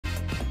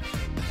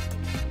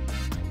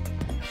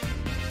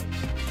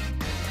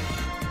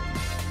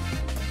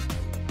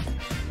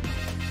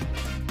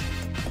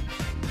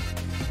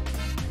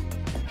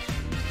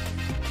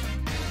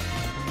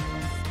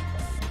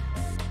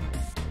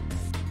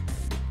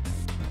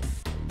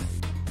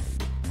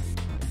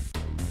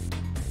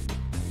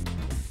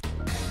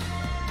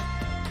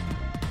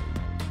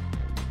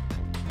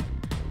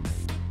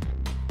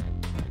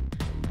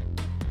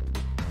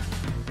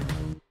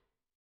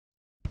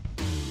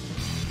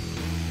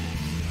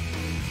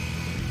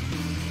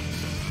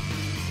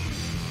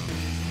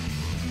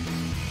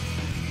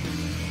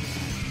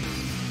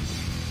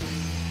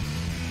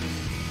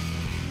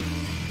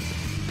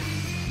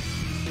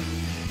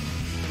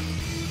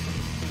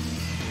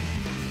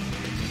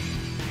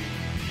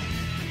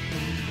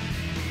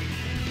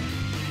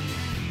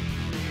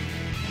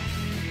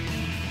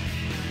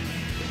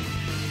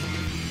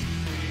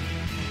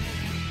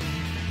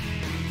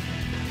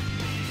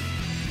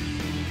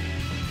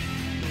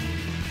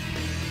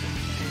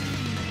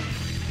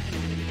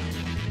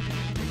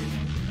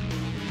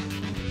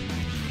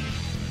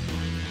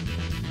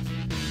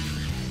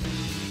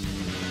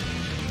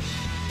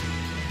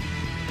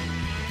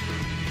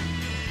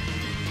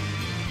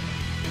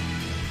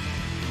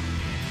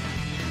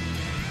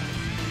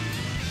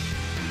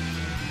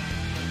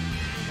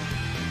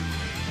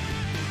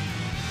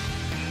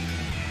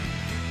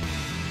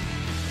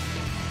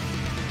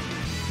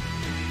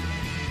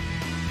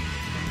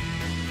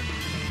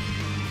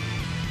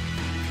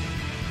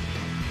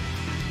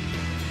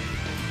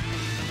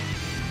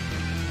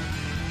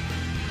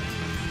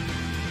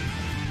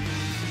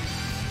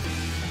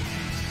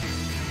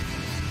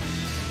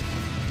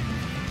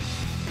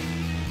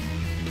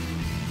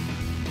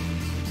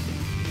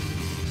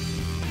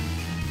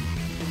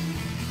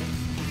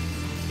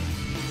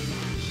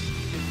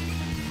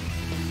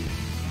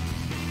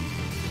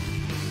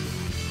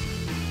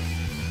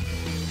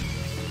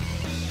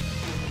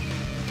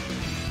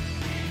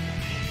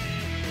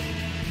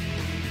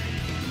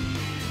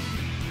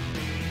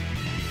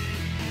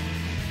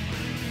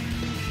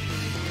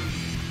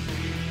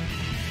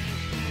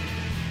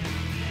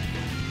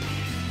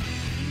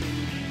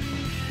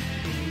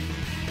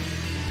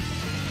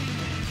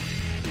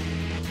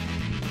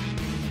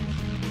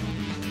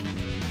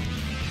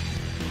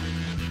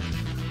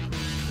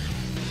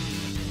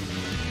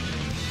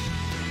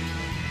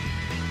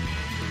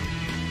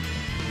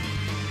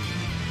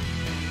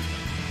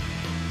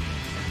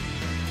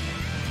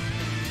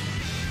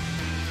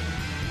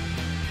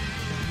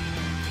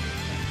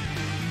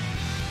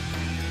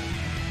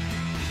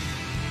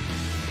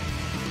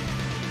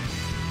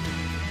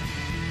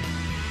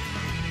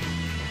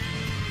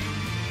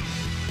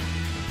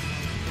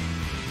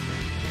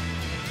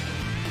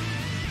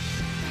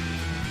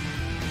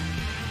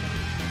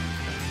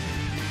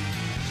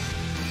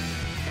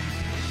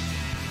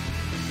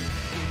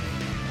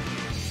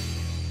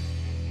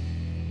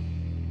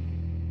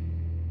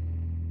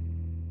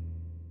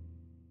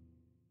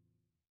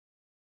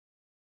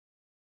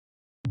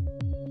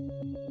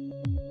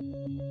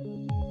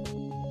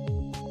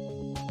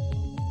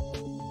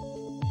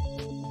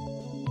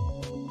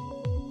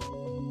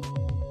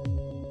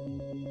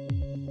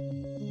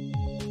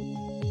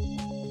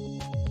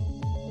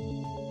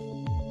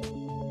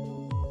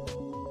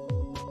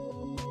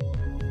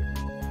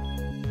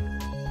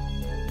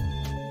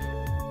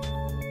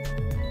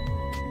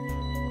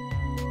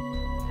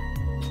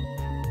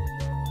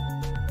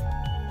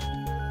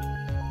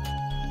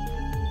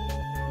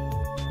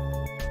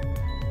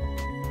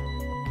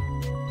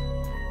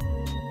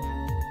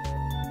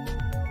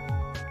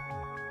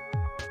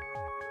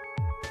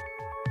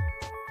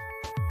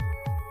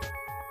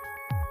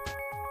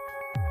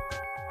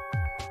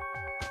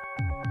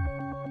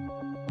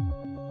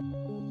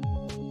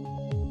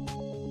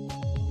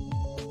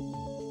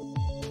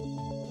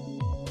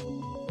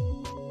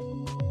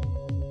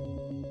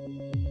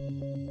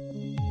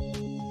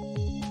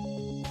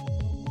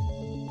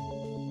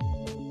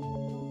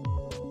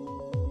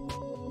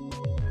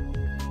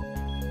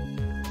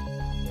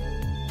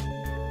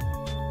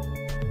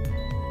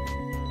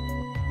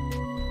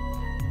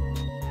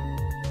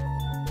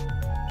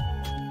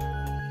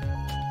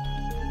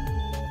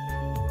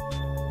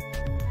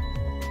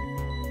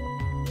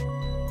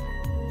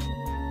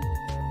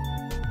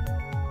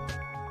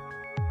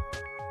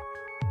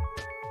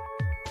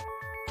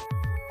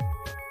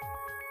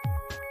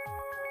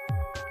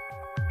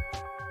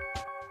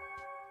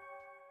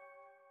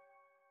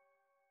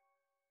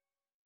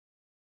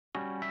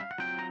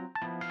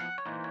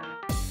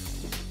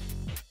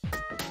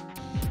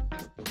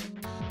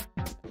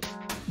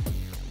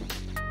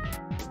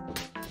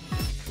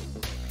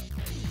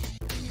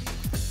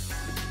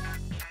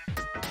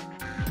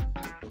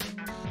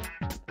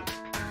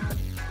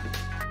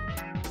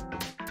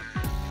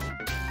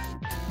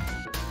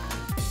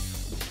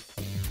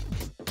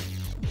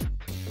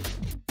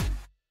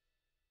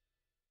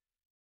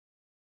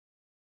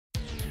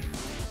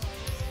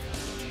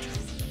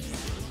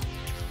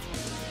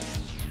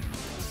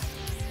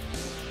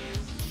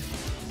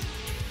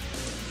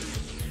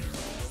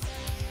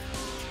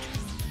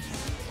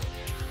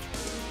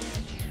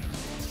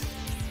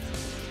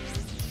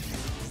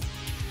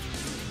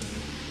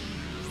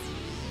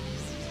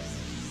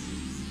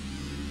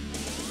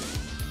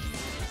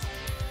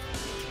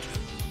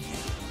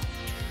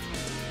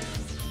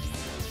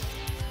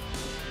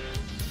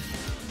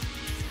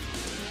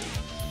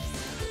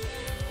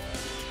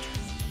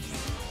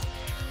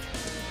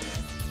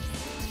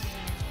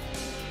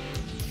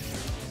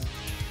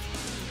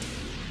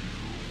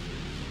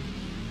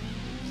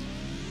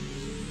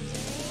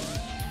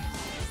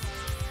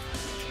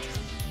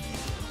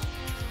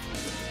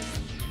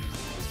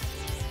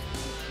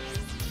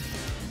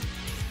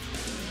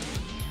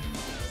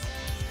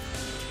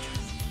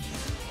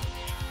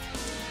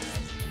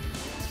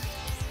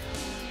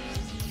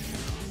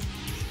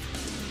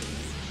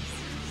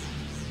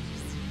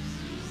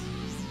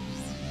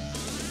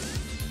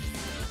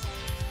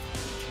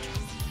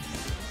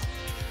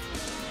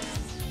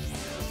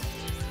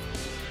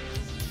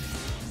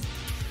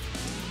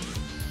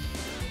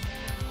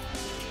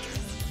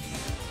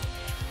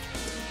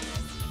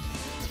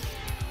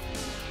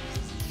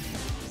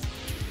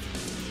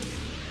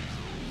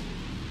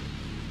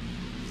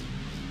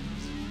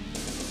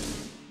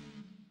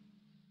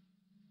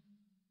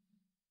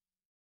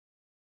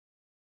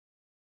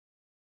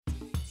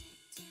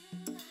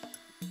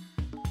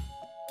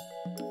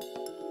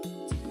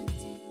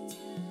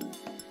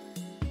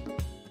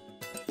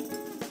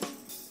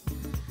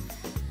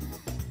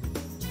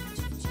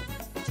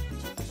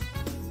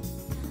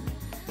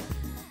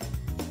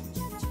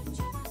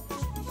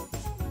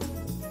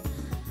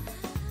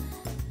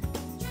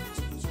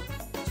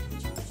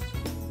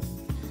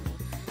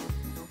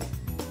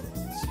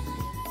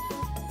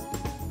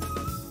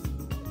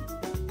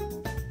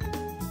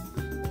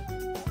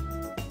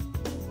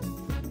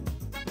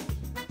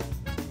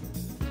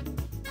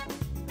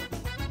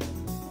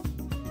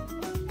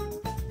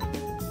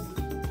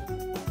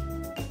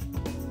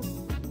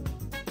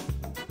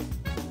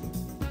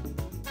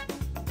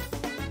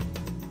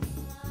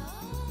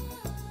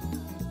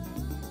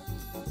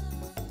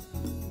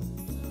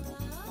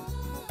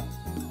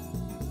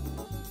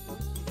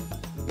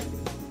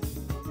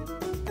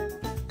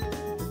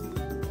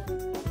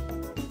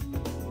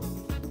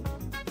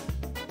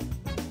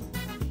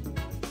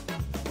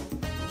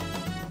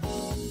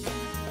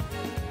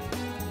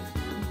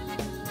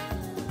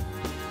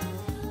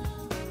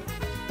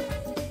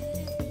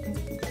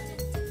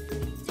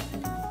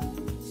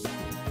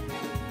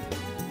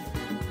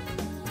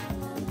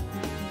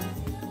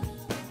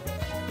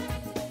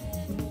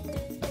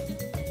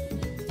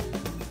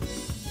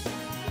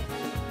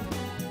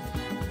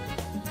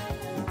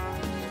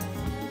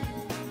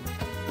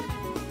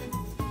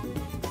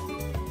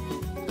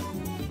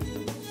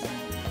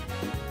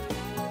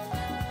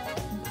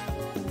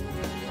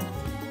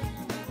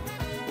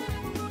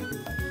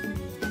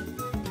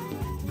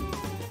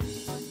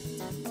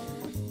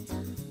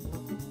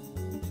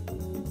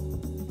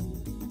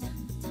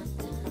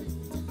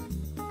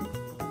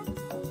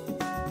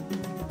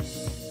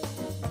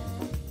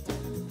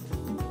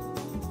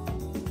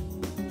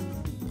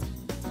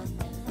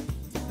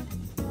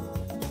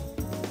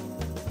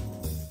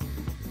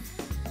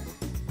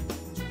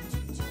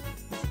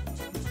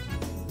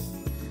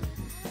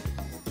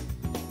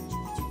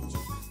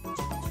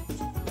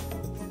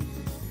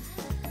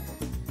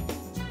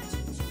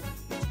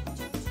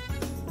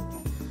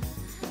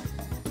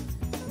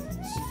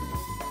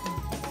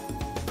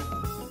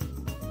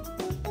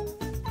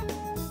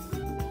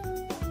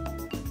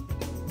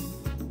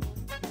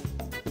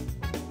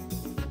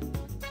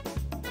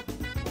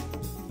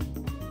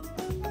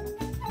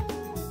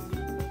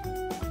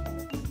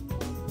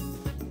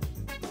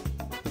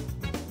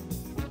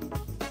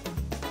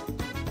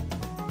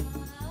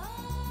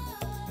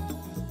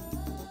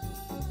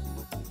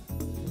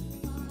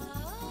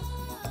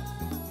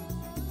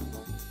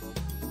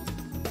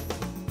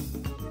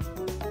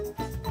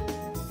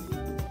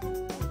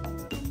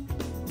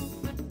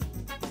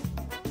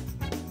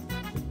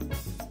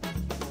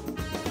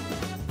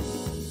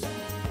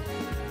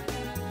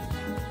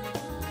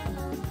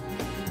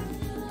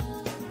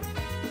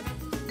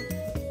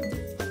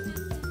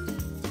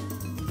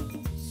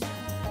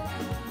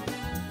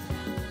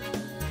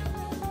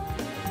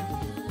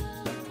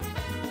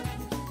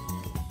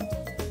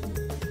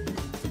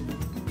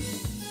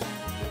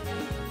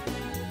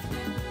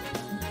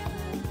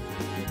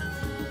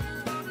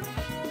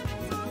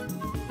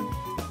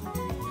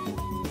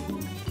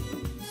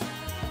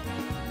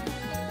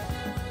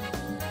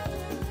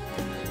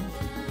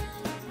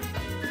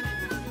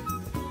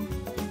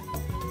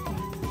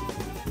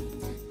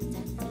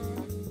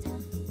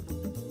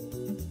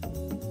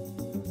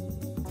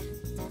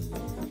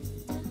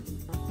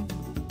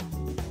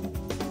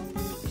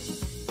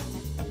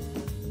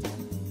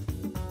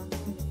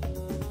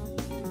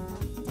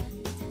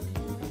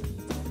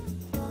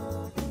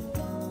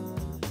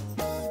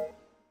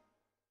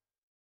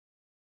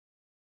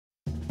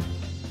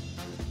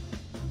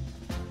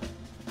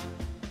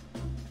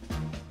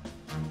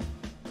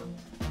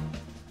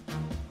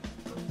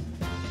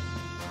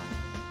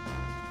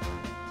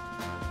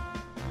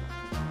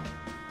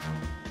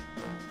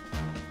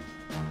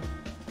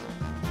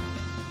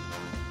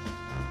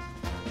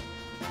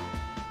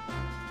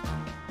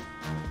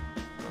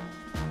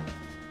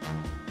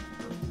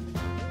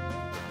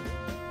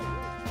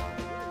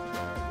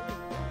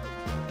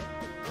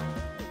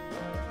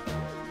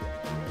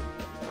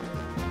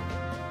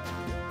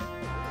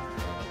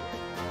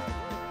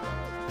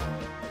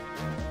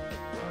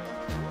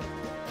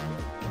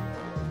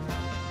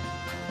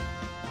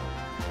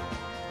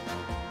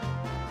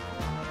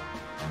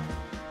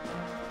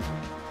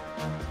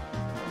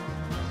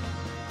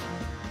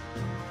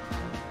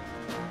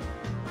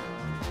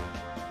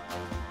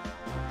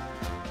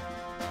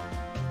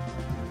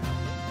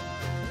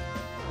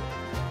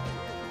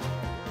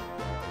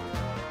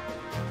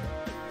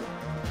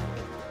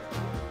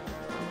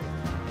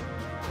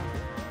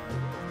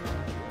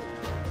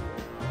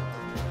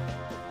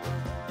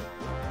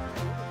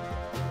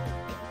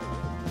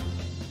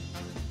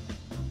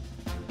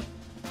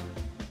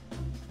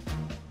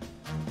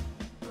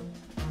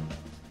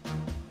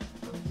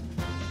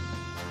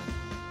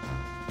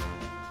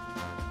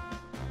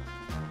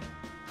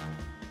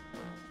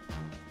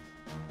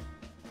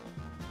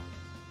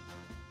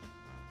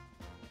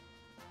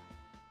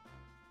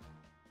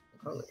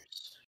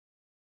Colors.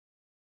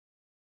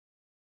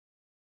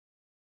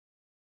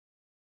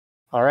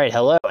 All right,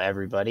 hello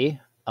everybody.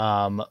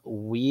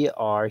 We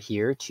are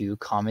here to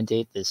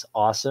commentate this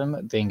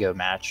awesome bingo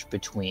match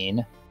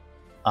between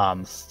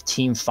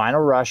Team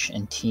Final Rush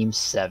and Team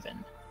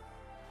 7.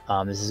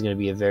 This is going to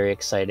be a very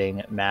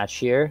exciting match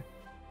here.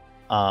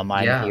 I'm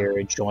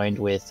here joined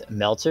with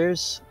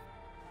Melters.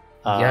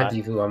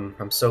 Divu,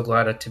 I'm so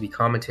glad to be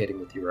commentating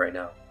with you right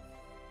now.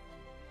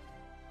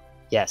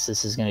 Yes,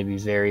 this is going to be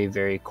very,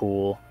 very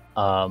cool.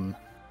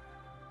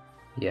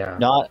 We've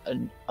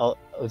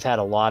had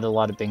a lot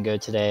of bingo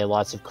today,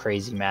 lots of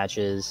crazy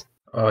matches,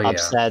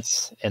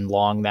 upsets, and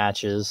long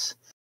matches.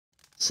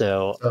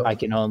 So I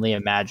can only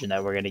imagine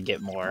that we're going to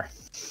get more.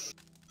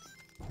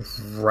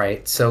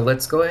 Right. So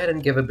let's go ahead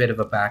and give a bit of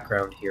a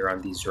background here on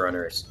these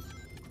runners.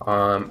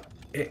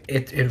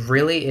 It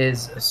really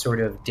is a sort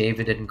of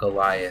David and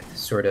Goliath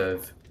sort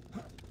of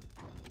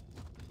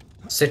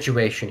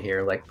situation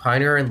here. Like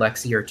Pioneer and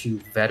Lexi are two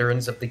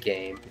veterans of the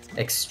game,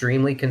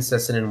 extremely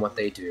consistent in what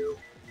they do,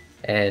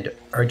 and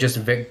are just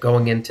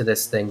going into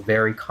this thing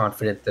very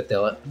confident that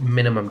they'll at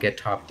minimum get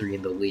top 3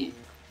 in the league.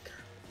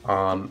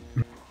 On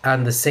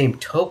the same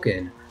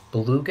token,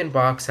 Blug and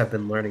Box have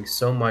been learning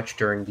so much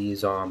during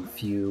these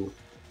few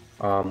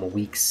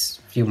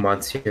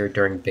months here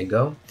during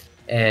bingo,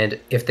 and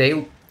if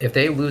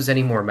they lose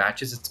any more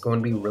matches, it's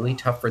going to be really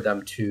tough for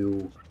them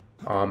to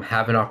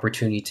have an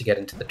opportunity to get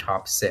into the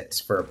top 6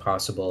 for a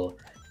possible,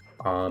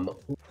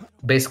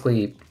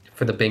 basically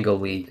for the bingo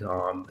league,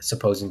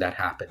 supposing that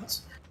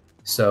happens.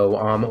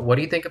 So what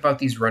do you think about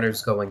these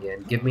runners going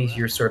in? Give me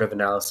your sort of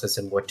analysis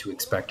and what to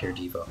expect here,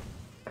 Devo.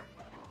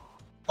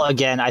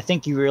 Again, I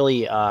think you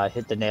really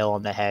hit the nail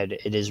on the head.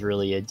 It is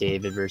really a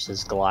David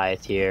versus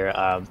Goliath here.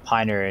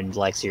 Pioneer and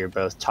Lexi are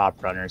both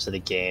top runners of the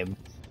game.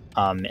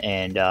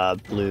 And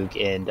Blug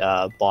and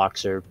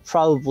Box are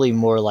probably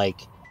more like,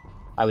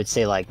 I would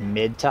say, like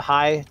mid to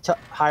high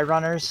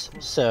runners.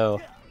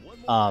 So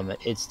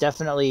it's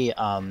definitely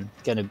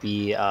going to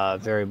be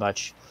very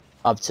much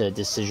up to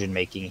decision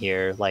making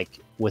here, like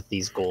with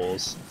these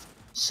goals.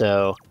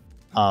 So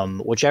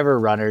whichever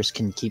runners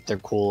can keep their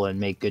cool and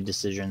make good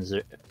decisions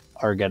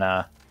are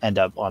gonna end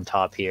up on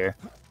top here.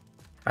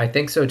 I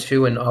think so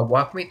too, and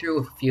walk me through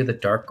a few of the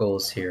dark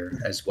goals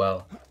here as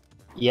well.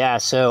 Yeah,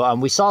 so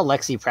we saw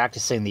Lexi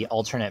practicing the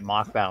alternate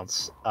mock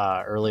bounce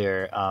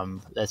earlier.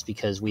 That's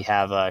because we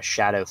have a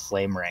Shadow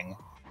Flame Ring,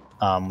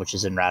 which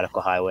is in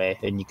Radical Highway,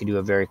 and you can do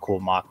a very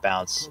cool mock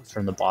bounce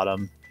from the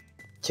bottom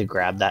to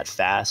grab that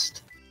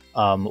fast.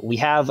 We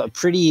have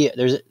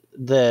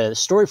the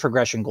story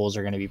progression goals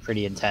are going to be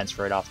pretty intense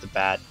right off the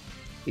bat,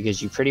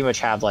 because you pretty much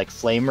have like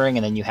Flame Ring,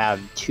 and then you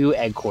have 2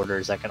 egg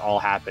quarters that can all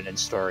happen in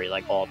story,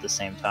 like all at the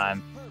same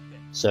time.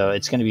 So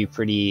it's going to be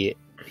pretty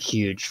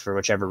huge for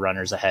whichever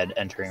runner's ahead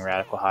entering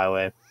Radical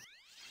Highway.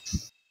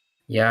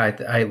 Yeah,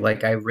 I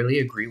really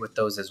agree with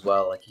those as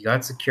well. Like, you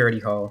got Security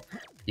Hall,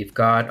 you've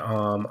got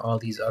all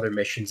these other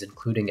missions,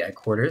 including egg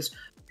quarters.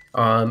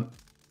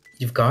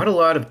 You've got a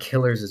lot of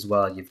killers as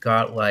well. You've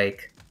got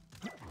like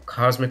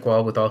Cosmic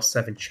Wall with all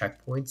 7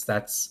 checkpoints.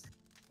 That's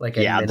like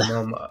at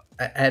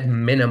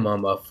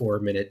minimum a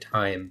 4-minute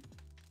time.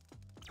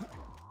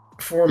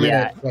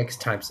 4-minute like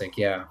time sink,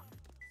 yeah.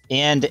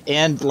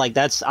 And like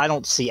that's, I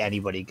don't see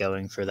anybody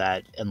going for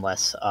that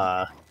unless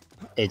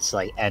it's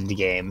like end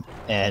game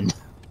and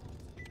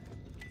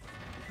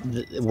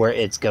where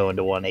it's going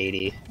to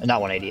 180, not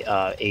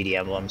 180, 80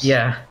 emblems.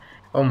 Yeah.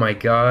 Oh my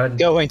god.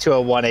 Going to a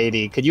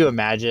 180. Could you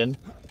imagine?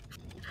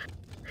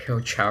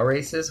 Yo, Chow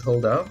races,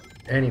 hold up.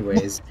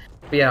 Anyways,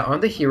 but yeah, on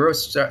the hero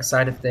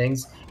side of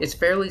things, it's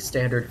fairly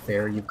standard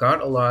fare. You've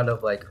got a lot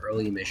of like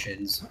early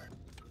missions.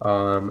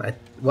 Well,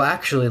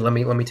 actually, let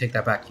me take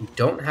that back. You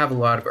don't have a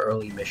lot of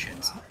early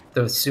missions.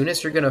 The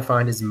soonest you're gonna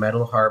find is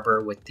Metal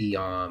Harbor with the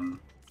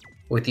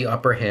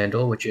upper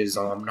handle, which is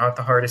not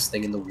the hardest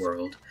thing in the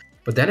world.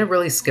 But then it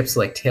really skips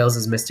like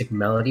Tails' Mystic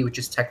Melody, which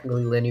is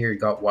technically linear. You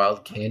got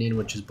Wild Canyon,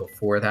 which is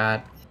before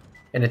that,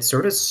 and it's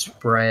sort of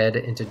spread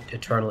into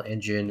Eternal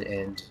Engine,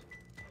 and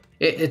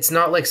it's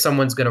not like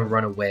someone's gonna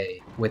run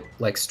away with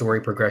like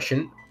story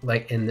progression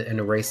like in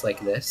a race like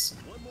this,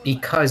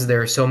 because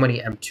there are so many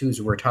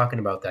M2s. We're talking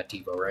about that,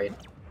 Devo, right?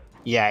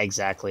 Yeah,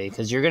 exactly.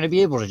 Because you're going to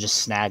be able to just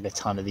snag a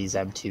ton of these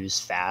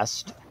M2s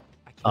fast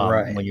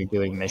when you're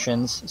doing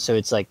missions. So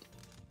it's like,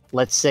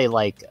 let's say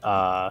like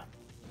Pioneer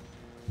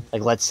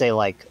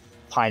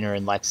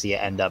and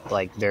Lexia end up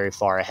like very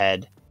far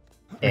ahead,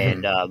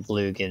 and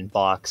Blug and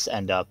Box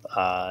end up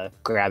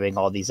grabbing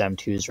all these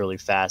M2s really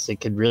fast.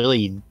 It could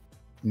really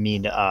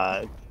mean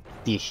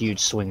be a huge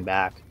swing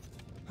back.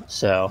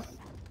 So.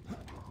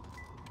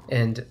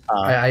 And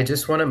I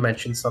just want to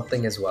mention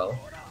something as well.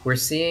 We're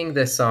seeing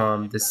this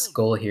this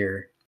skull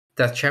here,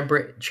 Death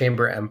Chamber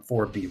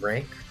M4B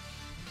rank.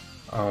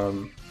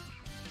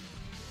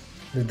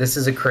 This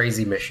is a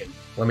crazy mission.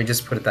 Let me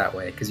just put it that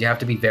way, because you have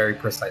to be very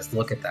precise.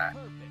 Look at that.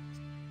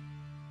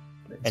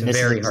 It's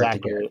very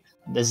hard to get.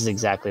 This is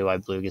exactly why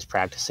Blug is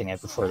practicing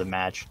it before the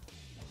match.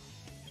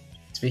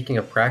 Speaking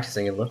of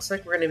practicing, it looks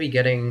like we're going to be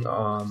getting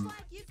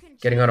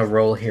getting on a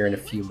roll here in a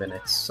few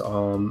minutes.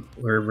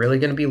 We're really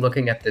going to be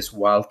looking at this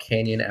Wild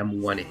Canyon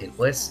M1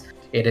 hitless.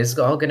 It is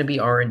all going to be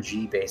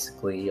RNG,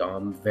 basically.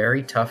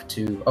 Very tough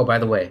to... Oh, by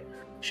the way,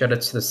 shout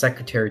out to the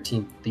Secretary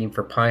team theme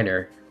for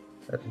Piner.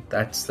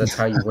 That's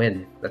how you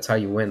win. That's how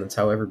you win. That's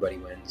how everybody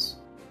wins.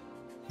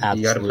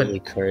 Absolutely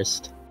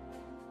cursed.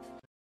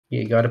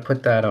 You got to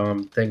put that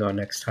thing on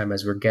next time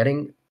as we're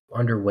getting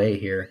underway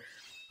here.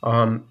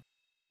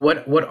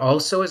 What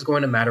also is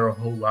going to matter a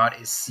whole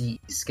lot is CE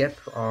skip.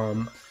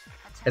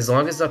 As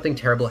long as nothing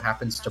terrible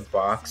happens to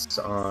Box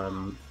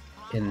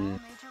in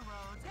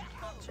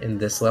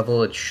this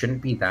level, it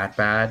shouldn't be that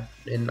bad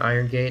in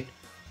Iron Gate.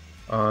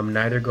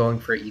 Neither going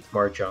for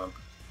Ethmar jump,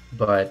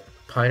 but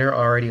Piner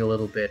already a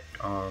little bit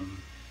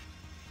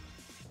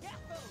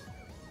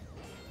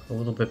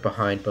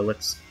behind. But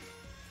let's.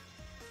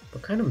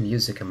 What kind of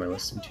music am I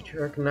listening to? Do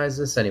you recognize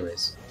this?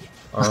 Anyways,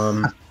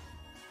 this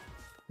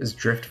is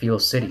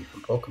Driftfield City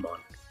from Pokemon.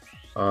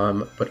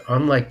 But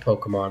unlike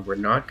Pokemon, we're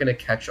not going to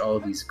catch all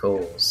of these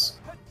goals.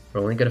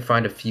 We're only going to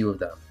find a few of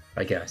them,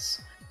 I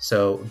guess.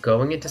 So,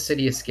 going into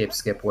City Escape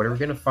Skip, what are we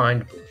going to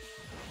find, Blue?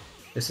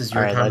 This is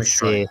your time to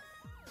shine.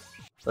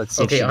 Let's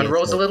see. Okay,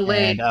 unroll's a little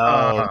late.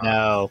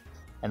 No.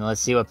 And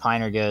let's see what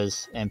Piner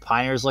goes. And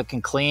Piner's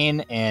looking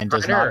clean and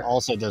does not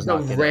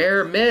get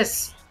rare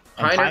miss.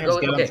 Piner's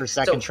going for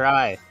second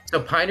try.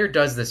 So Piner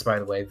does this, by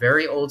the way.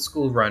 Very old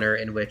school runner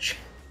in which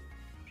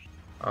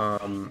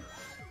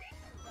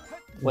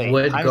Wait,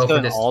 would Piner's go going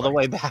for this all the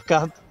way back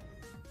up?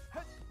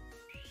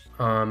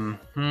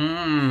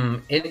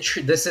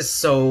 This is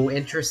so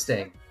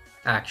interesting,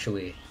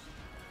 actually.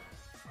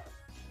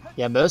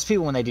 Yeah, most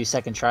people when they do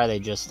second try, they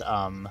just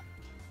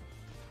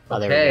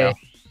Okay. There we go.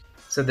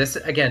 So this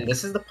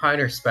is the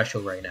Piner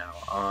special right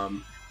now.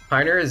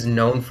 Piner is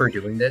known for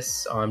doing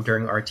this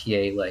during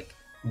RTA, like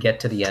get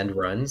to the end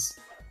runs,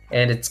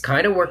 and it's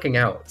kind of working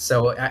out.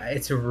 So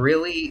it's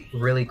really,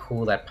 really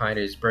cool that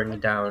Piner is bringing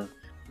down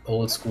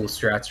old school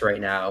strats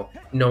right now,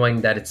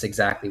 knowing that it's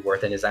exactly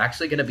worth it and is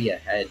actually going to be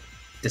ahead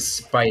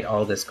despite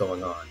all this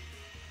going on.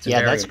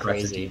 Yeah, that's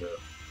crazy. Move.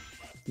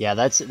 Yeah,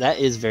 that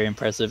is very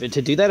impressive. And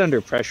to do that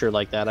under pressure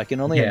like that, I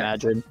can only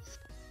imagine.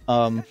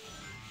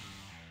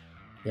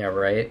 Yeah,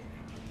 right.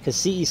 Because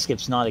CE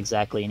skip's not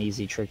exactly an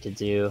easy trick to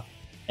do,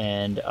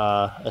 and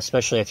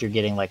especially if you're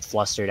getting like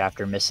flustered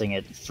after missing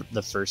it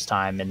the first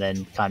time, and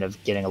then kind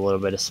of getting a little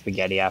bit of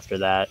spaghetti after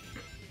that.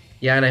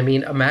 Yeah, and I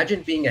mean,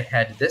 imagine being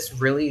ahead. This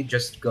really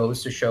just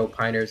goes to show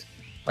Piner's...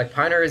 Like,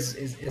 Piner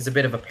is a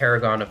bit of a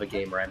paragon of a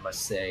gamer, I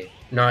must say.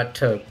 Not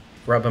to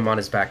rub him on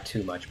his back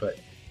too much, but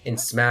in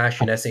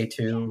Smash and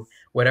SA2,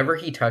 whatever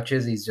he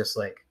touches, he's just,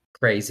 like,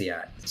 crazy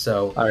at.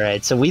 So...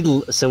 Alright, so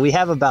we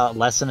have about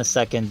less than a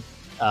second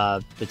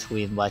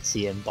between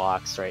Lexi and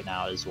Box right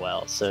now as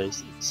well. So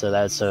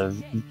that's a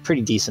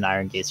pretty decent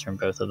Iron Gates from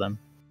both of them.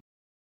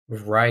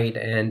 Right,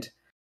 and...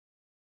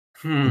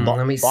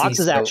 let me see. Box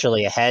is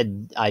actually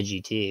ahead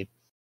IGT.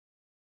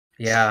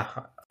 Yeah,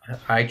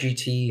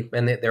 IGT,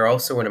 and they're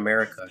also in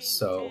America,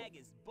 so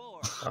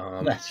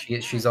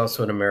she's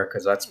also in America,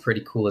 so that's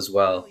pretty cool as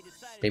well.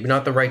 Maybe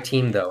not the right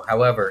team, though.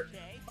 However,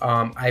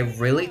 I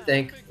really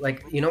think,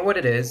 like, you know what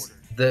it is?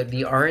 The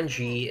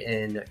RNG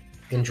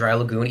in Dry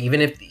Lagoon,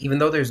 even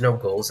though there's no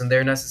goals in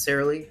there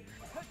necessarily,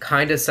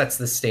 kind of sets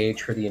the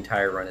stage for the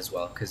entire run as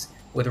well, because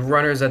with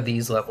runners at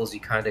these levels, you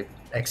kind of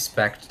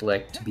expect,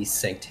 like, to be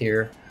synced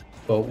here.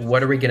 But what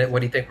do you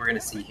think we're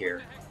gonna see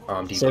here?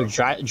 So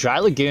Dry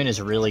Lagoon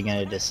is really going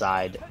to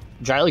decide.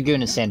 Dry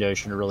Lagoon and Sand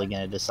Ocean are really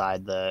going to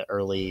decide the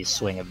early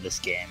swing of this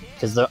game,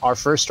 because our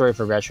first story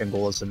progression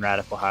goal is in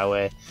Radical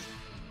Highway,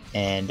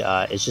 and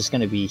it's just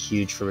going to be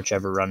huge for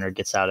whichever runner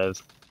gets out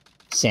of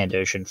Sand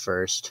Ocean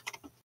first.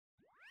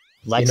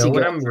 Lexi, you know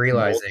what I'm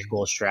realizing?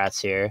 School strats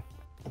here,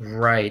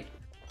 right?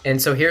 And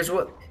so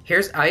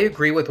I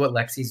agree with what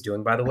Lexi's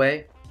doing. By the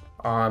way,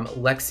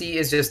 Lexi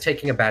is just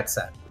taking a bad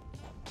set,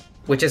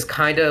 which is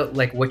kind of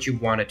like what you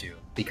want to do,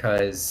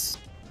 because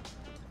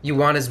you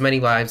want as many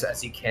lives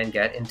as you can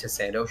get into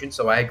Sand Ocean,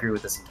 so I agree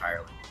with this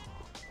entirely.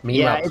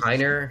 Meanwhile,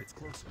 Piner...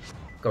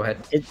 Go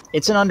ahead.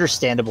 It's an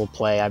understandable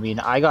play. I mean,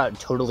 I got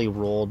totally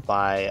rolled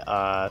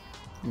by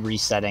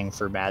resetting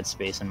for Mad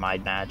Space in my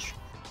match,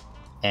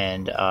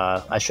 and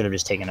I should have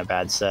just taken a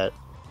bad set.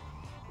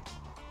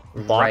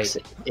 Box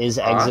is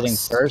exiting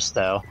first,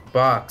 though.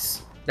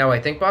 Box. Now, I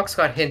think Box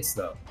got hints,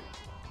 though.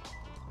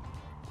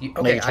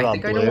 Okay, I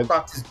think I know what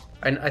Box is...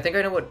 I think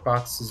I know what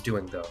Box is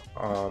doing, though.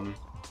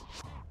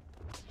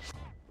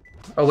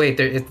 Oh wait,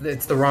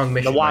 it's the wrong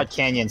mission. The Wild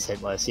Canyon's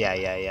hitless.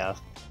 Yeah.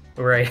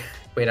 Right.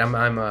 Wait,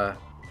 I'm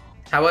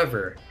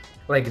However,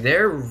 like,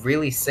 they're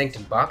really synced,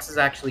 and Box is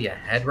actually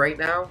ahead right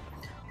now.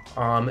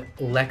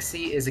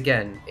 Lexi is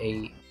again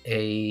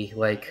a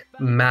like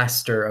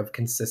master of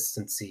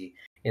consistency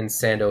in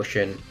Sand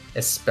Ocean,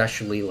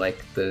 especially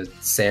like the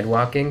sand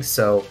walking.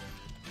 So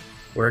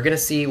we're going to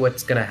see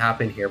what's going to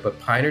happen here, but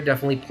Piner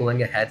definitely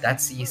pulling ahead. That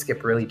CE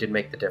skip really did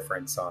make the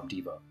difference,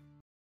 Devo.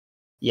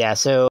 Yeah,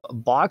 so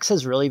Box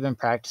has really been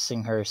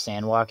practicing her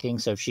sand walking,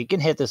 so if she can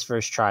hit this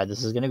first try,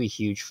 this is going to be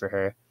huge for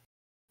her.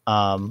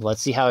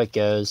 Let's see how it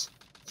goes.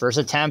 First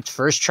attempt,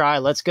 first try.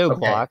 Let's go, Okay.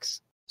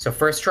 Box. So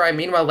first try.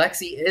 Meanwhile,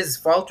 Lexi is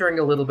faltering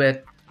a little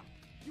bit.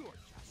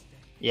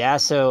 Yeah,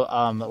 so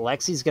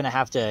Lexi's gonna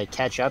have to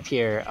catch up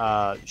here.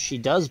 She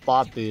does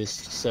bot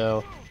boost,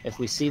 so if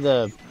we see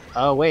the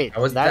wait,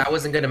 That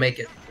wasn't gonna make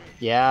it.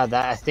 Yeah,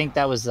 I think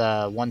that was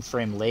 1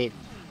 frame late.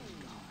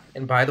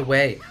 And by the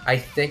way, I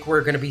think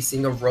we're gonna be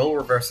seeing a role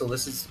reversal.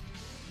 This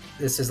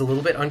is a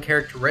little bit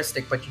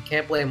uncharacteristic, but you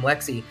can't blame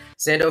Lexi.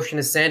 Sand Ocean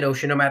is Sand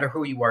Ocean, no matter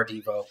who you are,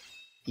 Devo.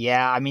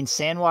 Yeah, I mean,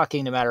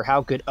 sandwalking, no matter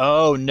how good.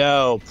 Oh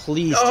no!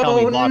 Please tell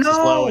me Box is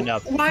low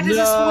enough. Why does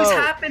this always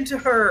happen to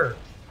her?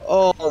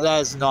 Oh,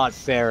 that is not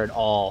fair at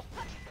all.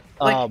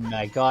 Oh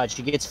my god,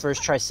 she gets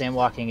first try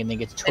sandwalking and then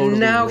gets totally And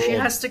now rolled. she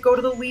has to go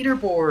to the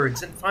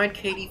leaderboards and find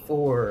Katie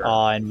 4.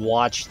 And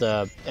watch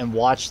the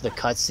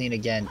cutscene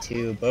again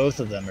too. Both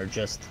of them are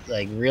just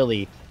like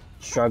really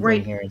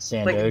struggling here in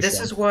Sand Ocean. This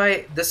is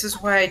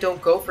why I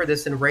don't go for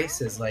this in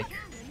races. Like,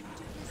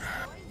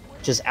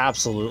 just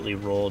absolutely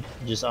rolled,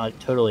 just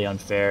totally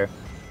unfair.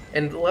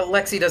 And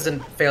Lexi doesn't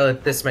fail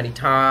it this many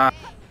times.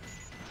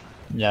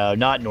 No,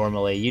 not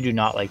normally. You do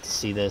not like to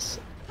see this.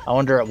 I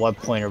wonder at what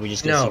point are we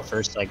just gonna see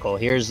first cycle?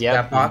 Here's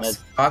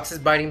Box is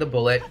biting the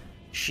bullet.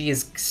 She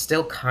is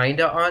still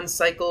kinda on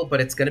cycle,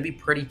 but it's gonna be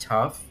pretty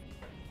tough.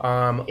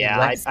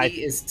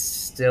 Lexi is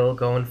still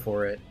going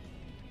for it.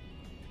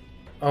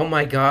 Oh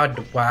my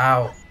god!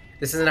 Wow,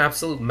 this is an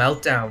absolute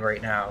meltdown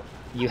right now.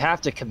 You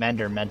have to commend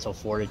her mental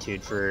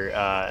fortitude for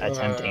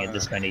attempting it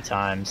this many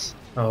times.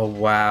 Oh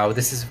wow,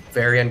 this is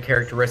very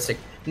uncharacteristic.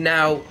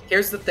 Now,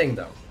 here's the thing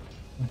though.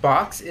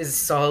 Box is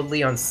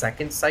solidly on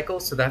second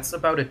cycle, so that's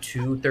about a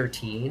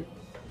 2:13,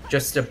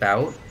 just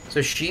about. So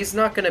she's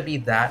not going to be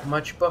that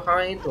much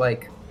behind,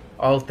 like,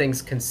 all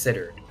things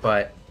considered.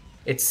 But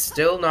it's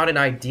still not an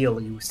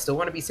ideal. You still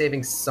want to be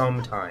saving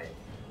some time.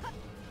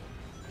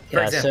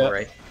 For example,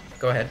 right?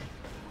 Go ahead.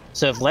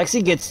 So if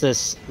Lexi gets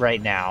this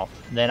right now,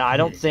 then I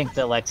don't think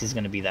that Lexi's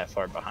going to be that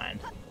far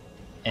behind.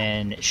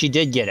 And she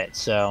did get it,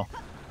 so...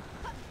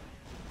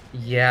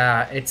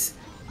 Yeah, it's...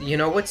 You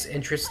know what's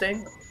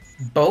interesting?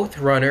 Both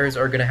runners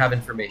are going to have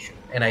information,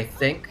 and I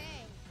think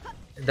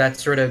that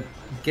sort of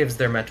gives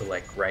their mental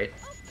leg, right?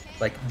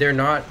 Like, they're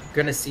not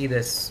going to see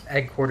this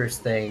egg quarters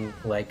thing,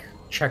 like,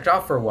 checked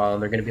off for a while,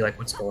 and they're going to be like,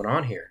 what's going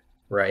on here,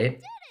 right?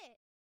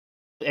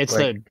 It's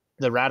like,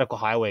 the Radical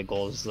Highway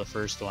goal is the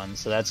first one,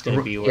 so that's going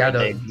to be where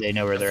they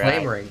know where they're at.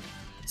 Flame ring.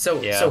 So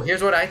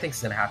here's what I think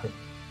is going to happen.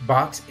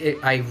 Box,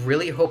 I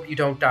really hope you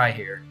don't die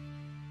here.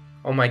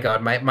 Oh my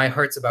god, my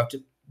heart's about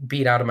to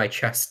beat out of my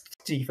chest,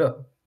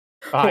 Devo.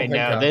 I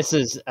know. This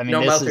is, I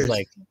mean, this is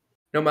like...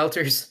 No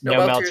melters. No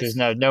melters.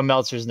 No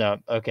melters. No.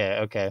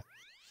 Okay.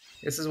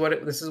 This is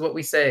what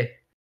we say.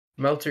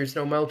 Melters,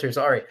 no melters.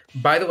 All right.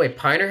 By the way,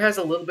 Piner has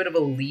a little bit of a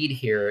lead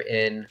here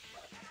in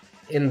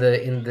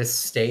this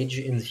stage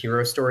in the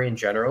hero story in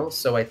general.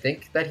 So I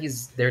think that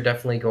they're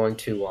definitely going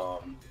to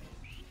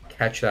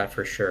catch that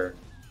for sure.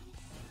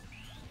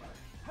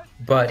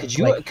 But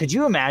could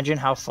you imagine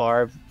how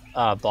far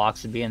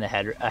Box would be in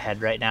the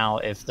ahead right now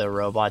if the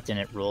robot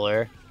didn't rule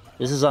her?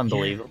 This is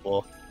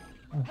unbelievable.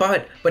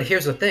 Yeah. But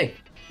here's the thing.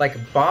 Like,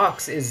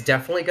 Box is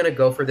definitely going to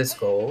go for this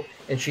goal,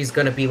 and she's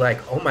going to be like,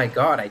 oh my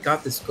god, I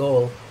got this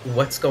goal.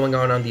 What's going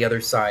on the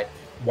other side?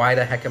 Why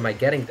the heck am I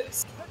getting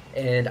this?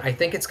 And I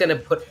think it's going to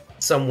put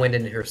some wind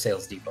into her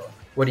sails, Depot.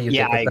 What do you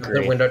think? I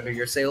agree. The wind under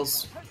your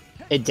sails?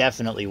 It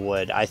definitely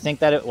would. I think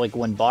that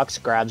when Box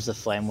grabs the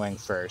Flame Wing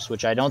first,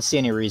 which I don't see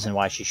any reason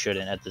why she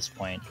shouldn't at this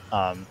point.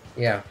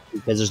 Yeah.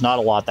 Because there's not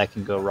a lot that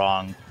can go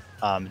wrong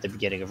at the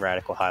beginning of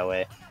Radical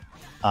Highway.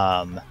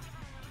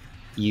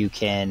 You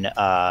can...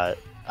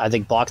 I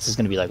think Box is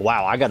going to be like,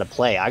 wow, I got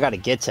to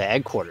get to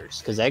Egg Quarters,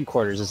 because Egg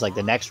Quarters is like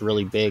the next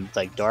really big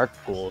like dark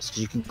pools,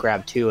 because you can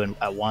grab two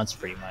at once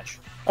pretty much.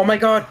 Oh my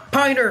god,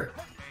 Piner!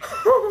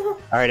 All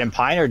right, and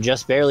Piner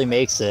just barely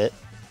makes it.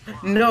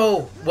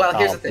 No, well,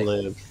 here's the thing.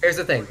 Blug. Here's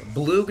the thing.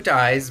 Blug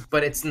dies,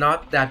 but it's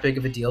not that big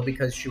of a deal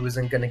because she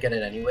wasn't going to get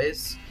it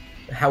anyways.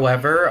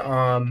 However,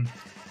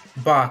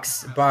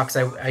 Box,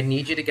 I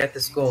need you to get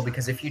this goal,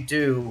 because if you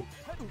do,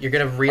 you're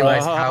going to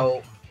realize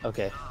how...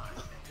 Okay.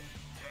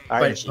 All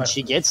right, but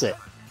she gets it.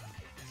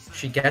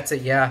 She gets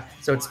it, yeah.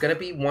 So it's going to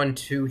be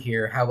 1-2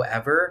 here.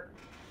 However,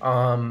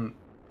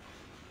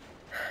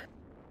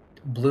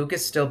 Blug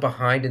is still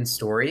behind in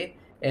story.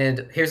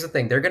 And here's the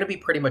thing. They're going to be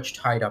pretty much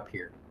tied up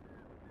here.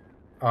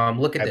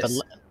 Look at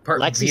this.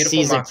 Lexi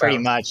sees it pretty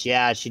much.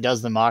 Yeah, she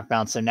does the mock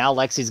bounce. So now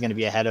Lexi's going to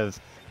be ahead of...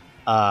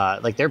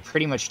 like, they're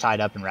pretty much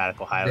tied up in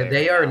Radical Highway.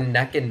 They are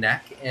neck and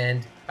neck.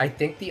 And I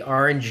think the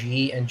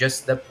RNG and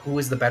just who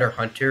is the better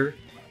hunter...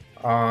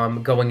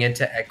 going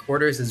into Egg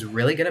Quarters is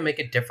really going to make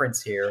a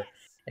difference here.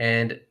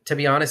 And to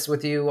be honest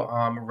with you,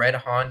 Red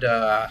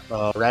Honda...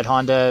 Red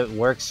Honda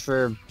works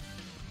for...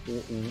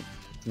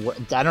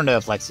 I don't know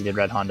if Lexi did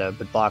Red Honda,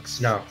 but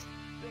Box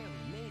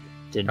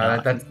did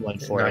not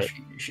went for it.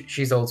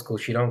 She's old school.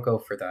 She don't go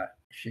for that.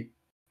 She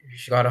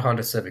got a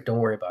Honda Civic. Don't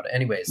worry about it.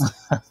 Anyways,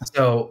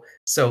 so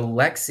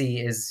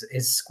Lexi is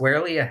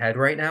squarely ahead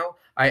right now.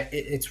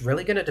 It's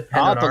really gonna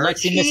depend Oh, on but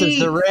Lexi misses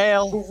the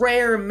rail.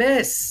 Rare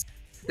miss.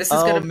 This is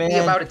Oh, gonna be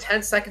man. about a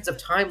 10 seconds of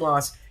time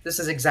loss. This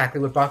is exactly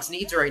what Box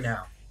needs right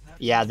now.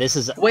 Yeah, this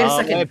is. Wait a Oh,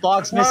 second. wait,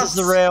 Box misses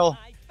the rail.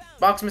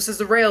 Box misses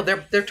the rail.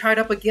 They're tied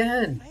up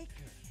again.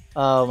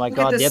 Oh my Look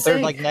at god, this yeah, they're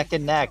sink. like neck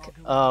and neck.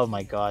 Oh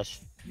my gosh.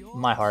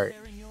 My heart.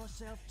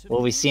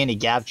 Will we see any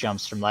gap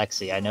jumps from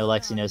Lexi? I know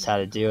Lexi knows how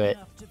to do it.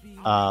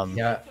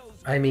 Yeah,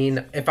 I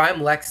mean, if I'm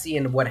Lexi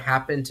and what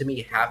happened to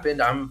me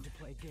happened,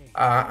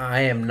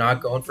 I am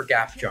not going for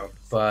gap jump.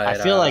 But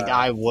I feel like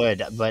I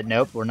would, but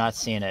nope, we're not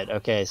seeing it.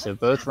 Okay, so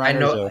both I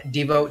runners know are...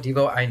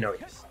 Devo, I know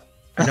you.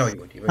 I know you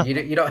would, Devo.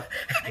 You don't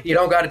you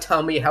don't got to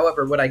tell me.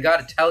 However, what I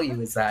got to tell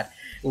you is that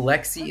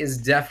Lexi is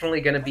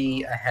definitely going to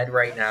be ahead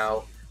right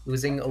now.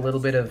 Losing a little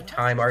bit of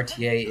time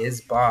RTA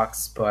is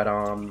Box, but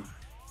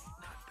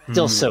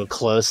Still so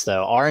close,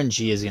 though.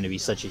 RNG is going to be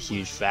such a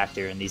huge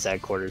factor in these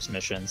headquarters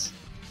missions.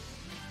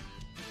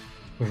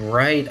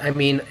 Right. I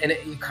mean, and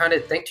you kind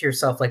of think to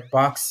yourself, like,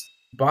 Box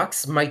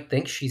might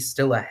think she's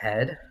still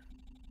ahead.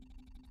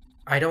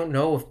 I don't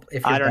know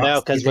if I you're don't know,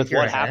 Box, do you because think with you're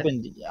what ahead?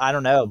 happened, I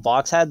don't know.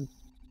 Box had...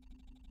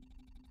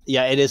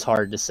 Yeah, it is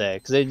hard to say,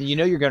 because you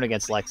know you're going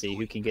against Lexi,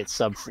 who can get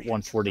sub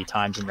 140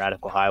 times in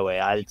Radical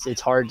Highway. It's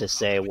hard to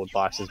say what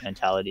Box's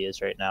mentality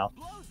is right now.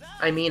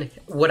 I mean,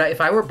 if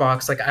I were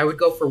Box, like, I would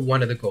go for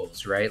one of the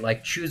goals, right?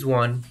 Like, choose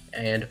one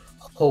and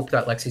hope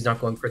that Lexi's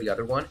not going for the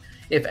other one.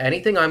 If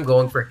anything, I'm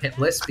going for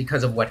hitless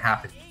because of what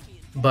happened.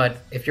 But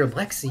if you're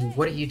Lexi,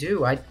 what do you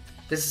do?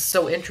 This is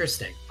so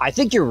interesting. I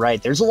think you're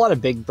right. There's a lot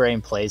of big brain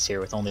plays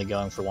here with only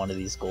going for one of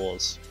these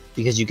goals,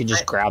 because you can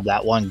just grab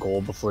that one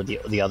goal before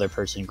the other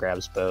person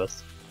grabs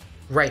both.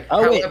 Right.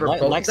 Oh, However, wait,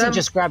 both Lexi of them,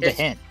 just grabbed a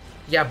hint.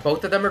 Yeah,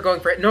 both of them are going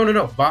for it.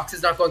 No. Box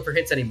is not going for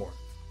hints anymore.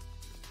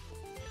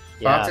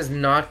 Yeah. Box is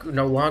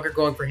no longer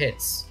going for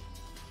hints.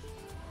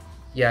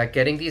 Yeah,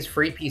 getting these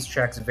free piece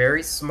checks,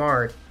 very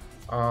smart.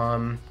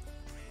 All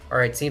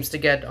right, seems to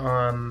get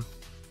an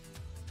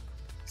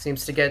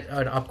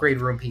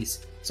upgrade room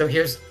piece. So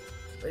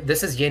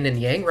this is yin and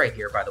yang right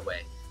here, by the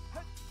way.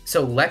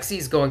 So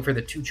Lexi's going for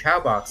the 2 Chow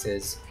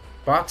boxes.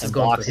 Box is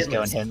going for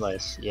going hitless.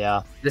 hintless.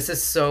 Yeah. This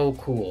is so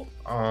cool.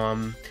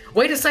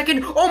 Wait a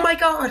second! Oh my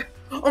god!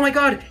 Oh my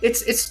god!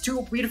 It's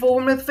 2 beautiful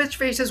women with fish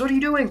faces. What are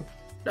you doing?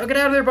 Now get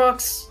out of there,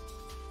 Box.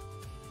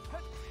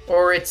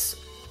 Or it's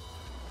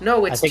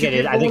no, it's 2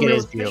 beautiful women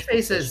with fish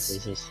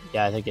faces.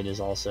 Yeah, I think it is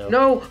also.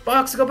 No,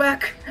 Box, go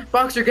back!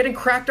 Box, you're getting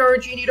cracked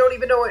RNG and you don't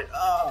even know it.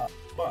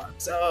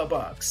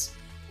 Box.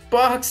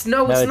 Box,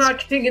 no, it's not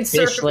King and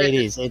Circuit. Fish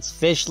ladies. It's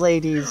fish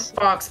ladies.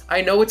 Box,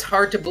 I know it's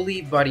hard to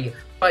believe, buddy,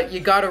 but you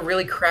got a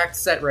really cracked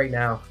set right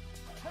now.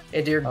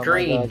 And you're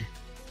green.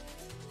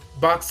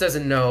 Box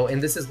doesn't know,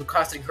 and this is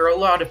costing her a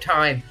lot of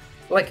time.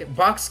 Like,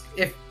 Box,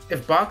 if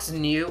Box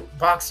knew,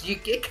 Box, you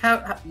get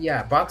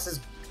yeah, Box is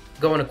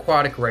going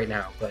aquatic right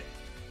now, but,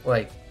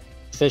 like...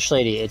 Fish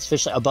lady, it's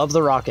fish above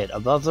the rocket,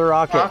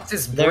 Box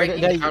is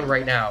breaking down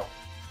right now.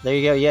 There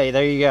you go, yeah,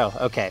 there you go.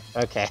 Okay.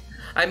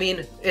 I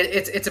mean,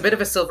 it's a bit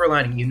of a silver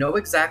lining. You know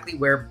exactly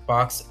where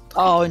Box...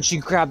 Oh, and she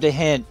grabbed a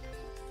hint.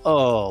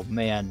 Oh,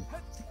 man.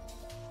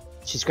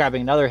 She's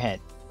grabbing another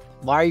hint.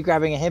 Why are you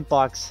grabbing a hint,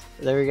 Box?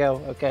 There we go,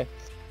 okay.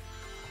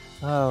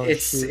 Oh,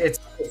 it's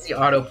the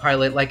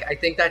autopilot. Like, I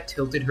think that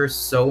tilted her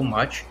so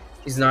much.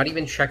 She's not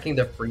even checking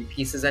the free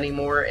pieces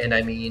anymore, and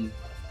I mean...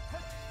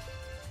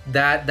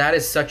 That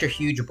is such a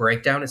huge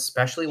breakdown,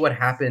 especially what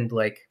happened,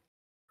 like...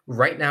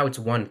 Right now it's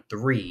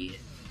 1-3.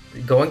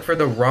 Going for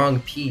the wrong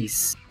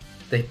piece...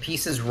 The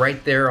piece is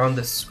right there on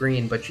the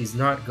screen, but she's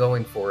not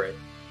going for it.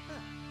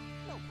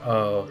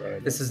 Oh,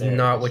 this is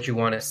not what you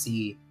want to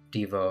see,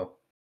 Devo.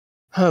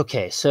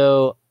 Okay,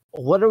 so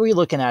what are we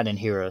looking at in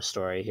Hero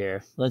Story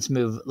here? Let's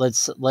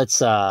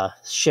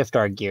shift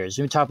our gears.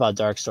 We've talked about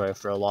Dark Story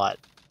for a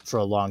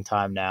long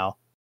time now.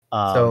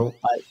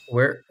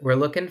 We're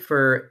looking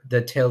for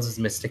the Tales'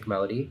 Mystic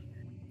Melody,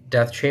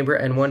 Death Chamber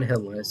N1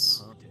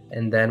 Hitless,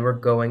 and then we're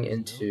going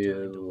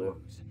into...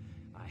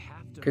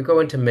 Could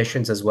go into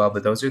missions as well,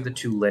 but those are the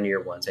 2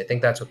 linear ones. I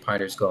think that's what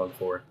Piner's going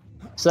for.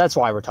 So that's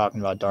why we're talking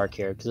about Dark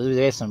here, because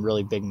they have some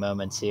really big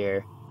moments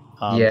here.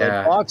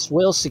 Yeah. But Box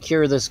will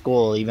secure this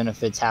goal, even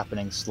if it's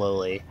happening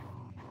slowly.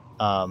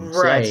 Right.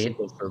 So that's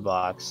good for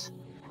Box.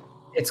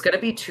 It's going to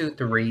be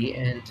 2-3,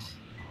 and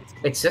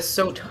it's just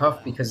so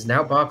tough because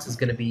now Box is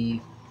going to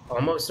be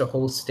almost a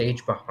whole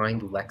stage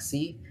behind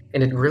Lexi,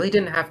 and it really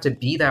didn't have to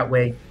be that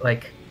way.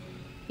 Like,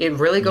 it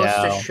really goes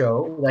to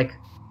show, like,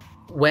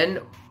 when...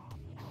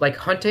 Like,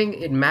 hunting,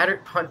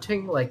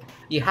 like,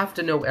 you have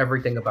to know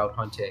everything about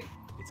hunting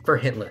for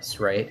hitless,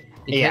 right?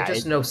 You can't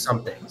just know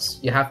some things.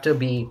 You have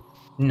to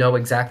know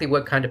exactly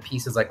what kind of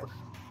pieces,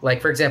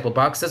 like, for example,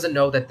 Box doesn't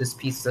know that this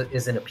piece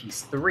is in a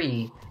piece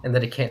 3, and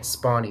that it can't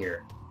spawn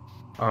here.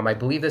 I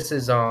believe this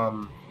is,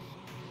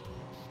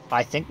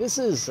 I think this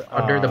is...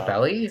 under the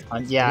belly?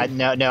 Yeah,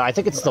 no, I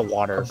think it's the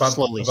water. Above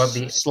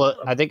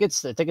I think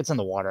it's in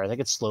the water. I think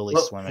it's slowly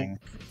swimming.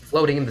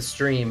 Floating in the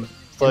stream.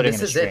 Floating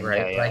this in the is stream, it,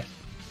 right? Yeah. Like,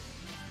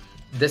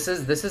 this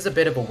is a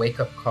bit of a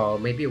wake-up call,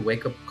 maybe a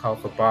wake-up call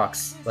for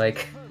Box.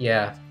 Like,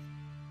 yeah.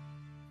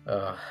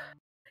 Uh,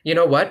 you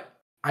know what?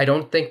 I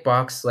don't think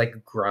Box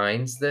like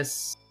grinds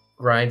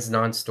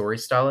non-story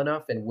style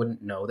enough and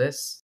wouldn't know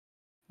this.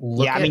 Yeah,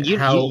 Look I at mean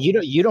how you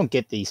don't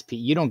get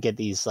you don't get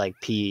these like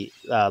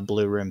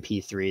blue room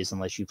P3s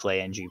unless you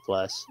play NG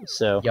plus.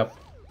 So yep.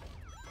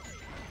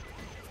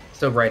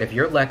 So right, if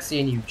you're Lexi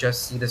and you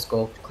just see this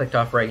goal clicked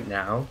off right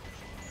now,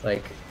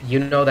 like you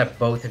know that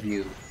both of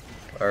you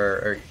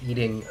are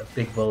eating a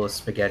big bowl of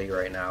spaghetti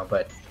right now,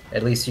 but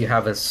at least you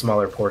have a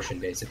smaller portion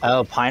basically.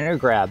 oh, Piner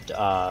grabbed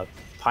a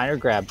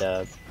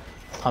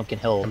Pumpkin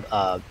Hill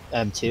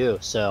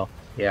M2. So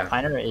Yeah.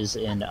 Piner is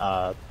in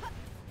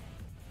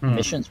Hmm.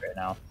 missions right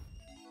now.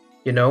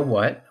 You know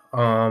what?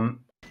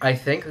 I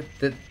think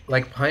that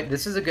like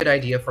this is a good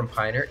idea from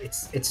Piner.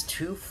 It's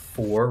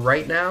 2-4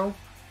 right now,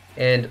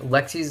 and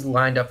Lexi's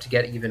lined up to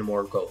get even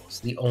more goals.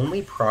 The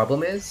only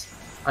problem is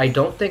I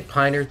don't think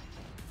Piner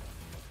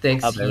Oh,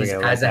 thinks there we he's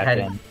go, right as back ahead.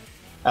 in.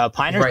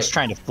 Piner's Right,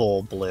 trying to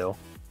full blue.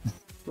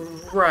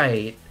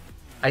 right.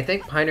 I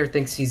think Piner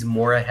thinks he's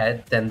more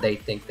ahead than they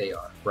think they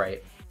are,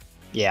 right?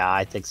 Yeah,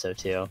 I think so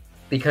too.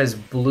 Because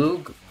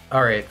Blue,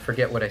 all right,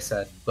 forget what I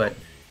said, but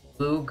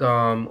Blue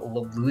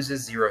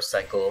loses zero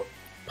cycle.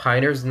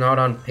 Piner's not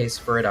on pace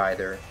for it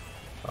either.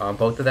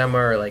 Both of them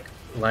are like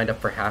lined up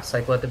for half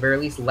cycle at the very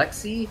least.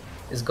 Lexi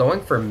is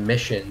going for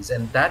missions,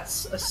 and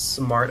that's a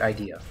smart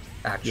idea,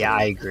 Yeah, actually.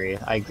 I agree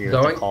with the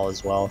Going. call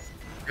as well.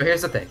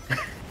 Here's the thing,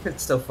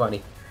 it's so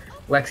funny.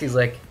 Lexi's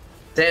like,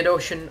 Sand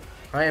Ocean,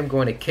 I am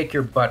going to kick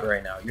your butt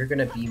right now. You're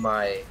gonna be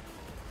my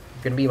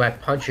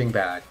punching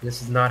bag.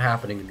 This is not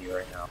happening to me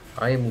right now.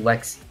 I am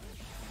Lexi.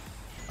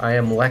 I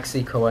am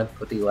Lexi Cohen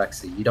with the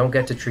Lexi. You don't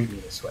get to treat me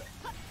this way.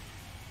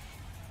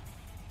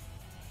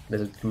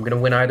 I'm gonna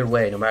win either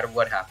way, no matter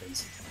what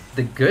happens.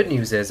 The good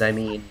news is, I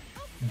mean,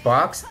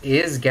 Box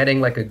is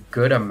getting like a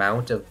good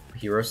amount of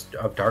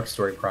Dark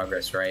Story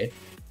progress, right?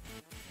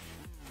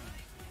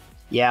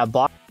 Yeah,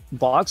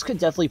 Boggs could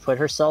definitely put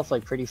herself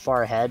like pretty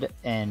far ahead,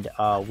 and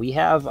we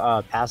have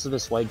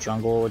Pacifist White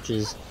Jungle, which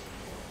is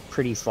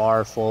pretty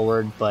far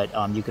forward. But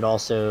you could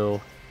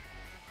also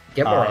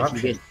Get more if you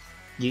options.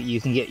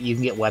 you can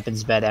get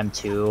weapons bed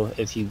M2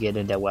 if you get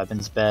into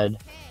weapons bed.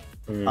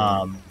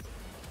 Mm,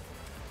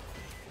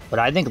 But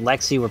I think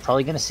Lexi, we're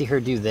probably gonna see her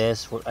do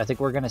this. I think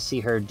we're gonna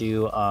see her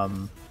do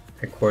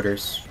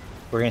headquarters.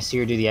 we're gonna see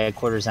her do the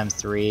headquarters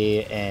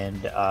M3,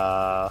 and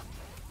I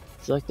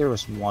feel like there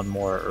was one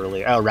more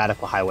earlier. Oh,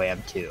 Radical Highway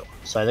M2.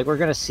 So I think we're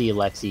gonna see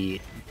Lexi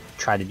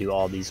try to do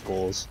all these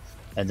goals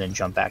and then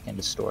jump back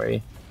into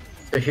story.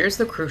 So here's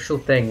the crucial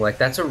thing. Like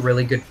that's a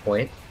really good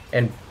point,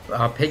 and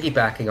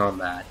piggybacking on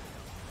that,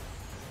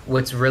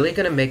 what's really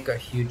going to make a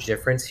huge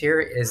difference here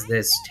is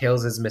this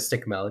Tails'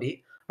 Mystic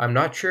Melody. I'm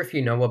not sure if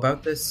you know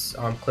about this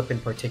clip in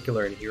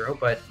particular in Hero,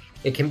 but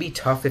it can be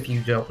tough if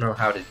you don't know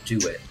how to do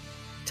it.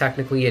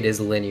 Technically, it is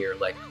linear,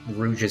 like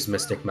Rouge's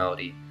Mystic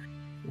Melody.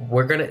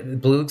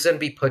 Blue's gonna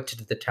be put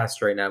to the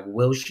test right now.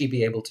 Will she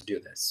be able to do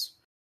this?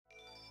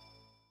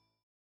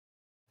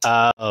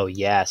 Oh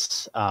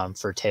yes,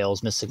 for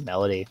Tails Mystic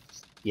Melody. Like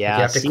you Yeah,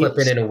 have to clip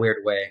it in a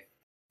weird way.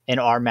 in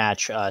our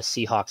match,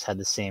 Seahawks had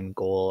the same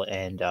goal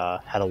and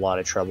had a lot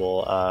of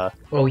trouble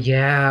Oh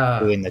yeah.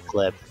 doing the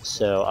clip.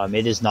 So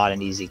it is not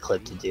an easy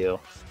clip to do.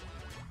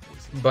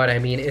 But I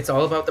mean, it's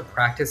all about the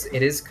practice.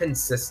 It is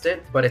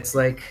consistent, but it's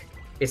like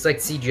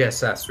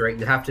CGSS, right?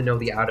 You have to know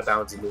the out of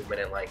bounds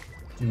movement and like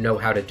know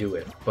how to do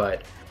it.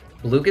 But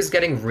Luke is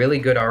getting really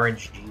good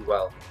RNG.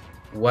 Well,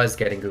 was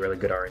getting really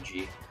good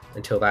RNG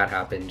until that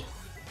happened.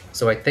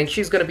 So I think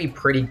she's going to be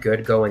pretty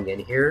good going in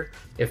here.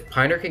 If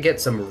Piner can get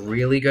some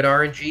really good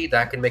RNG,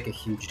 that can make a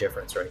huge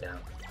difference right now.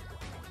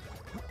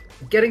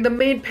 Getting the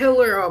main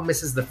pillar! Oh,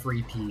 misses the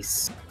free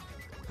piece.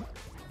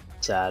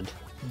 Sad.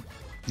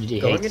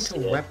 You Going hate to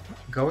into see it.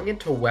 going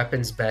into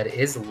weapons bed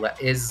is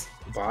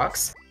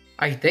Box.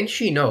 I think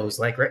she knows.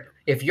 Like, right,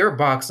 if you're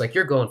Box, like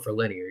you're going for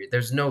linear.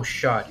 There's no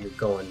shot you're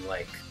going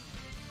like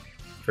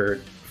for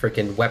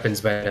freaking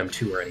weapons bed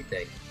M2 or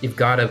anything. You've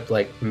got to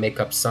like make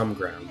up some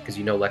ground because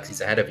you know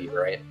Lexi's ahead of you,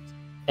 right?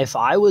 If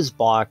I was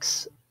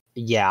Box,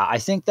 yeah, I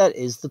think that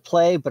is the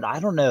play. But I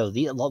don't know.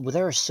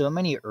 There are so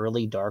many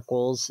early dark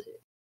goals.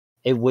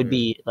 It would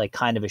be like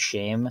kind of a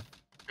shame.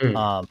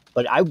 But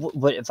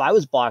if I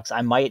was Box,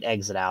 I might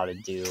exit out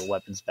and do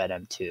weapons bed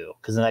M2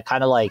 because then that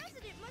kind of like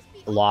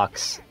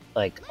locks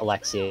like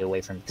Alexia away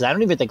from, because I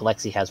don't even think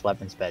Lexi has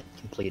weapons bed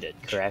completed.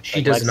 Correct? She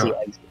like, does Lexi, not.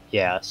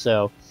 yeah.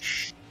 So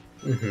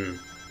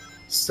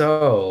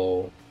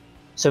So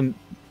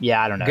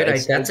yeah, I don't know.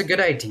 That's a good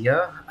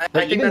idea. I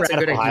think even that's a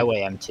good Radical idea.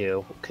 Highway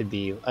M2 could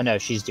be. Oh no,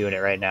 she's doing it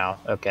right now.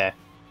 Okay.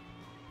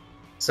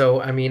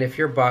 So I mean, if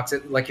you're Box,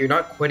 like you're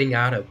not quitting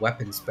out of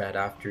weapons bed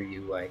after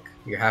you're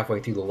halfway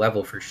through the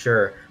level for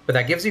sure. But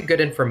that gives you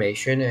good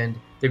information, and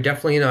they're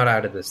definitely not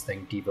out of this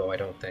thing, Devo. I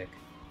don't think.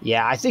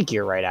 Yeah, I think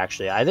you're right.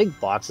 Actually, I think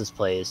Box's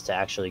play is to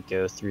actually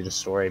go through the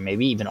story,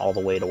 maybe even all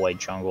the way to White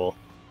Jungle.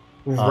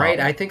 Right,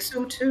 I think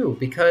so too.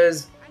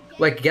 Because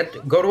like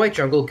go to White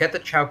Jungle, get the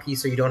Chow key,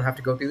 so you don't have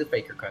to go through the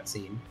Faker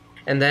cutscene,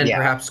 and then Yeah.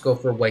 perhaps go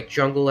for White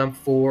Jungle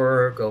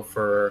M4, go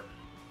for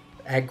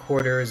egg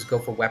quarters, go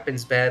for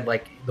weapons bed.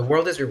 Like, the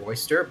world is your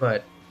oyster,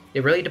 but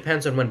it really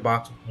depends on when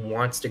Box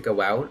wants to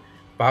go out.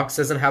 Box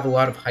doesn't have a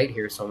lot of height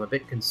here, so I'm a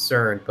bit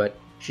concerned, but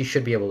she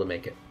should be able to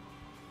make it.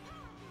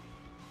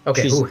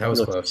 Okay, ooh, that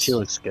was close. She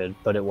looks good,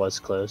 but it was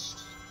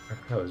close.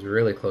 That was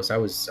really close. I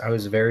was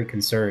very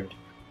concerned.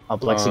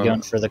 Lexi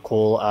going for the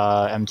cool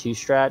M2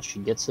 strat. She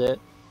gets it.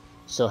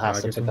 Still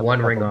has to just pick up one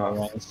a couple ring more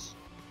off. rings.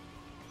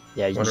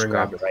 Yeah, you One just ring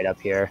grabbed off. it right up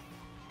here.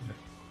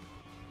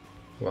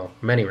 Well,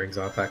 many rings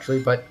off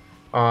actually, but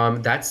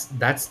that's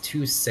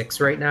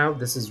 2-6 right now.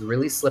 This is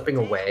really slipping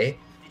away.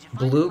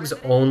 Bloog's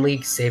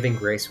only saving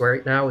grace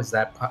right now is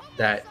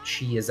that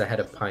she is ahead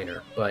of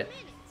Piner, but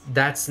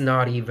that's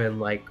not even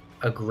like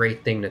a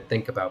great thing to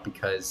think about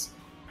because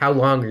how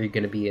long are you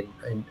going to be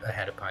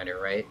ahead of Piner,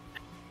 right?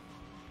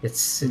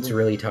 It's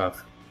really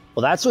tough.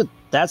 Well,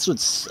 that's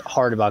what's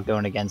hard about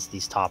going against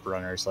these top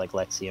runners like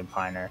Lexi and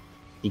Piner,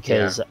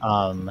 because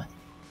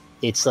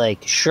it's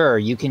like, sure,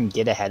 you can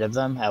get ahead of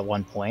them at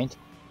one point,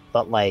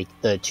 but like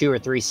the 2 or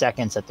 3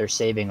 seconds that they're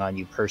saving on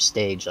you per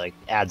stage like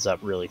adds up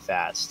really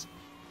fast,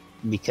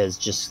 because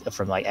just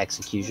from like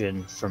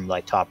execution from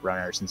like top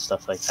runners and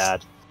stuff like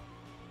that.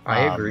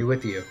 I agree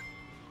with you.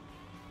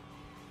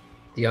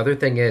 The other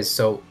thing is,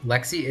 so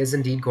Lexi is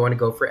indeed going to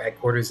go for egg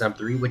quarters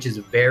M3, which is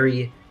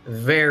very,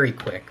 very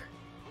quick.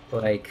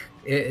 Like,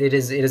 it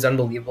is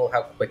unbelievable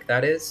how quick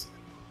that is.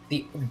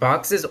 The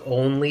Box's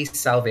only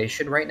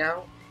salvation right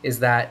now is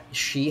that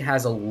she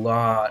has a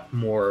lot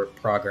more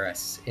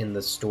progress in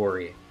the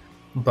story.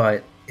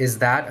 But is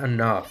that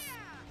enough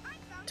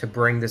to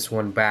bring this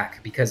one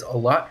back? Because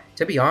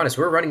to be honest,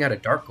 we're running out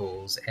of dark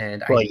goals,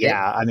 and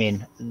I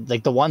mean,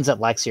 like the ones that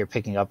Lexi are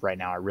picking up right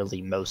now are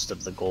really most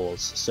of the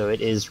goals, so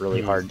it is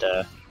really hard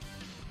to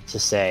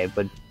say.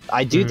 But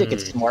I do think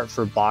it's smart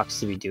for Box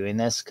to be doing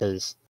this,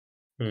 because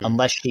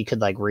unless she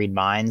could like read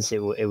minds, it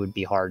would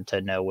be hard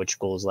to know which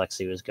goals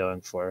Lexi was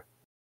going for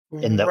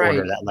in the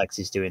order that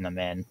Lexi's doing them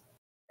in.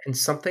 And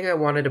something I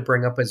wanted to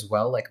bring up as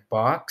well, like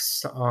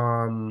Box,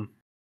 what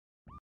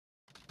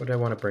did I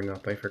want to bring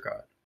up? I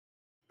forgot.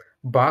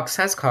 Box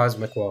has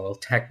Cosmic Wall,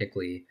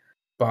 technically.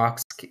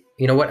 Box,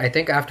 you know what? I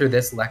think after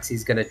this,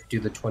 Lexi's gonna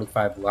do the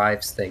 25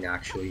 lives thing,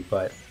 actually.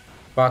 But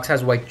Box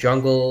has White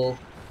Jungle,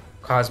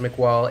 Cosmic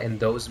Wall, and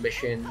those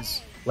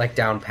missions, like,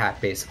 down pat,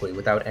 basically,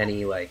 without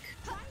any, like,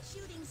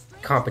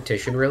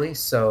 competition, really.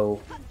 So,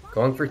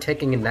 going for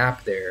taking a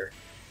nap there.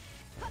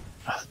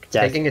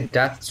 Taking a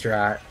death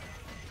strat.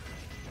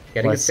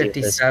 Getting a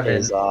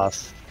 57.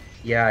 Off.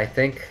 Yeah, I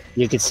think...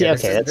 You can see,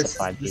 that's a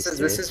fine piece.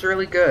 This is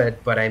really good,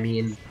 but I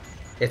mean...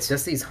 It's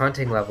just these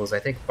hunting levels. I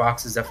think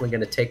Box is definitely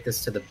going to take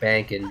this to the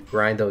bank and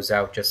grind those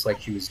out just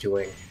like she was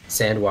doing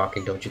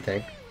sandwalking, don't you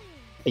think?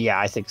 Yeah,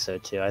 I think so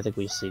too. I think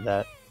we see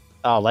that.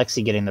 Oh,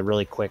 Lexi getting the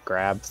really quick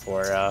grab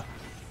for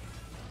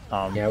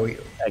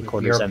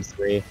headquarters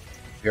M3.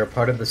 We're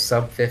part of the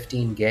sub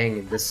 15 gang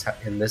in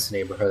this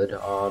neighborhood.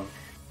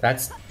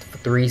 That's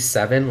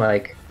 3-7.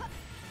 Like,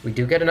 we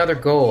do get another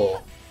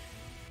goal.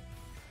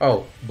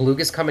 Oh, Bloog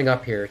is coming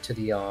up here to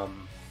the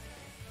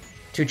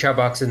 2 Chow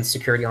Box and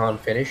Security Hall and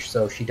finish,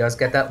 so she does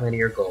get that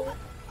linear goal.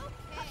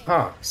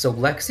 So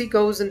Lexi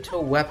goes into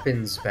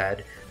weapons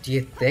bed. Do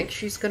you think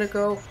she's gonna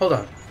go? Hold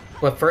on.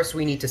 But first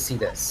we need to see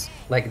this.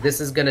 Like, this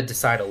is gonna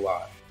decide a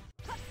lot.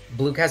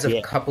 Bloog has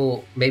a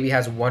couple, maybe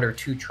has 1 or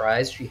 2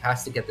 tries. She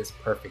has to get this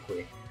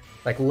perfectly.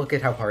 Like, look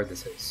at how hard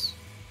this is.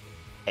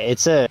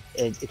 It's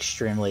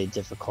extremely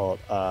difficult,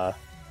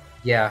 No.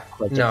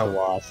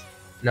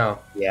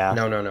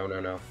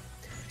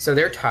 So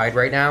they're tied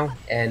right now,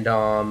 and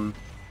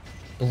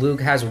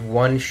Bloog has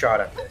 1 shot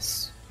at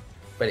this.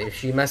 But if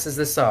she messes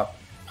this up,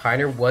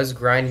 Piner was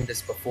grinding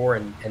this before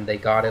and they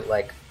got it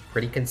like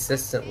pretty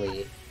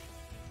consistently.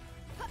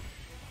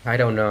 I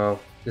don't know.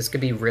 This could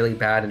be really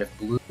bad, and if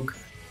Bloog,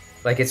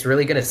 like, it's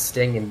really gonna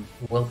sting and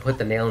we'll put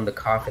the nail in the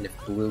coffin if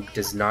Bloog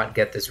does not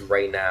get this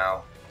right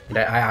now. And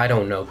I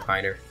don't know,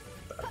 Piner.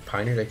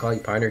 Piner? They call you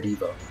Piner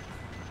Devo.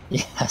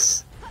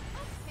 Yes.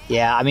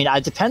 Yeah, I mean,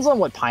 it depends on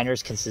what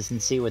Piner's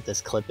consistency with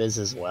this clip is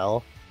as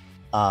well.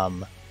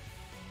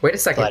 Wait a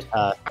second.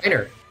 But,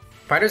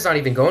 Piner's not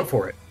even going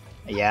for it.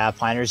 Yeah,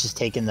 Piner's just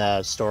taking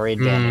the story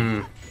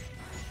advantage.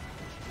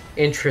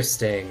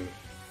 Interesting.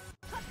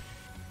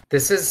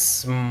 This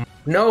is...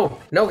 No,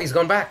 he's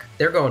going back.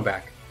 They're going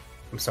back.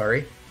 I'm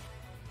sorry.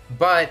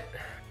 But...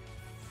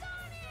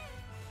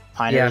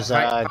 Piner's...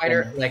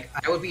 Piner, like,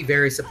 I would be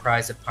very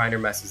surprised if Piner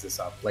messes this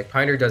up. Like,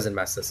 Piner doesn't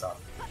mess this up.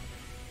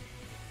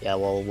 Yeah,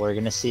 well, we're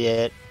going to see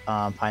it.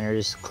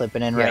 Piner's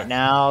clipping in right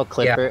now.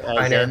 Clipper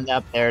is in.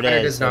 Up there it Piner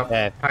is. Does not,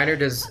 okay.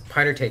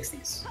 Piner takes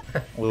these.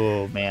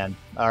 Oh man!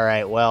 All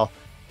right. Well,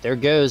 there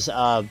goes.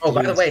 By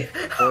the way,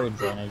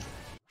 advantage.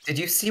 Did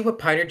you see what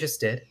Piner just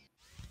did?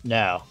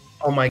 No.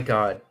 Oh my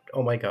god!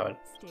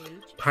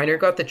 Piner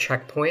got the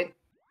checkpoint,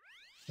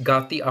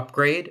 got the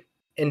upgrade,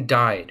 and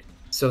died.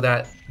 So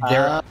that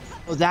they're.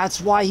 That's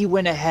why he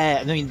went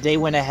ahead. I mean, they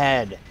went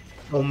ahead.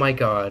 Oh my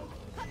god!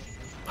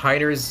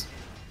 Piner is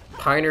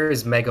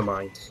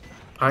Megamind.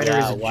 Piner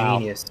is a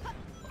genius.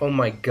 Oh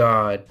my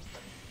god.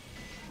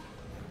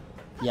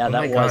 Yeah, Oh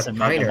that my was a God,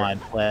 Piner. Megamind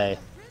play.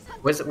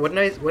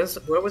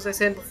 What was I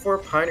saying before?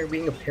 Piner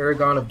being a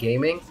paragon of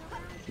gaming?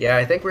 Yeah,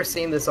 I think we're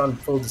seeing this on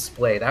full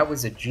display. That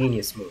was a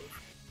genius move.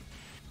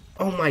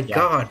 Oh my Yeah.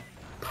 God,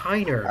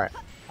 Piner.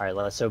 All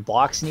right. So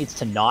Box needs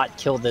to not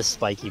kill this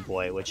spiky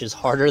boy, which is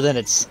harder than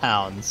it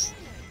sounds.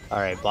 All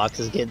right, Box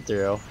is getting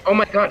through. Oh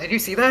my God, did you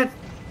see that?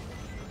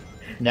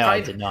 No, I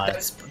did not.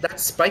 That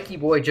spiky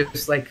boy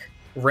just like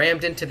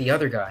rammed into the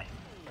other guy.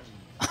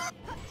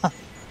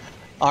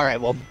 All right,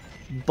 well,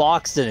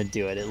 Box didn't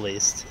do it at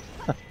least.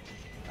 All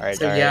right.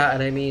 So yeah,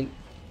 and I mean,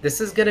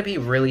 this is gonna be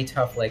really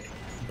tough. Like,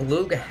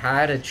 Blug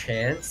had a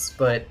chance,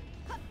 but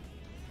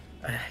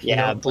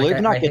yeah, Blue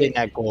not getting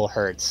that goal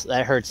hurts.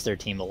 That hurts their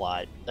team a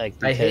lot. Like,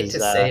 because, I hate to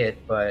say it,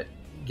 but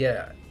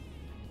yeah.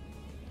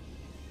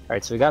 All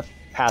right, so we got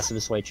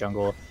pacifist white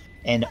jungle,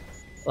 and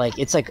like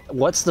it's like,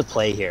 what's the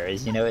play here?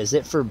 Is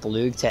it for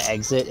Blug to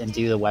exit and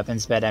do the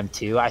weapons bed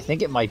M2? I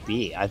think it might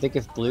be. I think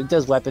if Blug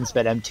does weapons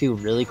bed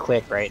M2 really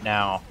quick right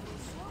now,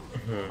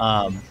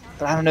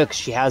 but I don't know because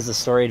she has the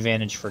story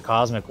advantage for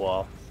Cosmic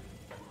Wall.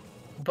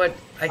 But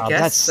I guess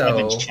that's so.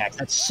 7 checks.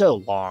 That's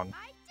so long.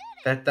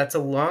 That's a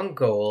long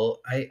goal.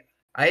 I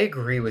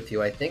agree with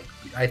you. I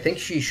think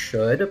she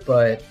should,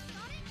 but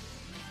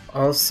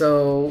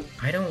also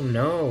I don't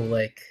know.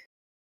 Like,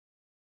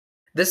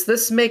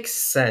 this makes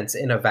sense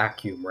in a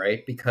vacuum,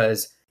 right?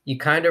 Because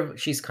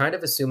she's kind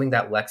of assuming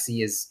that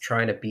Lexi is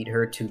trying to beat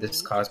her to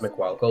this cosmic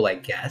wall goal, I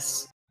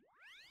guess.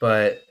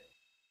 But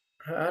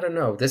I don't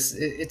know.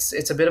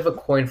 It's a bit of a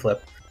coin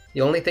flip.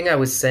 The only thing I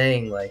was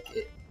saying, like,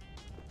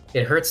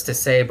 it hurts to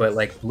say, but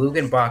like Blug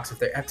and Box, if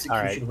their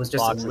execution was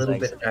just a little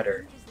bit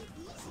better.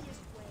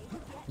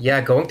 Yeah,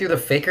 going through the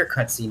Faker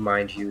cutscene,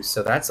 mind you,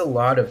 so that's a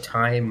lot of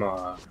time.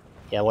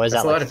 Yeah, what is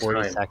that, like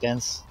 40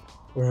 seconds?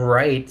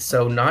 Right,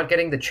 so not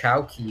getting the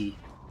Chow key,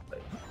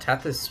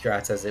 Tethys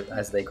strats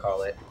as they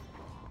call it.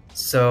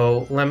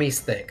 So let me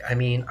think. I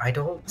mean, I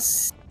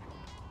don't.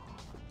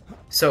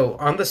 So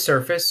on the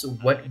surface,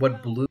 what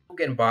Blug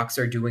and Box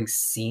are doing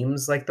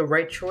seems like the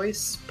right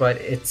choice, but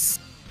it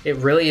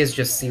really is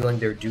just sealing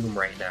their doom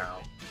right now.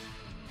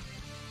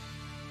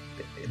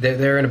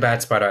 They're in a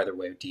bad spot either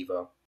way,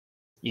 Devo.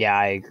 Yeah,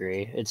 I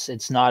agree.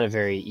 It's not a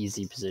very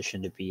easy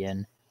position to be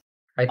in.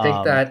 I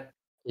think that,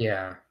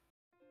 yeah.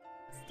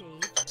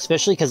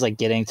 Especially because, like,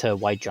 getting to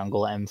White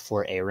Jungle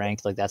M4 A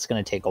rank, like, that's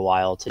going to take a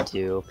while to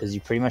do, because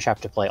you pretty much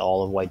have to play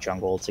all of White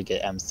Jungle to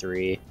get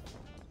M3.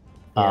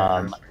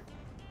 Yeah.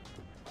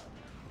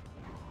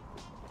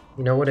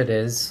 You know what it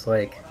is?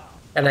 Like,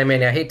 and I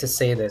mean, I hate to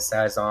say this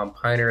as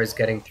Piner is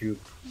getting through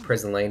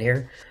Prison Lane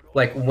here.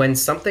 Like, when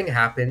something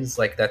happens,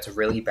 like, that's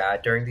really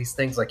bad during these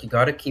things, like, you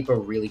gotta keep a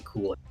really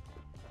cool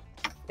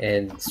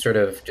and sort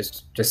of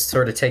just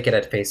sort of take it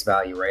at face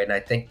value, right? And I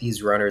think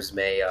these runners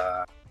may,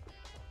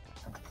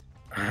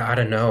 I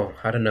don't know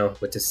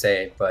what to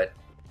say, but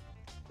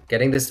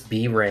getting this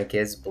B rank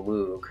is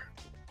Blug.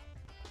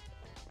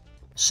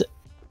 So,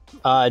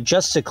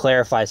 just to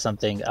clarify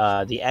something,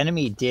 the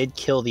enemy did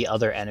kill the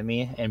other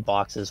enemy in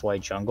Box's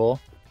White Jungle.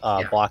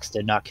 Box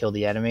did not kill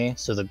the enemy,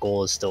 so the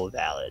goal is still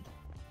valid.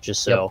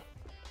 Just so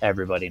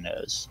everybody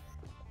knows.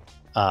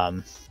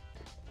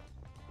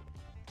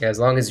 Yeah, as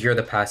long as you're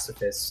the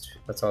pacifist,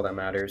 that's all that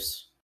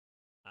matters.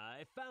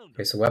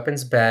 Okay, so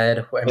weapons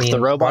bed. I mean, if the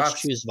robots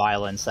choose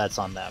violence, that's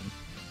on them.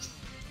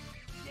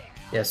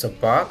 Yeah, so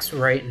Box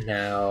right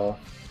now,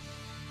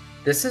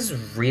 this is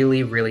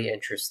really, really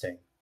interesting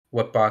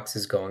what Box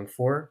is going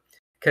for.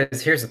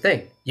 Because here's the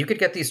thing, you could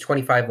get these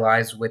 25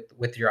 lives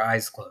with your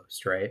eyes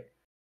closed, right?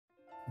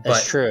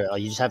 That's true.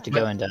 You just have to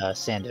go into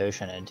Sand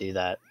Ocean and do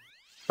that.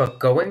 But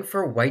going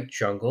for White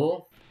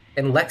Jungle,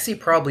 and Lexi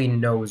probably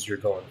knows you're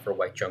going for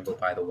White Jungle,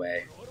 by the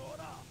way.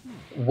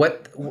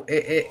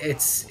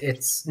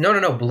 It's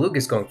no, Blug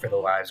is going for the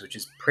lives, which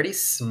is pretty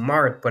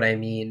smart, but I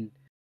mean,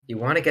 you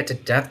want to get to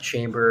Death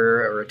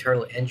Chamber or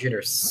Eternal Engine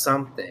or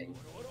something.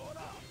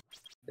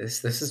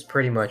 This is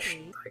pretty much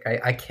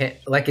like I can't,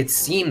 like, it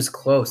seems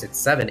close.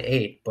 It's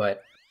 7-8,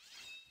 but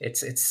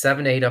it's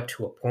 7-8 up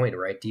to a point,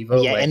 right,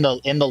 Devo? Yeah,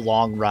 like, in the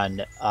long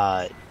run,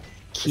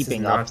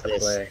 keeping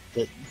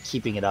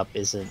it up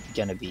isn't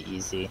gonna be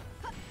easy.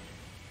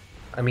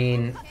 I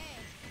mean,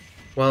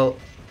 well,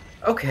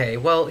 okay.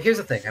 Well, here's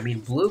the thing. I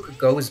mean, Blug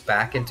goes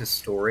back into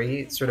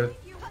story, sort of.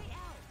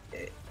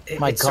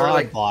 My God, sort of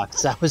like,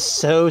 Box, that was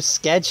so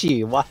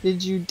sketchy. Why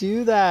did you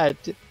do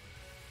that? Did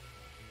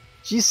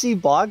you see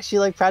Box? She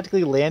like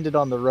practically landed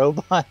on the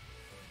robot.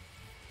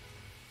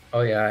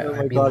 Oh yeah, oh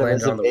my God, it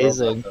was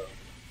amazing.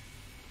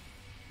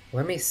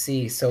 Let me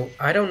see. So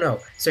I don't know.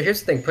 So here's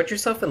the thing. Put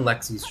yourself in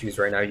Lexi's shoes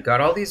right now. You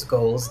got all these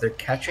goals. They're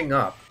catching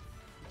up.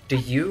 Do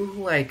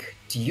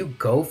you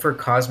go for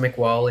Cosmic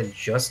Wall and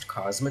just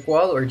Cosmic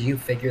Wall, or do you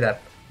figure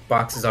that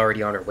Box is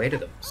already on her way to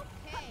those?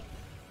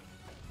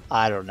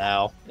 I don't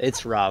know.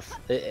 It's rough.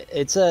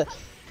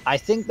 I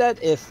think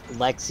that if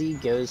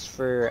Lexi goes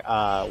for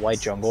White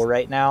Jungle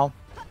right now,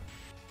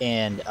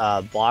 and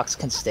Box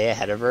can stay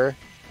ahead of her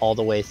all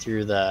the way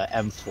through the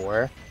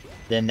M4,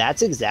 then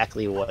that's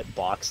exactly what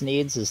Box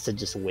needs, is to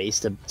just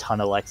waste a ton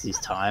of Lexi's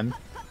time.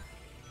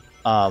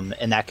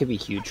 and that could be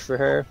huge for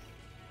her.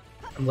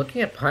 I'm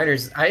looking at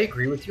Piner's. I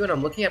agree with you, and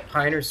I'm looking at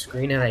Piner's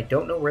screen, and I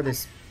don't know where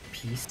this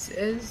piece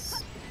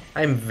is.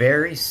 I'm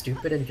very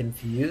stupid and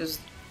confused,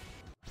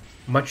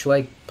 much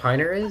like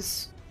Piner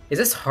is. Is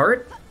this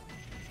heart?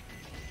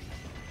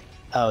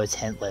 Oh, it's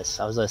hintless.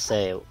 I was gonna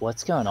say,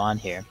 what's going on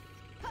here?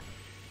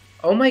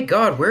 Oh my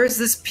god, where is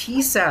this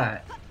piece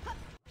at?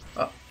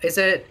 Is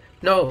it...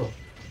 No.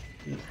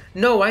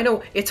 No, I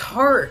know. It's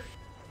heart.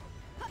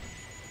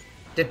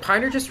 Did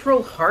Piner just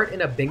roll heart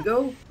in a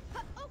bingo?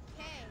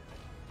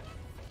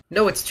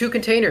 No, it's 2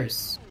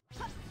 containers.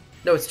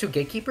 No, it's 2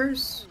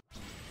 gatekeepers?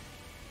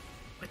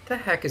 What the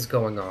heck is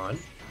going on?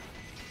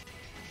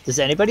 Does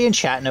anybody in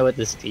chat know what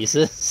this piece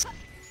is?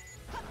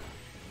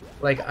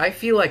 Like, I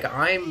feel like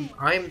I'm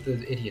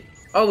the idiot.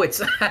 Oh,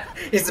 it's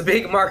it's a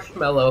big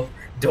marshmallow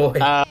doy.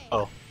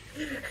 Oh.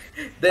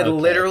 The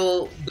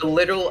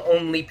literal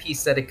only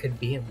piece that it could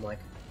be. I'm like,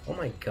 oh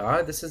my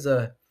god, this is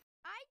a...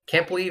 I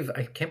can't believe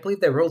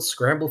they rolled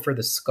Scramble for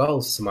the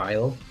Skull,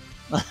 Smile.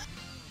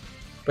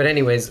 But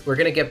anyways, we're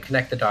gonna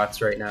connect the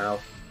dots right now.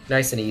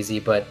 Nice and easy,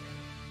 but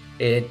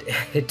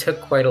it took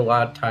quite a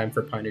lot of time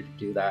for Piner to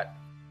do that.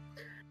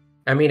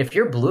 I mean, if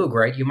you're Bloog,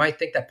 right, you might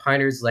think that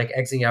Piner's like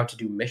exiting out to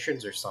do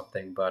missions or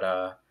something,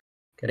 but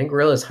getting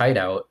Gorilla's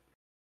hideout.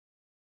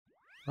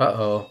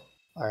 Uh-oh.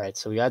 Alright,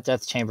 so we got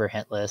Death Chamber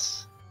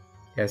hintless.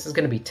 Yeah, this is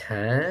gonna be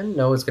 10?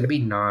 No, it's gonna be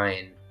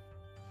 9.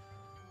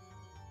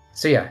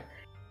 So yeah,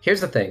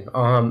 here's the thing.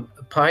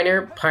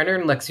 Piner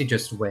and Lexi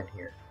just win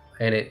here.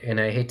 And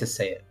I hate to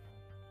say it.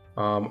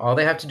 All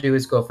they have to do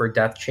is go for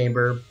Death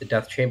Chamber, the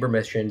Death Chamber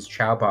missions,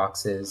 Chow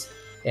boxes,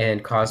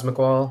 and Cosmic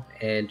Wall,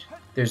 and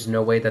there's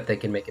no way that they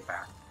can make it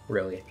back,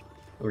 really,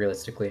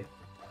 realistically.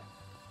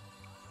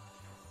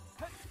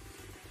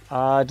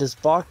 Does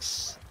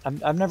box...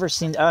 I've never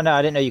seen... Oh, no,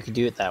 I didn't know you could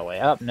do it that way.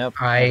 Oh, nope.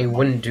 I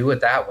wouldn't do it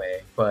that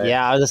way, but...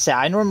 Yeah, I was gonna say,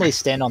 I normally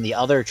stand on the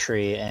other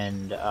tree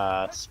and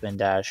spin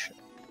dash.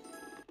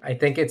 I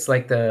think it's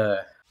like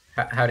the...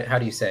 How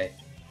do you say?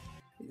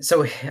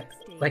 So,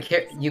 like,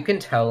 here, you can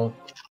tell...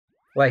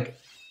 Like,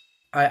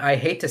 I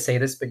hate to say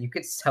this, but you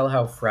could tell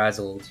how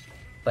frazzled...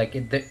 Like,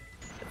 the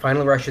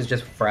Final Rush is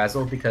just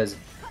frazzled because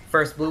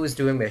first Blue is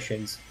doing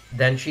missions,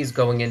 then she's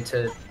going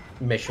into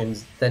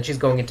missions, then she's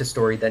going into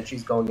story, then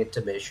she's going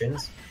into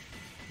missions.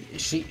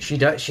 She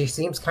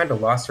seems kind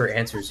of lost her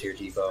answers here,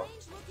 Devo.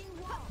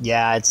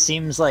 Yeah, it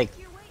seems like...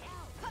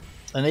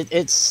 And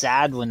it's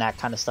sad when that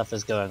kind of stuff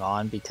is going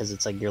on because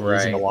it's like you're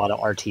losing a lot of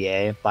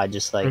RTA by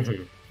just like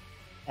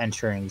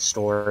entering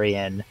story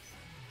and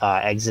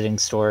exiting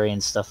story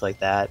and stuff like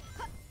that.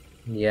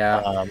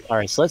 Yeah.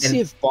 Alright, so let's see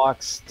if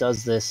Box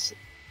does this.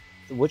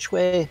 Which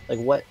way? Like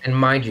what? And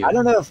mind you... I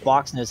don't know if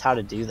Box knows how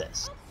to do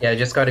this. Yeah,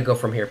 just got to go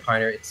from here,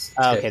 Piner. It's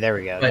okay, there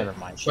we go. Never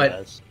mind, she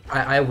does.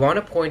 I want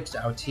to point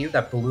out to you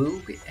that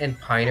Blue and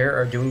Piner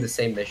are doing the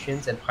same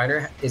missions, and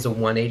Piner is a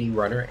 180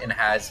 runner and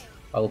has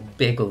a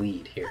big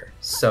lead here.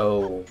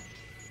 So,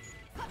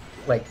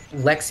 like,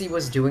 Lexi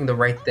was doing the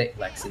right thing.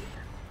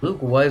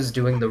 Luke was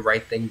doing the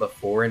right thing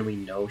before, and we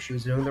know she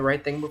was doing the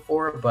right thing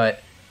before,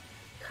 but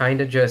kind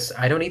of just...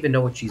 I don't even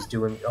know what she's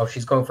doing. Oh,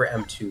 she's going for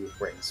M2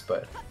 rings,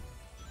 but...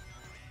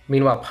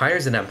 Meanwhile,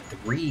 Piner's an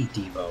M3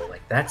 Devo.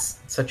 Like, that's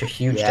such a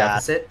huge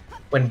deficit.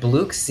 When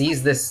Blue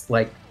sees this,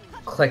 like,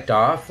 clicked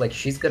off, like,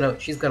 she's gonna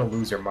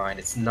lose her mind.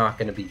 It's not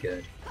gonna be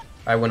good.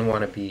 I wouldn't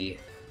want to be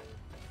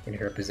in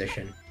her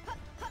position.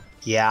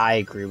 Yeah, I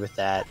agree with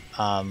that.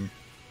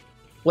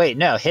 Wait,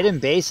 no, hidden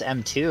base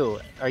M2.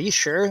 Are you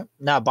sure?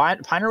 No,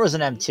 Piner was an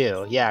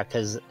M2. Yeah,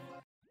 because...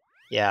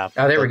 Yeah.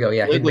 Oh, there we go.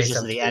 Yeah, hidden base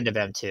was the end of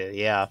M2.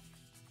 Yeah.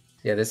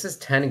 Yeah, this is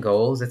 10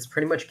 goals. It's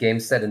pretty much game,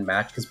 set, and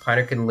match because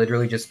Piner can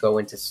literally just go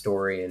into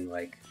story and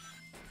like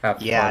have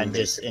fun. Yeah, and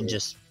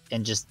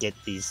just get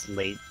these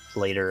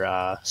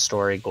later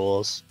story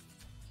goals.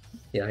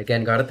 Yeah,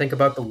 again, got to think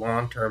about the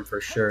long term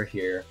for sure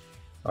here.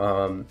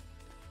 Let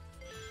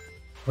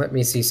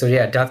me see. So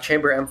yeah, Death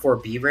Chamber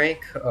M4 B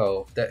rank.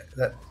 Oh,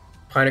 that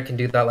Piner can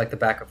do that like the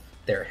back of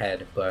their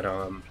head, but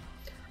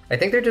I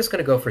think they're just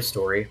gonna go for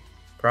story,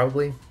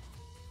 probably.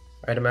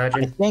 I'd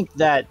imagine. I think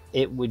that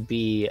it would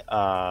be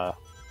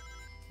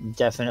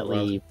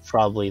definitely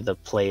probably the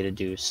play to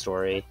do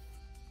story.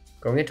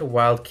 Going into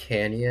Wild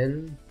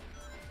Canyon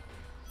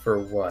for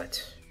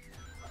what?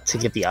 To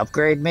get the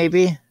upgrade,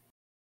 maybe?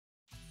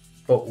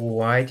 But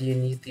why do you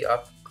need the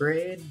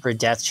upgrade? For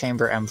Death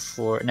Chamber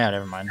M4. No,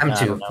 never mind.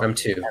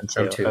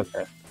 M2.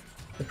 Okay.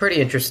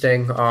 Pretty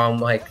interesting.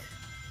 Like,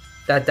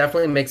 that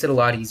definitely makes it a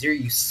lot easier.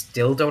 You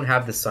still don't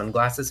have the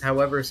sunglasses,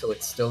 however, so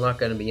it's still not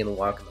going to be in the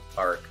walk in the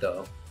park,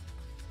 though.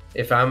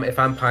 If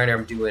I'm Piner,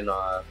 I'm doing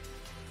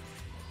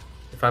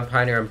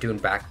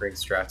back ring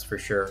strats for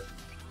sure.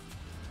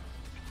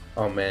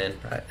 Oh man,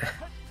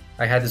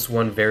 I had this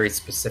one very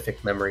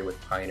specific memory with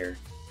Piner,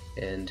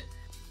 and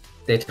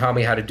they taught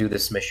me how to do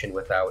this mission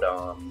without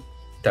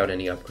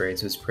any upgrades.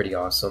 It was pretty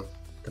awesome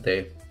that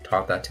they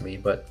taught that to me.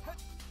 But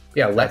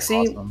yeah,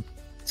 Lexi. Awesome.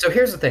 So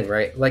here's the thing,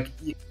 right? Like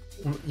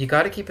you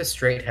got to keep a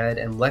straight head,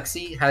 and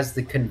Lexi has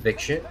the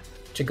conviction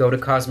to go to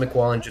Cosmic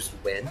Wall and just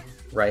win,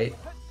 right?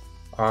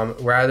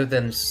 rather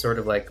than sort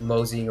of like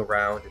moseying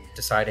around and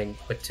deciding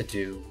what to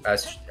do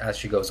as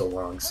she goes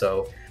along.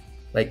 So,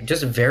 like,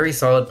 just a very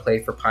solid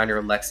play for Piner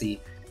and Lexi,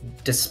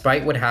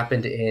 despite what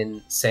happened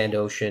in Sand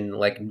Ocean.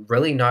 Like,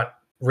 really not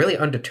really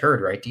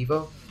undeterred, right,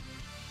 Devo?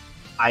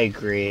 I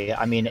agree.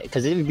 I mean,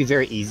 because it would be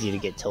very easy to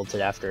get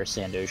tilted after a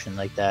Sand Ocean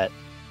like that.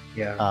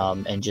 Yeah.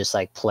 And just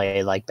like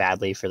play like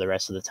badly for the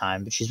rest of the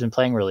time. But she's been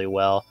playing really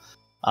well.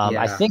 I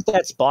Yeah. think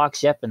that's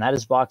Box. Yep, and that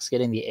is Box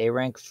getting the A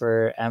rank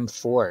for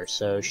M4.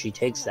 So she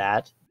takes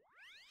that.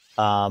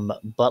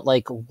 But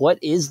like, what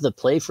is the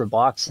play for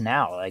Box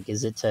now? Like,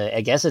 is it to?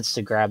 I guess it's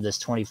to grab this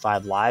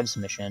 25 lives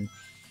mission,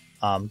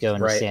 go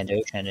into Right. Sand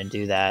Ocean and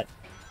do that.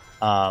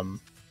 But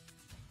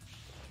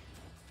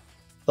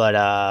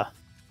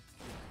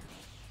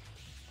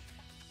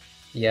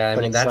Yeah, I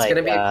but mean, it's that's like,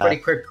 going to be a pretty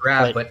quick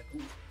grab, but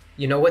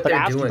you know what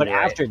they're doing, but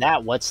right? after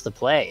that, what's the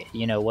play?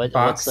 You know, what's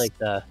Box. like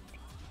the?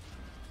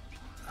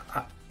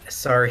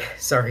 Sorry,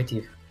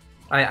 Steve.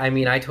 I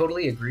mean, I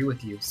totally agree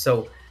with you.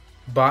 So,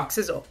 Box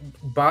is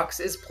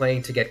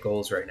playing to get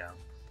goals right now,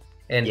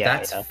 and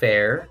that's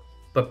fair.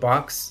 But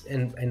Box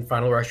and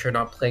Final Rush are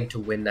not playing to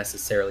win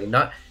necessarily.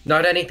 Not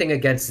anything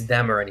against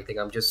them or anything.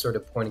 I'm just sort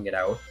of pointing it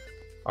out.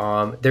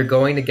 They're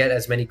going to get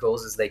as many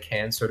goals as they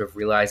can, sort of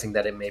realizing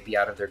that it may be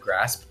out of their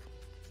grasp.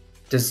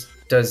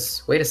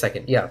 Does wait a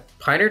second? Yeah,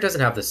 Piner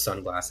doesn't have the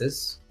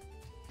sunglasses.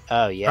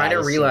 Oh yeah,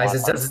 Piner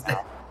realizes doesn't.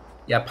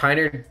 Yeah,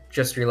 Piner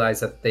just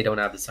realized that they don't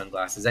have the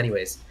sunglasses.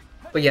 Anyways,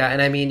 but yeah,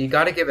 and I mean, you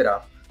got to give it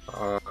up.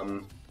 I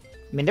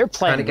mean, they're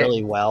playing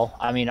really well.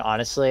 I mean,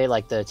 honestly,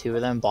 like the two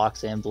of them,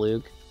 Box and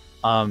Blug,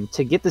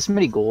 to get this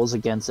many goals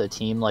against a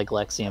team like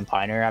Lexi and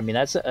Piner, I mean,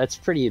 that's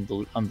pretty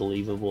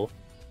unbelievable.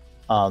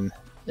 So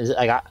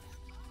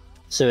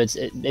it's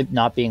it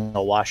not being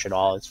a wash at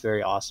all. It's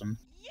very awesome.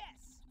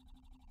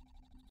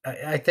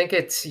 I think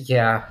it's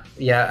yeah.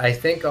 I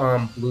think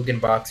Blug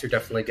and Box are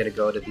definitely going to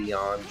go to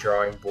the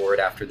drawing board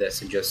after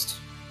this and just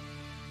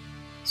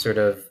sort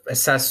of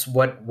assess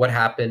what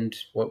happened,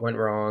 what went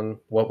wrong,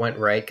 what went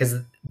right. Because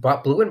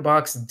Blug and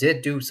Box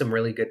did do some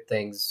really good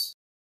things.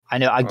 I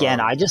know. Again,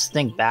 I just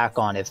think back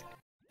on if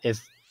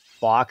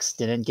Box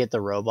didn't get the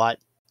robot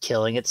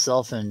killing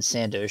itself in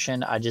Sand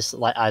Ocean, I just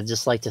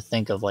like to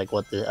think of like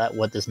what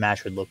this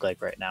match would look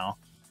like right now.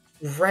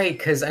 Right,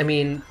 because I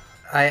mean,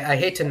 I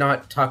hate to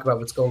not talk about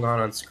what's going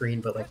on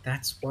screen, but like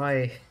that's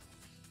why,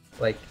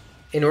 like,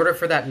 in order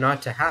for that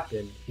not to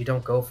happen, you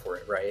don't go for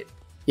it, right?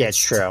 Yeah, it's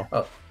true.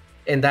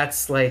 And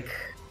that's like,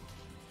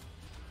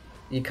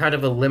 you kind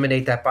of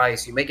eliminate that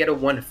bias. You may get a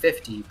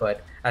 150,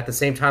 but at the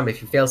same time,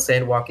 if you fail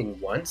sandwalking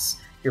once,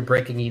 you're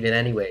breaking even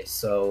anyway.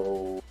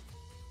 So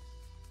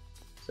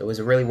is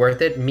it really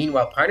worth it?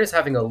 Meanwhile, Piner's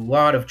having a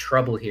lot of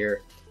trouble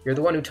here. You're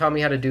the one who taught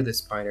me how to do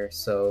this, Piner.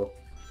 So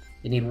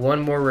you need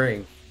one more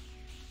ring.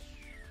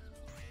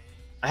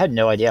 I had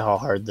no idea how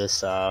hard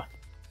this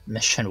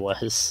mission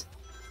was.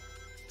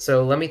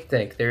 So let me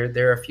think.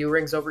 There are a few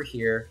rings over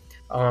here.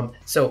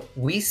 So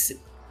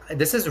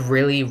this is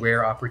really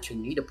rare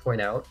opportunity to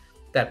point out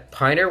that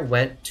Piner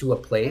went to a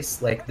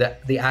place like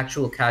the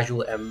actual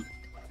casual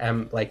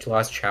M like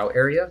Lost Chow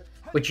area,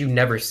 which you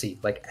never see,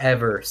 like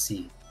ever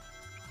see,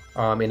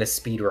 in a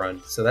speed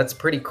run. So that's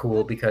pretty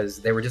cool because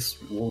they were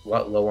just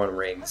low on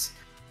rings.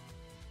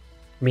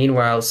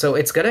 Meanwhile, so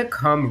it's gonna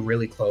come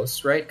really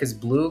close, right? Because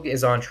Blug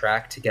is on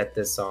track to get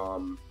this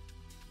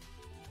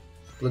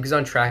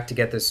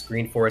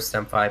Green Forest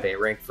M5A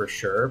rank for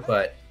sure,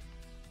 but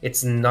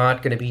it's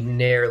not gonna be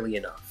nearly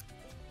enough.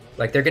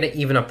 Like, they're gonna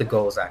even up the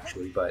goals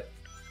actually, but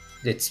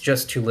it's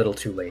just too little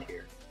too late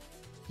here.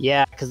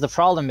 Yeah, because the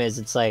problem is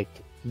it's like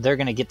they're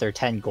gonna get their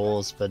 10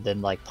 goals, but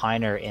then like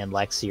Piner and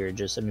Lexi are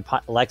just, I mean,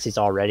 Lexi's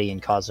already in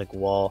Cosmic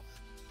Wall.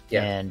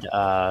 Yeah. And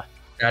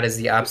that is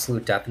the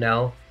absolute death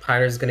knell.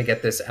 Piner's gonna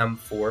get this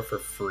M4 for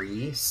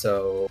free,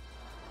 so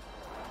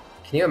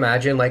can you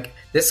imagine? Like,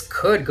 this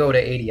could go to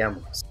 80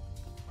 Ms.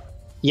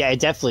 Yeah, it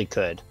definitely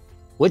could.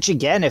 Which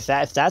again, if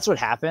that's what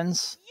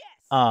happens,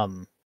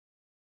 Blug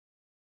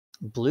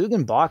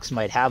and Box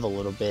might have a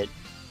little bit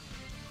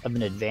of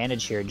an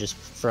advantage here just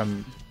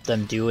from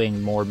them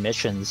doing more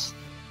missions.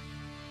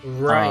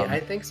 Right, I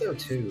think so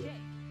too.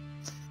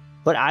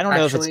 But I don't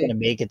know if it's going to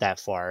make it that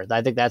far.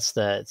 I think that's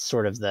the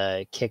sort of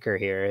the kicker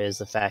here is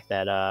the fact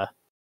that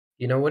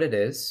you know what it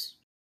is?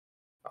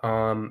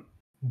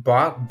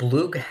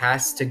 Blug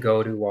has to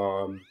go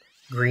to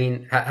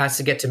has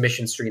to get to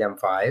Mission Street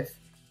M5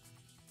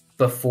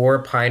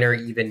 before Piner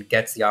even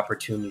gets the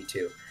opportunity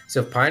to.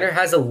 So if Piner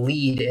has a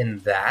lead in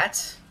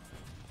that,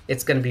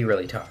 it's going to be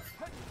really tough.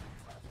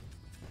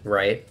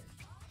 Right?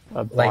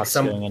 Box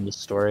going into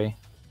story.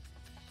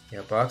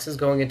 Yeah, Box is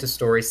going into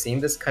story. Seeing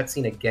this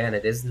cutscene again,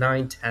 it is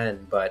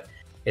 9-10, but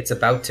it's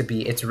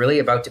really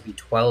about to be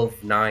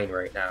 12-9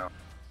 right now.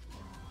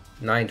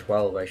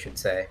 9-12, I should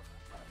say.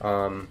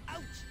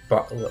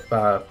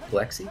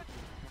 Lexi?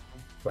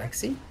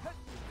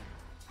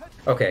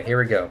 Okay, here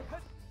we go.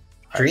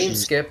 Dream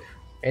skip.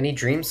 Any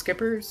dream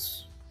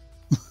skippers?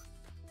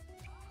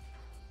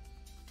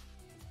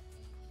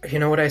 You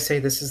know what I say?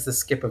 This is the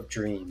skip of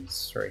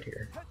dreams right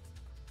here.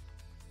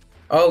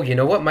 Oh, you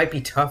know what might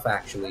be tough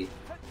actually?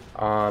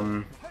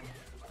 Um,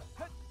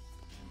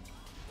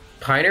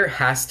 Piner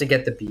has to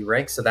get the B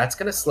rank, so that's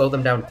going to slow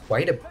them down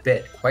quite a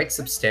bit, quite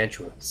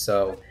substantially.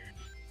 So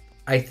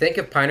I think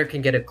if Piner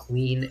can get a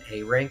clean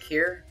A rank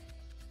here,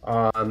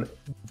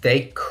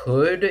 they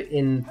could,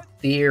 in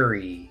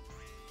theory,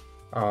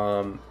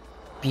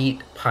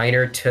 beat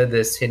Piner to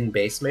this hidden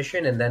base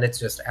mission, and then it's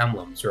just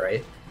emblems,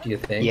 right? Do you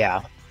think?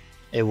 Yeah,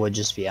 it would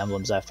just be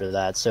emblems after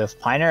that. So if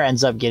Piner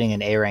ends up getting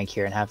an A rank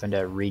here and having to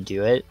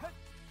redo it,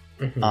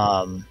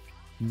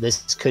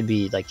 this could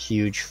be like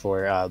huge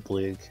for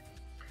Blug.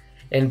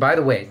 And by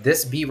the way,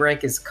 this B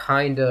rank is it's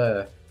kind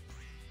of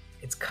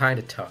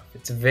tough.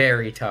 It's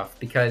very tough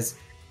because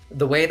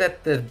the way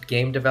that the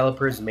game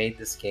developers made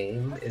this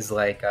game is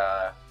like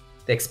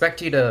they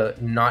expect you to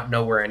not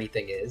know where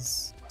anything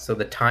is. So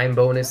the time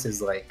bonus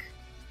is like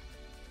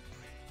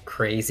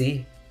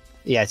crazy.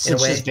 Yeah, it's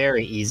just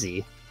very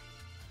easy.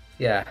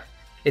 Yeah,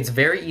 it's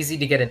very easy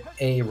to get an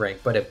A rank,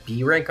 but a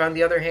B rank on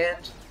the other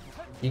hand,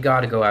 you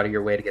got to go out of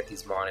your way to get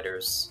these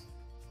monitors.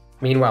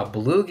 Meanwhile,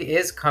 Blug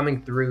is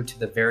coming through to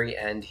the very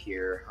end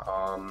here.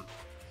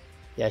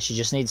 Yeah, she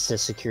just needs to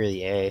secure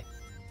the A.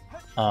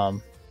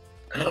 Oh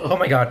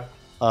my god.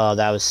 Oh,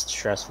 that was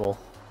stressful.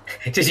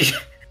 Did you?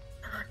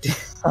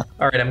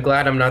 All right, I'm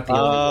glad I'm not the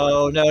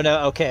only one. Oh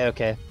no!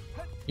 Okay.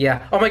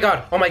 Yeah. Oh my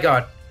god! Oh my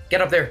god!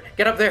 Get up there!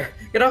 Get up there!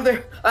 Get up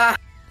there! Ah!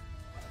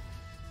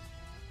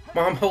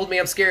 Mom, hold me!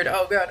 I'm scared.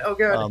 Oh god! Oh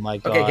god! Oh my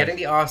god! Okay, getting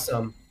the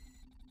awesome.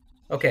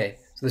 Okay,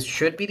 so this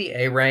should be the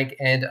A rank,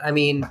 and I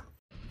mean,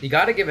 you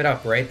got to give it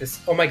up, right? This.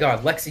 Oh my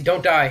god, Lexi,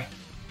 don't die!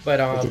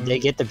 But did they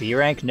get the B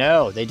rank?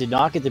 No, they did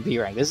not get the B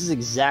rank. This is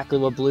exactly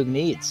what Blug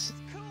needs.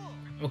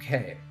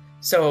 Okay,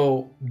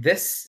 so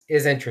this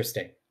is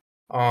interesting.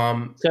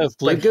 So if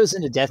Blug goes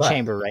into Death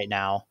Chamber right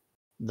now,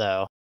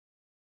 though,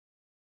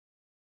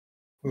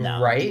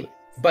 no, right?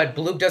 But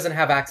Blug doesn't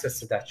have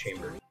access to Death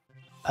Chamber.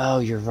 Oh,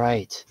 you're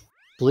right.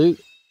 Blug.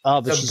 Oh,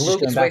 but so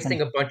Blug is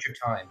wasting a bunch of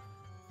time.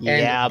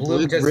 Yeah,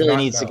 Blug really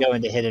needs to go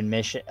into hidden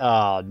mission.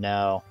 Oh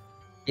no.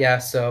 Yeah,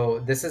 so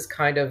this is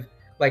kind of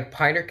like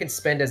Piner can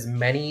spend as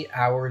many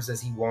hours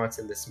as he wants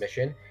in this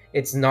mission.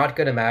 It's not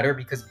going to matter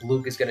because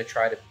Blug is going to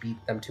try to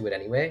beat them to it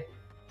anyway.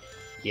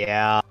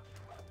 Yeah.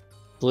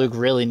 Blug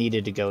really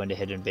needed to go into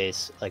hidden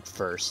base like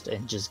first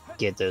and just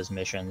get those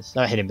missions.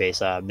 Not hidden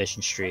base,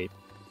 mission street.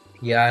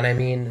 Yeah, and I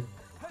mean,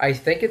 I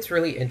think it's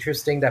really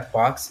interesting that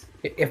Box.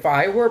 If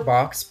I were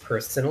Box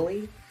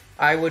personally,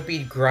 I would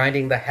be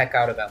grinding the heck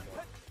out of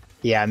Emblem.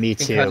 Yeah, me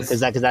too. Because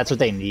that's what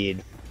they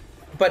need.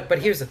 But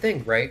here's the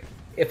thing, right?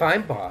 If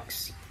I'm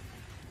Box,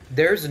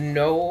 there's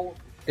not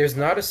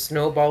a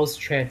snowball's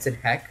chance in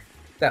heck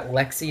that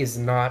Lexi is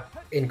not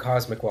in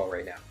Cosmic Wall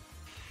right now.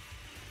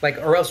 Like,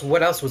 or else,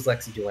 what else was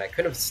Lexi doing? I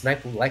couldn't have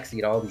sniped Lexi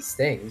at all these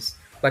things.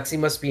 Lexi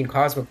must be in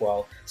Cosmic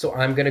Wall, so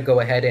I'm going to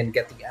go ahead and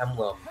get the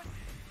emblem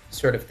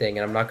sort of thing,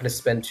 and I'm not going to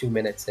spend 2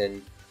 minutes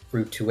in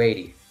Route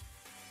 280.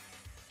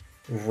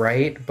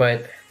 Right?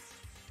 But,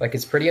 like,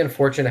 it's pretty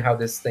unfortunate how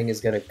this thing is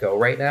going to go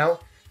right now.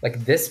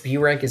 Like, this B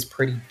rank is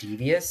pretty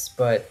devious,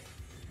 but,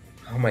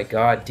 oh my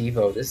god,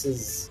 Devo, this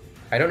is...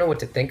 I don't know what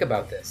to think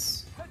about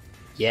this.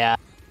 Yeah.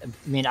 I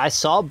mean, I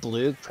saw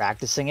Blug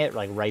practicing it,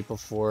 like, right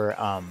before,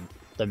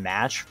 the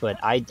match, but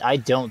I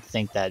don't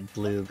think that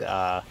Blug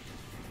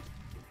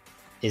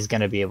is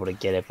going to be able to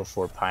get it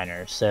before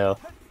Piner. So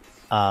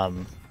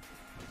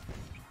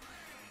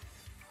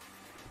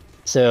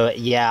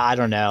yeah, I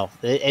don't know.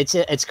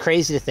 It's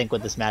crazy to think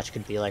what this match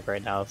could be like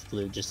right now if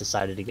Blug just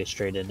decided to go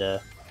straight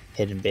into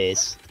hidden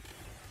base,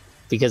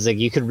 because like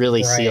you could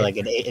really see like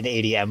an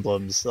 80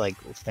 emblems like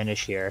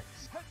finish here.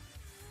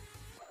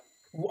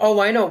 Oh,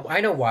 I know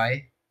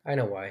why.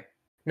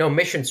 No,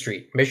 Mission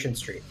Street.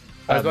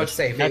 I was about to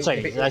say.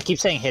 I keep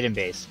saying hidden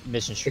base,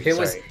 Mission Street.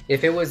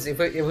 If it was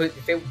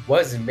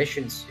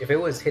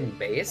hidden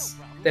base,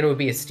 then it would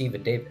be a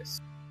Steven Davis,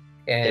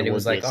 and it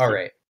was like, all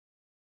right.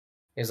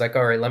 It was like,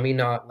 all right, let me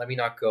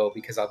not go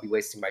because I'll be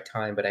wasting my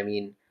time. But I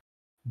mean,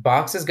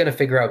 Box is going to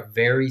figure out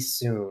very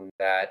soon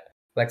that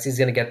Lexi's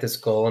going to get this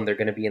goal and they're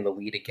going to be in the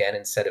lead again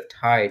instead of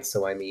tied.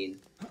 So I mean,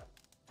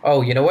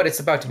 oh, you know what? It's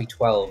about to be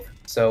 12.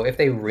 So if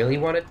they really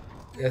want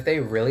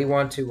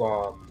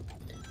to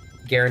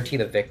guarantee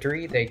the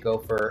victory, they go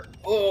for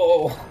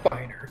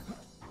Piner.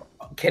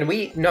 Can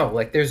we? No,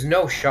 like there's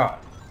no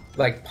shot.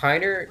 Like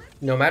Piner,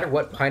 no matter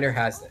what, Piner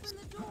has this.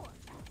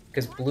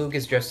 Because Blug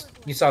is just,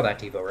 you saw that,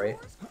 Devo, right?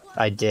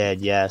 I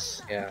did,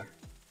 yes. Yeah.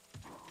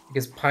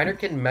 Because Piner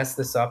can mess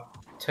this up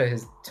to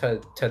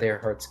their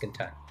heart's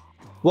content.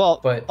 Well,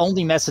 but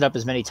only mess it up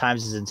as many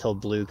times as until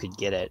Blug could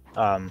get it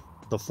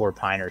before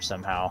Piner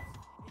somehow.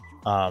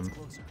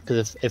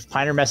 Because if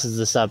Piner messes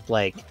this up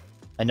like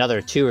another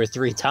 2 or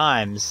 3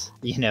 times,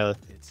 you know,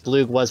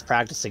 Blug was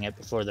practicing it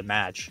before the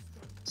match.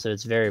 So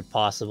it's very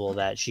possible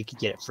that she could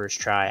get it first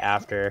try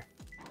after.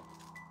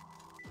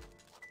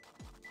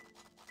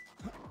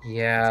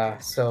 Yeah,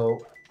 so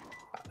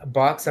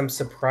Box, I'm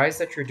surprised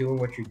that you're doing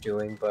what you're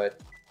doing,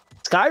 but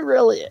Sky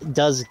really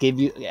does give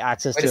you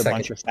access to a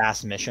bunch of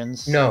fast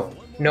missions. No,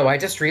 I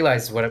just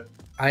realized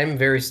I'm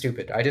very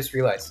stupid. I just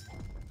realized.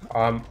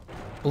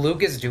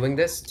 Blug is doing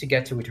this to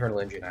get to Eternal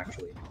Engine,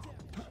 actually.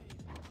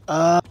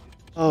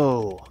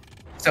 Oh.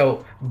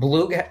 So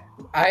Blug,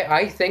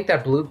 I think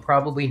that Blug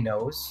probably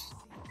knows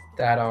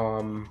that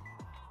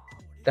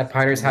that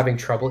Piner's having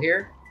trouble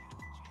here.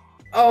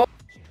 Oh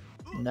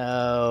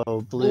No,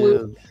 Blue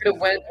Blue. could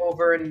have went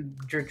over and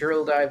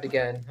drill dived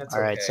again. That's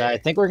All right, okay. so I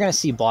think we're gonna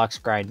see box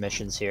grind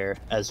missions here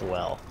as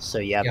well. So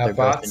yeah, they're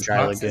both in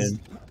Dry Lagoon.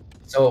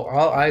 So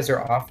all eyes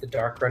are off the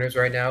Dark Runners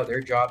right now.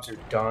 Their jobs are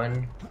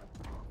done.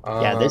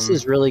 Yeah, this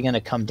is really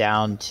gonna come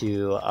down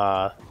to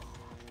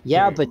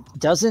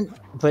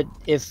but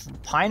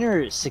if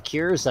Piner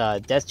secures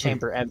Death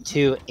Chamber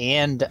M2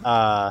 and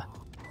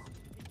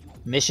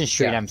Mission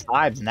Street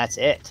M5, then that's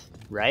it,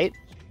 right?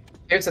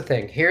 Here's the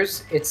thing.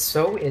 It's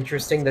so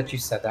interesting that you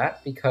said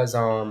that because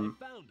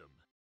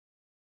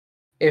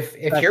if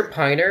you're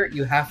Piner,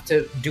 you have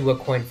to do a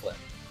coin flip.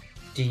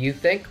 Do you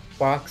think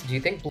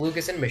Blue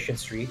is in Mission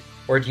Street,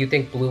 or do you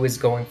think Blue is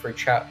going for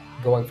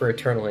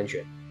Eternal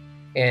Engine?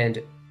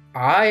 And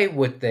I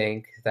would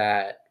think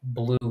that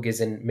Blue is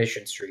in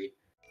Mission Street,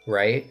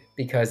 right?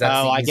 Because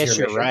that's the easier I guess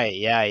you're mission. right.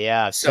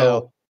 Yeah.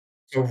 So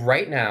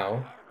right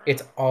now,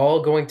 it's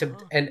all going to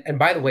and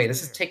by the way,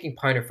 this is taking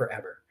Piner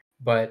forever,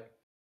 but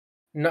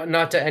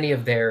not to any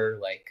of their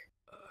like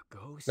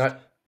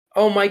not.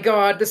 Oh my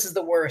god, this is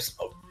the worst.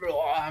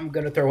 Oh, I'm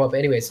gonna throw up.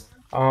 Anyways,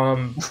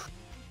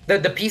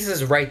 the piece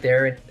is right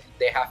there, and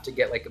they have to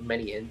get like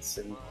many hints,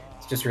 and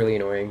it's just really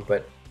annoying.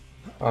 But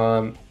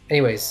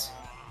anyways,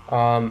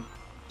 so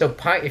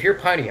if you're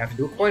Piner, you have to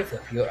do a coin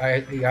flip. You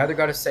either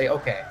got to say,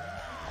 okay,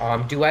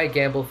 do I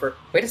gamble for?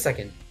 Wait a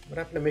second, what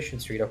happened to Mission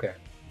Street? Okay,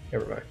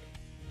 never mind.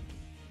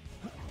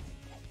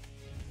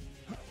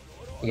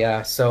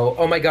 Yeah, so,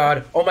 oh my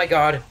god,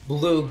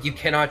 Blue, you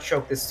cannot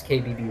choke this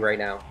KBB right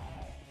now.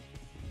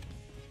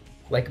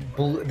 Like,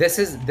 Blue, this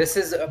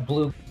is a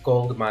Blue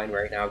gold mine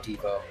right now,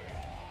 Devo.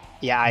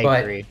 Yeah, I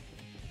agree.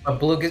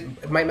 But Blue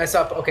might mess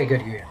up. Okay,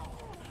 good.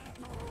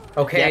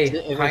 Okay,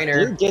 if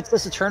Piner Blue gets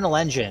this Eternal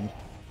Engine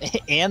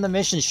and the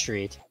Mission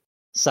Street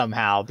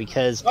somehow,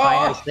 because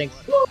Piner thinks,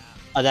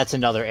 oh, that's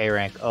another A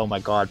rank. Oh my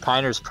god,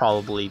 Piner's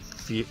probably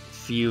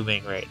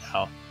fuming right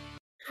now.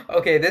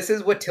 Okay, this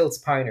is what tilts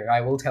Piner, I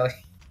will tell you.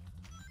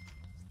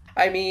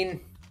 I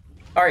mean,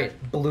 alright,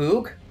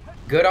 Blue,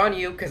 good on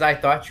you, because I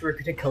thought you were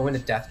going to go in a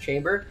Death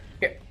Chamber.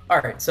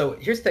 Alright, so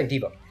here's the thing,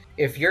 Devo.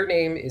 If your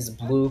name is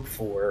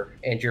Blue4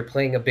 and you're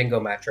playing a bingo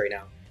match right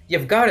now,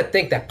 you've got to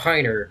think that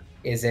Piner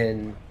is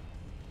in...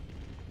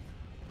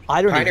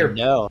 I don't even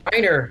know.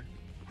 Piner,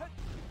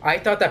 I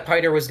thought that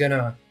Piner was going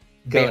to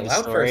bail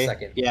out for a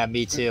second. Yeah,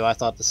 me too. I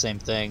thought the same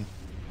thing.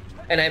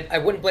 And I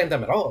wouldn't blame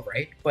them at all,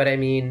 right? But I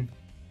mean,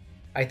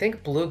 I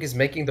think Blug is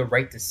making the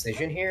right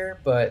decision here,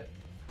 but...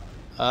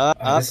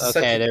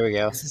 okay, there we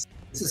go. This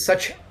is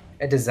such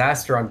a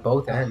disaster on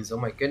both ends. Oh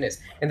my goodness.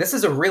 And this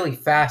is a really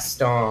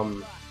fast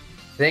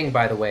thing,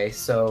 by the way.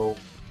 So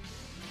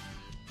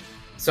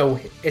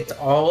it's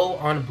all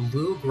on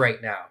Blug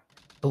right now.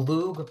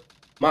 Blug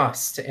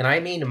must, and I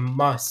mean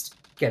must,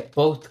 get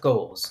both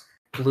goals.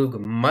 Blug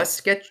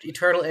must get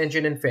Eternal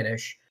Engine and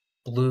finish.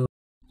 Blug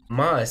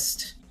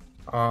must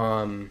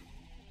oh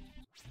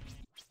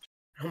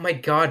my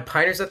god,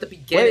 Piner's at the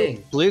beginning.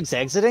 Wait, Blug's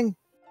exiting?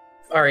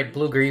 Alright,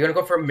 Blug, are you gonna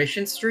go for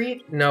Mission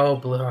Street? No,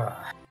 Blug.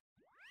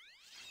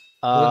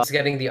 Blug's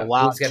getting the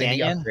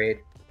upgrade.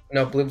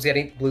 No, Blug's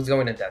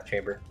going to Death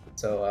Chamber.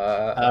 So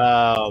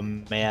oh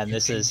man,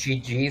 this is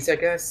GG's, I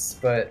guess,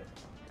 but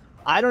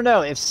I don't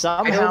know if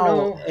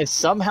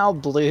somehow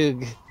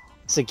Blug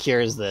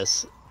secures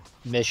this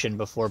mission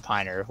before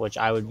Piner, which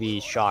I would be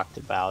shocked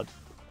about.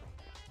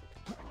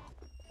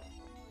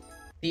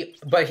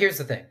 But here's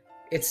the thing.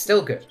 It's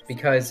still good,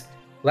 because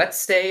let's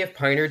say if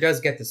Piner does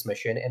get this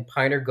mission and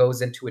Piner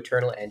goes into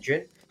Eternal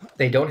Engine,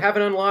 they don't have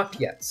it unlocked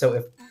yet.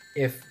 So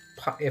if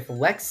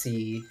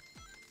Lexi,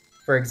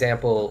 for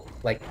example,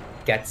 like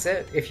gets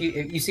it, if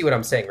you see what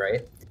I'm saying,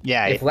 right?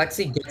 Yeah. If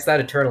Lexi gets that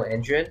Eternal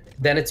Engine,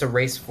 then it's a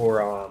race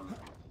for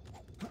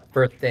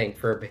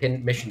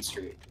hidden Mission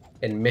Street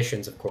and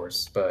missions, of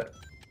course. But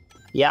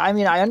yeah, I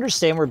mean, I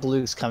understand where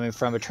Blue's coming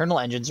from. Eternal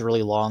Engine's a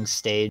really long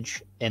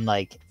stage, and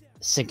like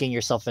sinking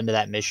yourself into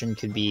that mission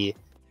could be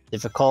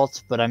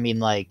difficult. But I mean,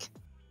 like,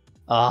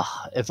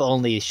 if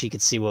only she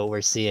could see what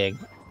we're seeing.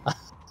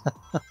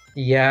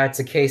 Yeah, it's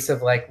a case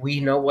of like, we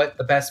know what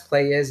the best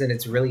play is, and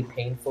it's really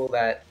painful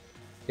that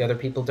the other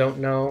people don't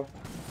know.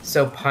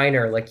 So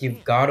Piner, like,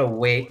 you've got to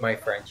wait, my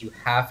friend. You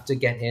have to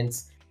get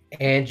hints,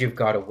 and you've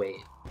got to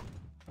wait.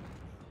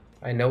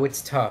 I know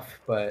it's tough,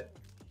 but...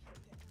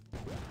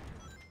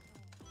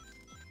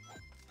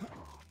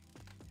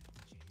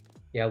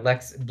 yeah,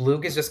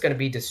 Blug is just going to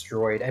be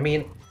destroyed. I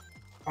mean,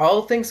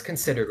 all things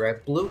considered,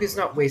 right? Blug is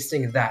not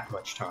wasting that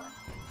much time,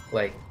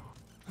 like,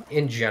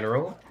 in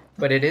general.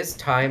 But it is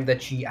time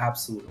that she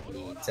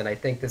absolutely needs, and I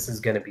think this is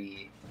going to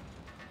be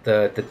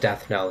the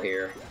death knell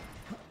here.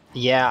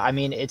 Yeah, I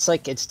mean, it's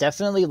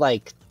definitely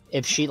like,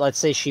 if she, let's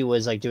say she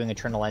was like doing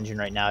Eternal Engine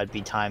right now, it'd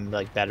be time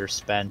like better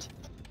spent.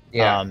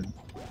 Yeah.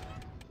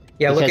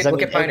 Yeah, Because I look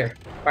mean, at Piner.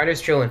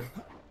 Piner's chilling.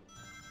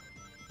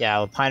 yeah,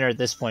 well, Piner at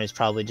this point is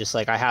probably just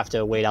like, I have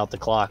to wait out the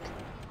clock.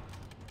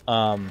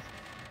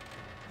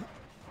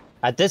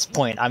 At this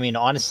point, I mean,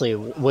 honestly,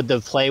 would the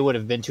play would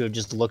have been to have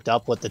just looked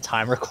up what the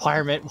time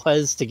requirement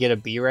was to get a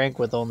B rank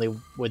with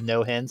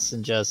no hints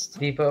and just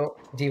Devo,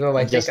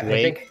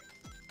 wait?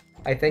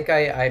 I think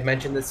I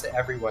mentioned this to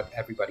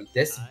everybody.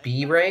 This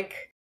B rank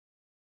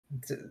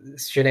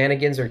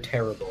shenanigans are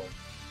terrible.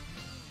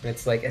 And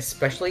it's like,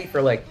 especially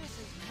for like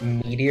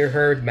Meteor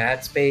Herd,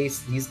 Mad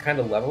Space, these kind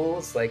of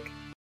levels, like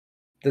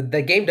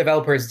the game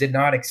developers did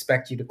not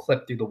expect you to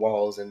clip through the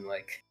walls and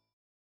like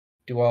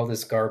do all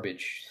this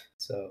garbage.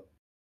 So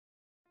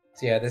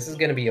yeah, this is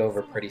gonna be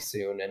over pretty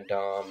soon, and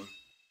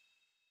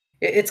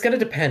it's gonna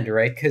depend,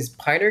 right? Because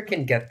Piner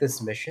can get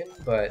this mission,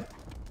 but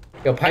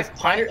If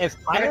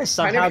Piner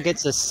somehow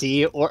gets a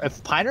C, or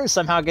if Piner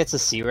somehow gets a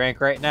C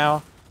rank right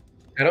now,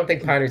 I don't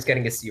think Piner's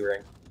getting a C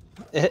rank.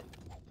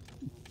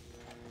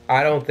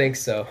 I don't think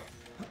so.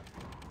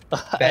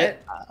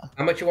 Bet?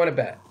 How much you want to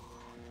bet?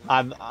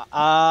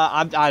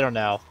 I don't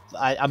know.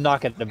 I'm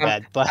not gonna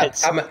bet, but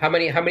how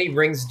many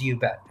rings do you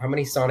bet? How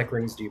many Sonic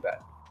rings do you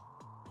bet?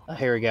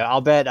 Here we go.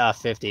 I'll bet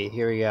 50.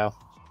 Here we go. All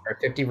right,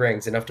 50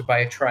 rings, enough to buy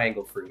a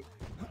triangle fruit.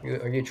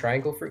 Are you a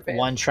triangle fruit fan?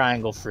 One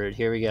triangle fruit.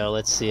 Here we go.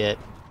 Let's see it.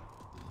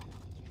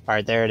 All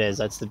right, there it is.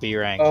 That's the B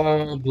rank.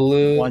 Oh,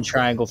 Blue. One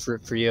triangle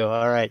fruit for you.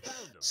 All right.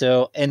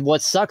 So, and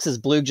what sucks is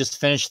Blue just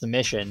finished the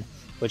mission,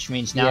 which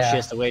means now she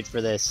has to wait for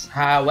this.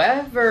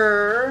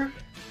 However,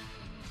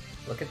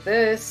 look at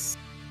this.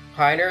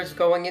 Piner's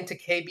going into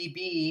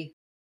KBB.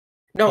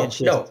 No.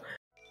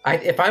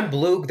 If I'm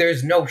Blue,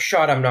 there's no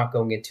shot I'm not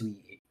going into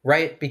EE,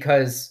 right?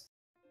 Because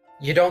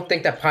you don't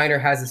think that Piner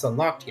has this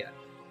unlocked yet.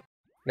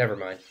 Never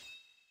mind.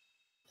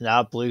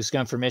 Now Blue's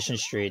going for Mission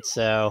Street,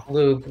 so...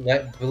 Blue,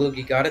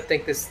 you gotta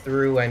think this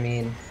through, I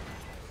mean...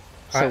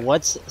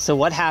 So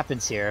what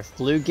happens here? If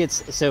Blue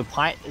gets... So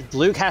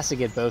Blue has to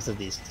get both of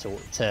these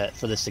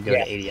for this to go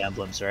to 80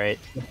 emblems, right?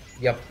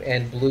 Yep,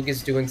 and Blue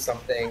is doing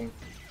something...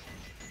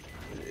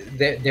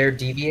 They're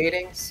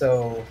deviating,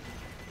 so...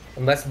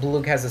 Unless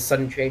Blue has a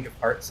sudden change of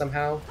heart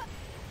somehow...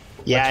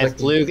 Yeah,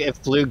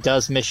 if Blue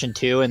does Mission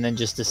 2 and then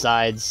just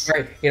decides...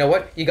 Right, you know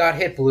what? You got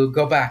hit, Blue,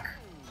 go back.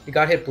 You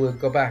got hit, Blue,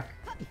 go back.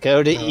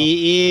 Go to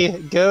EE.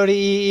 Go to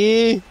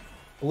EE.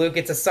 Blue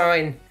gets a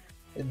sign.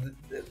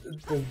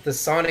 The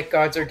Sonic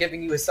gods are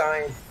giving you a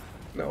sign.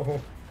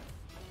 No.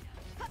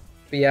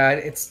 But yeah,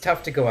 it's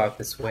tough to go out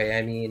this way.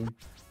 I mean,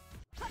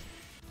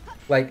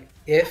 like,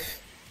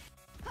 if...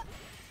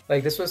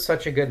 Like, this was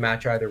such a good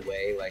match either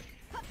way, like,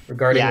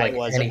 regarding, like, it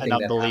was anything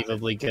an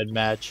unbelievably good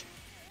match.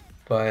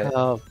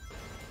 But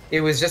it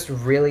was just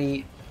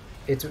really...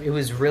 It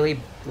was really,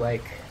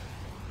 like...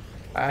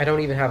 I don't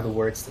even have the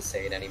words to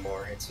say it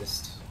anymore. It's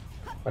just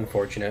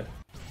unfortunate.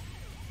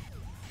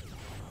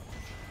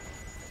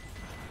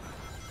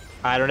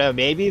 I don't know.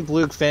 Maybe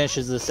Blue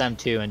finishes this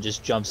M2 and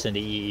just jumps into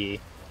EE.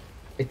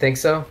 You think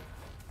so?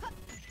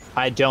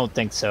 I don't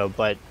think so,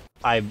 but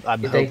I'm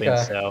hoping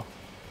so.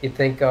 You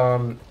think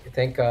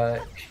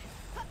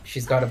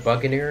she's got a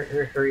bug in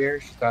her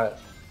ear? She's got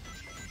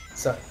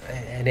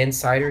an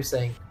insider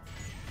saying,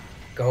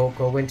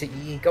 "Go into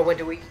EE, go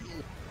into EE."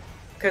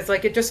 Because,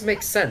 like, it just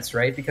makes sense,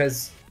 right?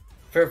 Because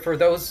for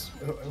those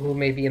who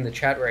may be in the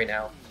chat right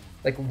now,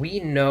 like, we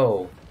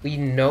know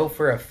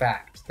for a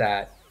fact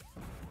that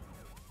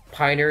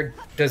Piner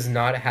does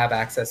not have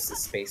access to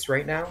space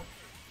right now.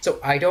 So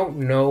I don't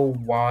know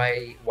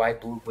why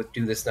Blue would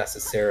do this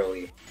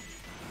necessarily.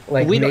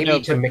 Like,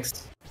 maybe to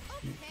mix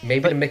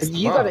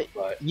them up.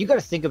 But you gotta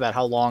think about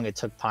how long it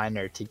took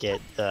Piner to get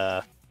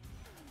the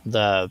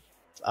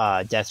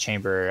Death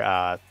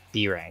Chamber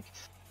B rank.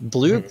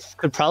 Blue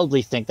could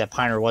probably think that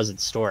Piner wasn't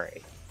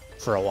story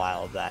for a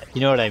while of that.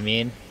 You know what I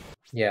mean?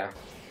 Yeah.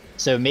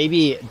 So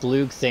maybe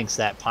Blue thinks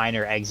that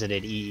Piner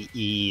exited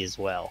EE as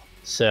well.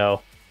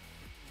 So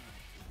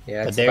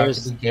yeah, but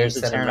there's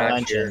Eternal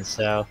Engine,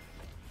 so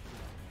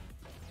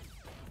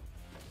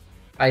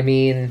I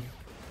mean,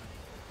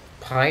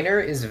 Piner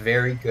is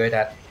very good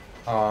at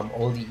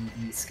all the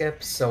EE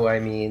skips, so I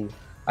mean,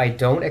 I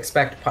don't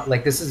expect,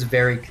 like, this is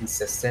very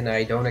consistent.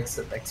 I don't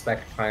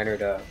expect Piner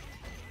to,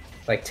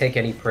 like, take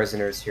any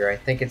prisoners here. I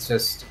think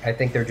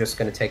they're just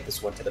going to take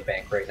this one to the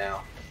bank right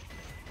now.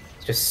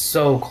 It's just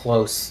so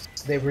close.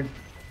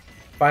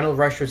 Final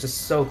Rush was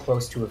just so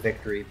close to a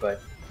victory,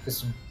 but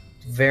just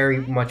very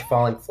much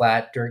falling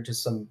flat during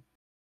just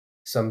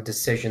some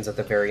decisions at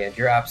the very end.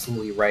 You're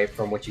absolutely right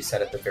from what you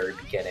said at the very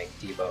beginning,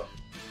 Devo.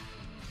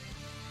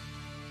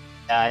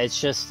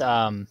 It's just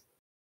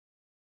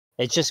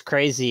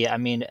crazy. I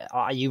mean,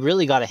 you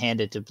really got to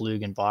hand it to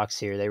Blug and Box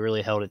here. They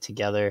really held it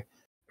together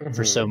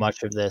for so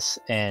much of this,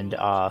 and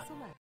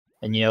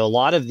you know, a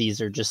lot of these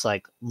are just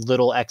like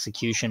little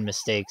execution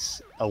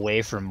mistakes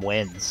away from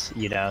wins.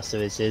 You know, so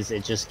it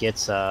just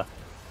gets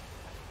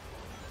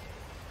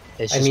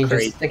it's just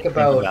crazy. Just think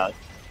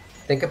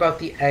about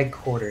the egg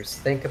quarters.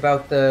 Think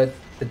about the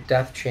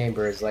death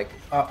chambers. Like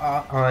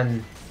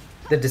on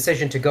the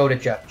decision to go to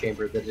Death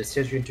Chamber, the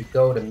decision to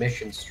go to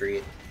Mission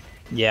Street.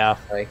 Yeah,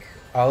 Like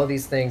all of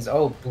these things.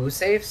 Oh, blue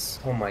safes.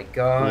 Oh my blue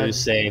god.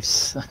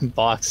 safes.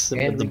 Box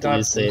And with the we blue got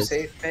blue safes.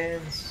 safe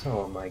fans.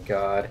 Oh my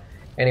god.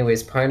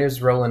 Anyways,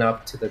 Piner's rolling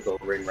up to the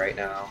gold ring right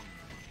now.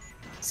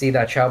 See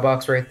that chow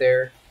box right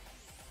there?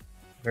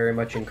 Very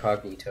much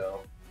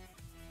incognito.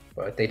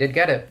 But they did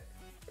get it.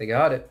 They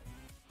got it.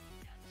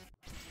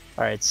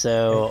 All right,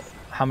 so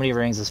how many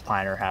rings does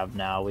Piner have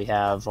now? We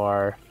have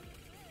our.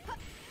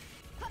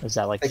 Is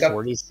that like They got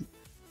 40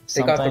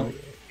 they got something?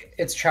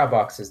 it's chow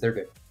boxes. They're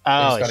good. They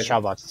Oh, just it's gotta chow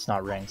get box. It's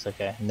not rings.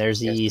 Okay, and there's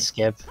the yes. E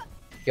skip.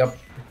 Yep.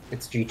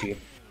 It's GG.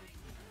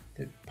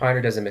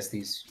 Piner doesn't miss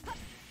these.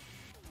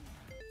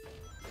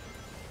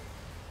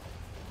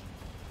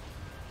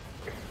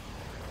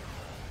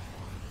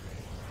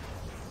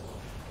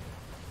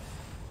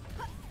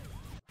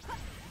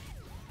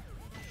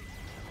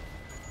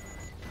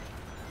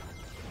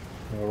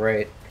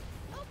 Alright.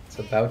 It's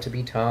about to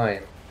be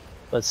time.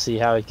 Let's see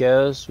how it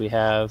goes. We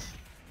have.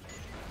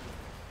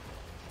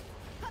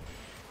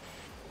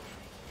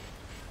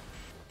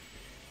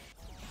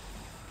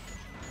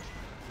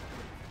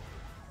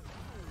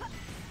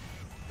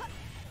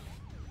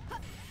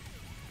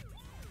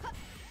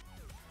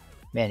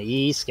 Man,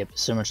 E skip is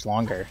so much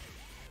longer.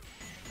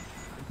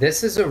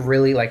 This is a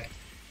really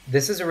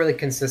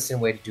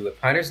consistent way to do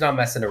it. Piner's not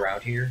messing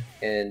around here,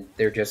 and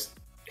they're just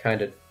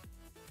kind of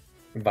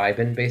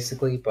vibing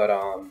basically. But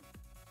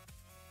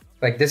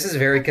like this is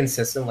very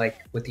consistent. Like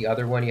with the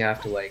other one, you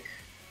have to like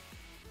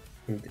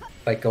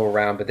go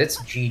around. But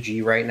it's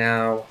GG right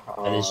now.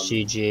 That is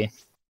GG.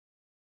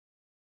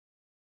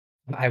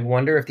 I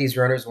wonder if these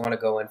runners want to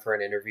go in for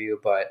an interview,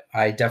 but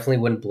I definitely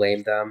wouldn't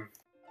blame them.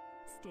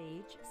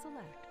 Stage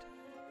select.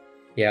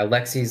 Yeah,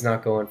 Lexi's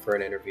not going for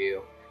an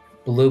interview.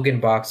 Blug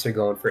and Box are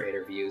going for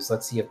interviews.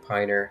 Let's see if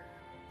Piner.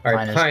 All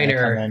right,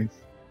 Piner.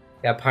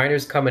 Yeah,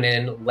 Piner's coming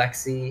in.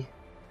 Lexi.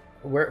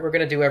 We're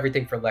gonna do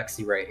everything for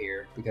Lexi right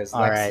here because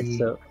All right, Lexi.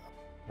 so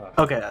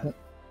Okay. all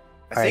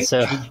right,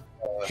 so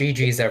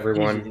GG's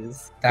everyone.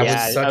 GG's. That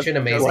yeah, was such an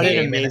amazing what an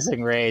game.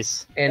 amazing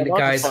race. And Lots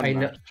of guys,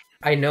 fun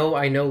I know,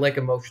 like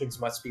emotions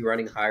must be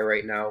running high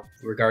right now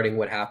regarding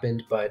what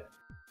happened, but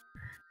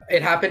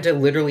it happened to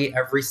literally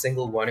every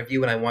single one of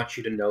you, and I want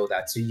you to know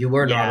that. So you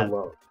are not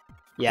alone.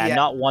 Yeah,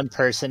 not one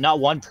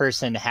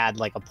person had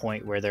like a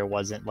point where there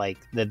wasn't like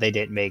that they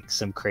didn't make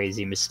some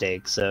crazy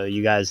mistakes. So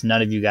you guys,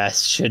 none of you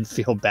guys should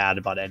feel bad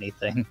about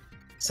anything.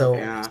 So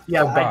yeah,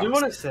 I do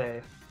want to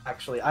say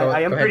actually,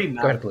 I am pretty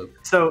mad. Go ahead, Blue.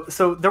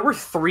 So there were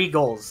 3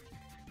 goals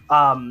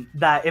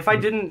that if I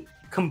didn't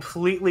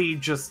completely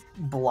just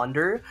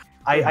blunder,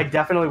 I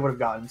definitely would have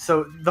gotten.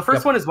 So the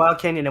first one is Wild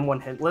Canyon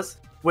M1 hintless,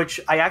 which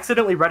I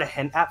accidentally read a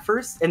hint at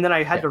first, and then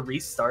I had to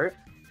restart,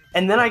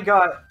 and then I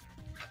got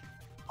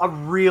a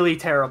really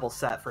terrible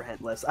set for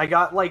hintless. I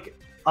got like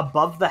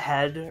above the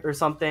head or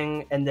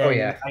something, and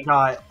then I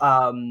got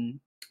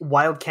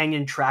Wild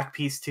Canyon track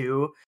piece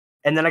 2,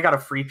 and then I got a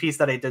free piece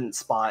that I didn't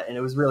spot, and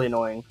it was really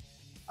annoying.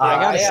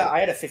 I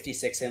had a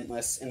 56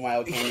 hintless in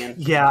Wild Canyon.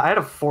 Yeah, I had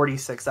a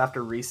 46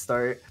 after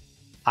restart.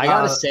 I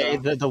gotta say,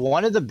 the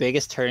one of the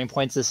biggest turning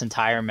points this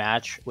entire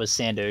match was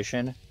Sand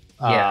Ocean.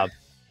 So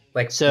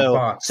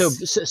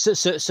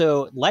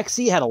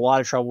Lexi had a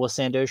lot of trouble with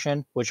Sand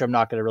Ocean, which I'm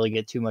not gonna really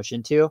get too much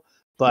into.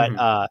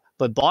 But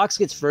but Box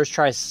gets first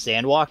try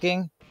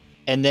sandwalking,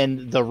 and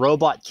then the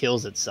robot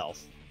kills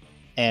itself,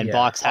 and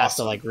Box has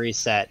to like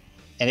reset,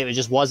 and it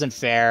just wasn't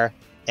fair,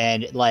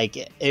 and like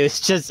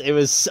it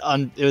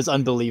was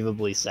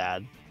unbelievably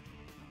sad.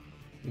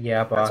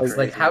 Yeah, Box.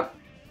 Like how.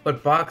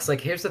 But Box,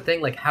 like, here's the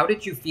thing, like, how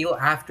did you feel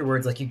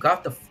afterwards? Like, you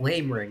got the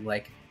flame ring,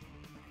 like,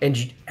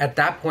 and at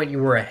that point you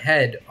were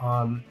ahead.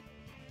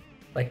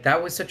 Like,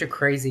 that was such a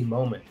crazy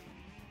moment.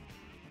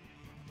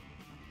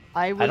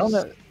 I don't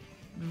know.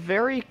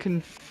 Very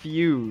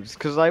confused,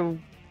 because I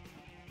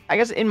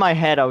guess in my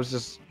head I was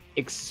just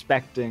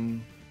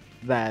expecting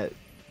that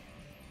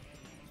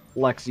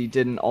Lexi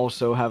didn't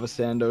also have a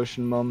Sand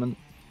Ocean moment.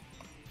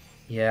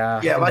 Yeah.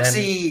 Yeah,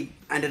 Lexi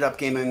ended up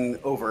gaming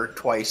over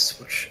twice,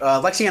 which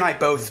Lexi and I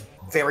both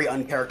very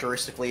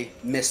uncharacteristically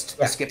missed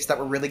the skips that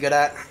we're really good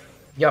at.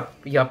 Yup.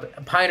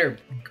 Piner,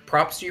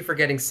 props to you for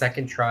getting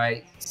second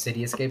try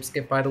City Escape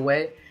skip, by the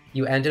way.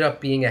 You ended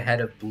up being ahead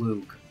of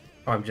Blug,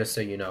 just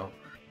so you know.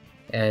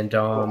 And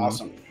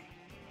awesome.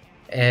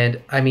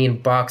 And I mean,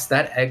 Box,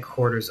 that egg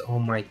quarters, oh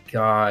my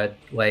god,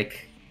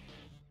 like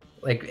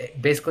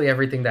basically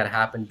everything that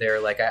happened there,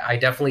 like I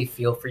definitely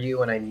feel for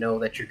you, and I know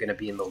that you're gonna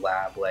be in the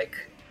lab, like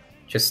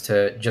just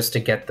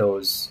to get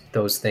those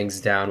things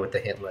down with the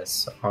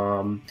hintless.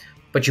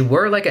 But you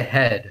were like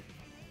ahead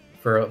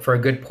for a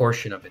good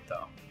portion of it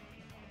though.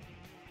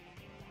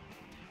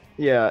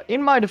 Yeah,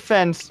 in my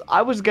defense,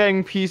 I was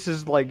getting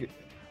pieces like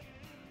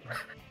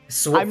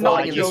I'm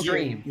not in the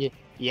stream.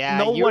 Yeah,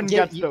 no one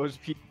gets those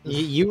pieces.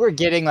 You were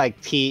getting like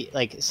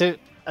so.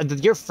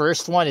 Your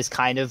first one is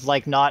kind of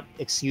like not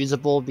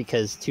excusable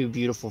because 2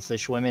 beautiful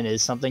fish women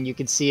is something you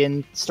could see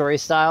in story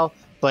style,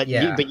 but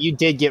you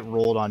did get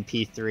rolled on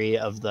P3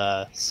 of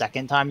the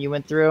second time you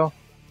went through,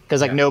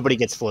 because like nobody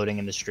gets floating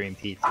in the stream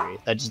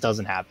P3. That just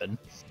doesn't happen.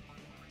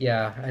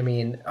 Yeah, I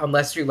mean,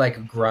 unless you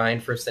like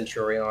grind for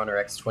Centurion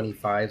or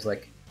X25s,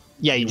 like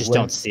Yeah, you just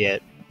don't see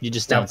it. You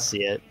just No. don't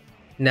see it.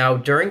 now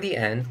during the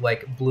end,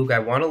 like Blue, I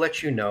want to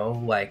let you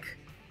know, like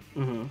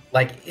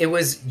it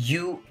was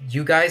you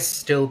guys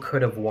still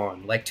could have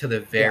won, like to the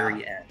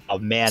very end. Oh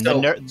man,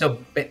 So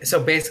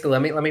basically,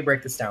 let me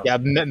break this down. yeah,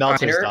 Meltzer's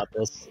Piner- got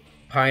this.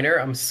 Piner,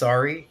 I'm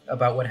sorry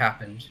about what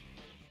happened.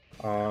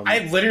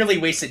 I literally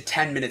wasted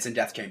 10 minutes in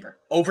Death Chamber.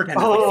 Over 10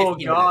 minutes. Oh like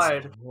 15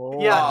 minutes.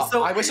 god. Yeah,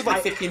 so I wasted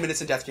like 15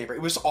 minutes in Death Chamber.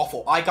 It was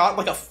awful. I got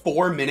like a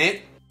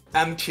 4-minute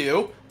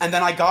M2, and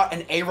then I got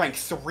an A rank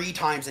 3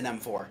 times in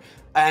M4.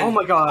 And Oh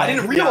my god. I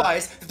didn't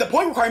realize that the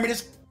point requirement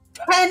is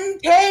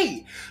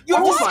 10k! You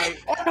have Oh to sit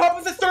on top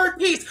of the third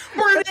piece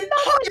for an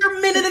entire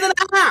minute and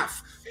a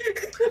half!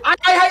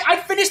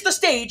 I finished the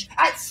stage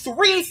at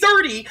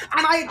 3:30,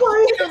 and I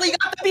literally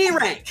got the B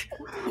rank!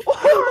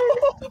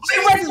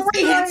 I read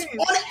 3 hits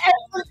on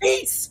every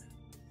piece!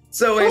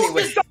 So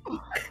anyway,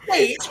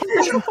 Hey,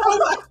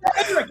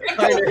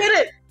 I don't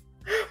get it!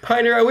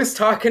 Piner, I was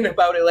talking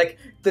about it. Like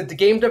the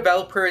game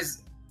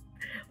developers,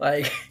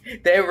 like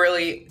they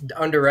really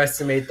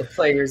underestimate the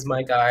players.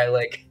 My guy,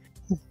 like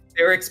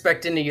they were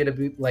expecting you to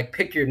be like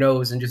pick your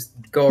nose and just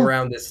go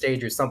around this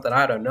stage or something.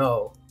 I don't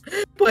know,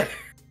 but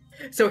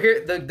so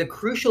here the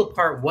crucial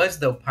part was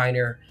though,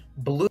 Piner,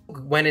 Blue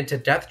went into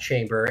Death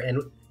Chamber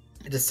and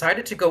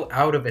decided to go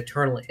out of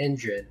Eternal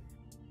Engine.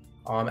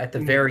 At the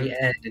very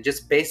end, and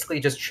just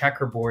basically just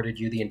checkerboarded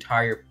you the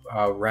entire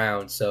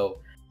round. So,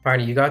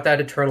 Piner, you got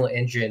that Eternal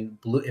Engine.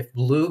 If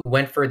Blue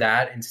went for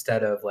that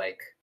instead of like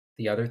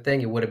the other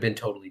thing, it would have been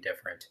totally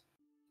different.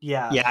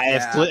 Yeah.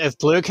 If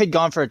Blue had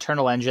gone for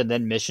Eternal Engine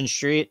then Mission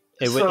Street,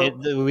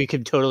 we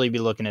could totally be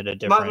looking at a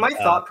different. My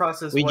thought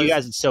process was you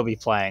guys would still be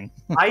playing.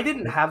 I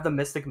didn't have the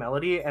Mystic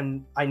Melody,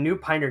 and I knew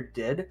Piner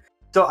did.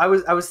 So I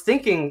was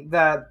thinking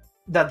that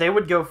they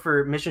would go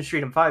for Mission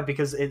Street M5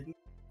 because it,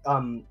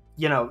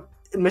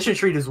 Mission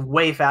Street is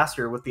way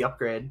faster with the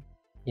upgrade.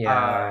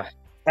 Yeah.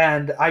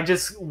 And I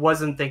just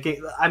wasn't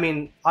thinking. I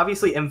mean,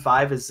 obviously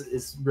M5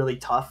 is really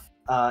tough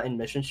in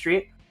Mission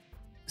Street,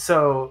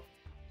 so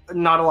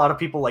not a lot of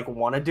people like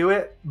want to do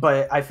it.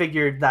 But I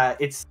figured that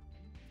it's,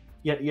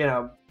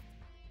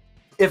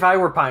 if I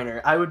were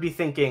Piner, I would be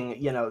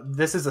thinking,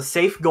 this is a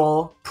safe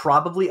goal,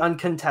 probably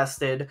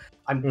uncontested.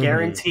 I'm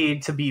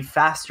guaranteed to be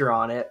faster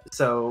on it,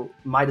 so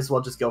might as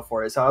well just go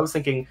for it. So I was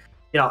thinking,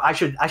 I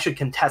should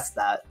contest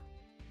that.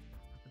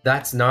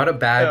 That's not a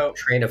bad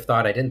train of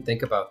thought. I didn't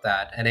think about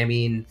that. And I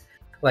mean,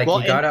 like,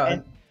 you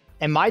gotta...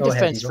 And my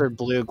defense for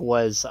Blue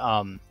was,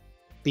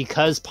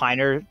 because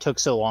Piner took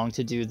so long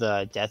to do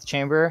the Death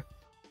Chamber,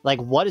 like,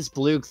 what does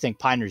Blue think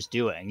Piner's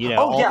doing?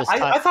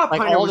 I thought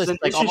Piner was in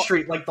Mission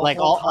Street, the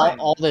whole time.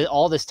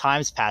 All this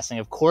time's passing.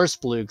 Of course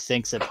Blue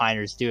thinks that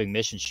Piner's doing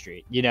Mission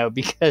Street,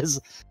 because,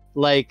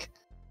 so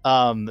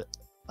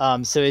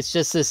it's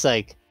just this,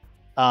 so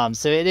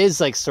it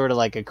is, sort of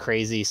like a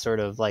crazy sort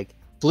of,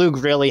 Blue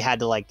really had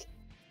to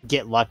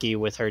get lucky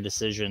with her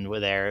decision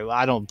there.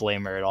 I don't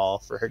blame her at all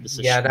for her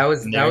decision. Yeah,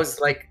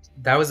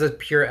 that was a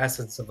pure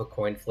essence of a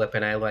coin flip,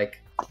 and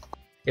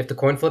if the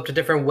coin flipped a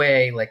different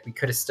way, we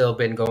could have still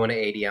been going to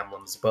 80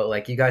 emblems.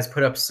 But you guys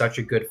put up such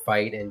a good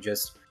fight, and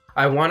just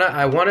I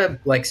wanna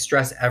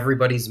stress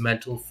everybody's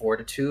mental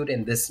fortitude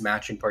in this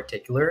match in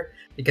particular,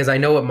 because I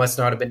know it must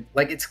not have been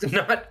it's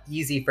not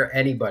easy for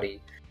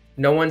anybody.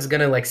 No one's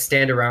gonna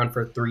stand around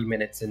for 3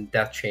 minutes in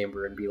Death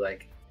Chamber and be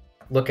like,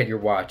 look at your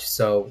watch.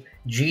 So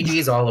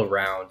GG's all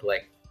around.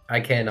 I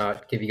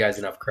cannot give you guys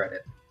enough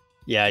credit.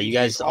 Yeah, you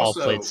guys all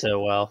played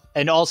so well.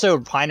 And also,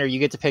 Piner, you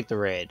get to pick the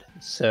raid.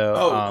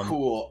 So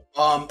cool.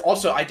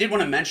 Also, I did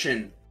want to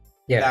mention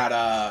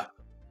that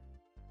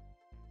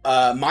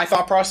my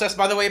thought process,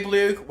 by the way,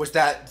 Blue, was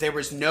that there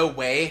was no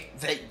way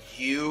that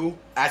you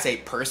as a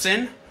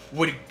person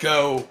would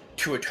go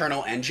to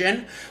Eternal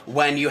Engine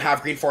when you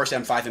have Green Forest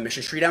M5 and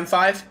Mission Street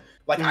M5.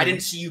 I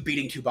didn't see you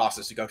beating 2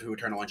 bosses to go to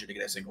Eternal Engine to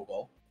get a single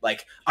goal.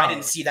 I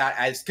didn't see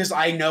that because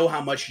I know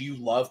how much you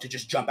love to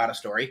just jump out a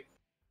story.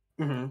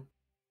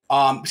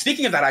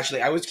 Speaking of that,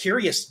 actually, I was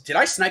curious. Did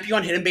I snipe you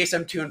on Hidden Base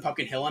M2 and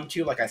Pumpkin Hill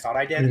M2 like I thought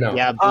I did? No.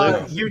 Yeah,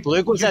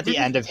 Blue was at the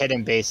end of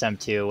Hidden Base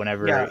M2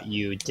 whenever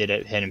you did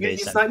it. Hidden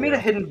Base M2. You sniped me to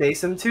Hidden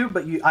Base M2,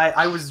 but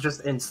I was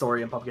just in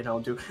story in Pumpkin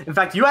Hill M2. In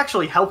fact, you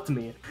actually helped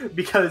me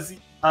because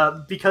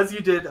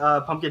you did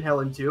Pumpkin Hill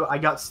M2. I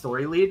got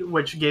story lead,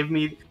 which gave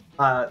me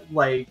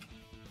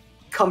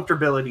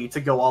comfortability to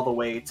go all the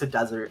way to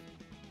Desert.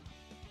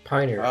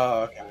 Piner.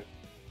 Oh, okay.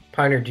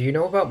 Piner, do you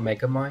know about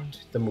Megamind,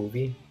 the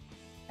movie?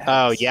 Yes.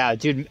 Oh yeah,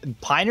 dude.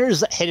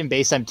 Piner's Hidden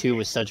Base M2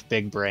 was such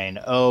big brain.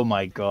 Oh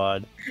my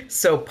god.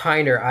 So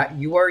Piner,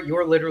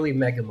 you're literally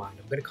Megamind.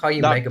 I'm gonna call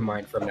you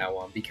Megamind from now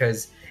on,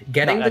 because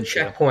getting the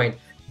checkpoint,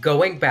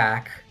 going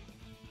back,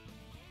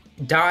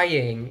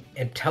 dying,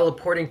 and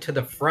teleporting to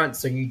the front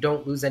so you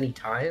don't lose any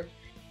time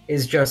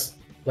is just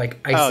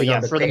icing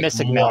on the for cake. the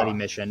Mystic Melody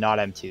mission, not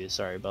M2.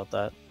 Sorry about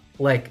that.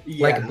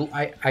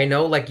 I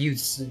know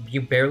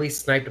you barely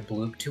sniped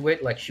Blue to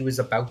it, she was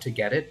about to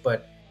get it,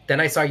 but then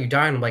I saw you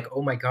die, and I'm like,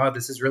 oh my god,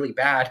 this is really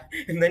bad.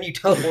 And then you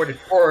teleported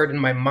forward, and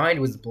my mind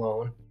was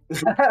blown.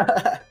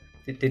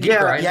 Did you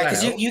grind Yeah, that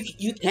because out?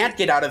 you can't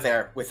get out of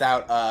there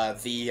without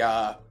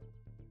the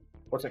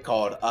what's it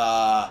called?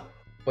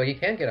 Well, you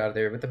can get out of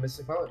there with the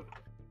Mystic Melody.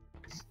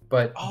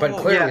 But Oh,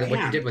 clearly yeah, what you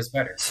man. did was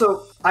better.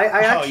 So I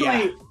actually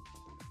yeah.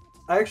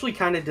 I actually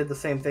kind of did the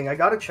same thing. I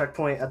got a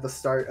checkpoint at the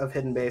start of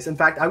Hidden Base. In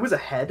fact, I was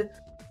ahead.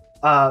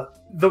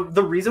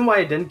 The reason why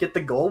I didn't get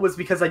the goal was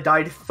because I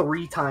died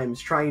 3 times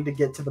trying to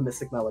get to the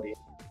Mystic Melody.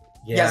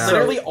 Yeah,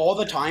 literally all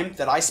the time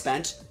that I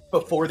spent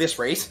before this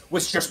race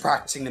was just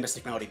practicing the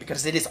Mystic Melody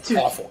because it is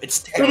awful. It's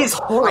terrible. It is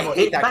horrible. I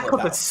hate That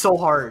clip is so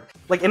hard.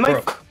 Like in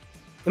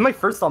my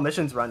first all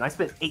missions run, I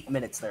spent 8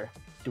 minutes there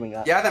doing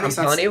that. Yeah, that I'm makes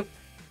sense. telling you,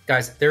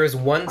 guys, there is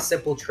one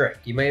simple trick.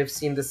 You may have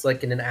seen this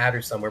like in an ad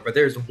or somewhere, but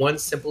there's one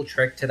simple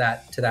trick to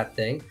that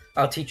thing.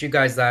 I'll teach you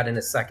guys that in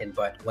a second,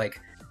 but like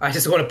I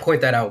just want to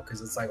point that out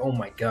because it's like, oh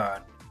my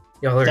god.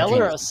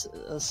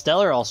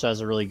 Stellar also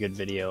has a really good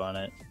video on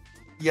it.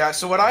 Yeah,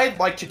 so what I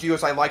like to do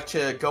is I like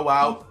to go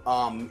out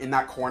in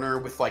that corner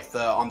with like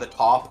on the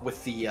top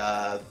with the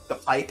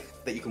pipe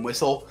that you can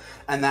whistle,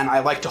 and then I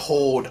like to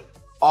hold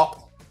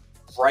up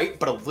right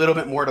but a little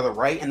bit more to the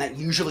right, and that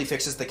usually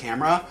fixes the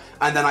camera,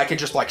 and then I can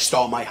just like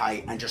stall my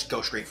height and just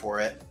go straight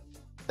for it.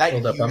 That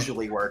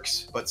usually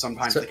works, but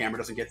sometimes the camera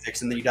doesn't get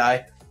fixed and then you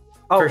die.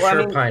 Oh, For sure, I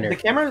mean, Piner. the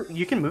camera,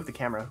 you can move the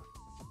camera.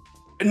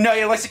 No,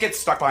 it likes to get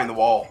stuck behind the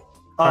wall.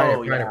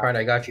 Piner,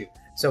 I got you.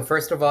 So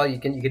first of all, you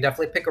can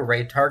definitely pick a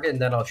raid target, and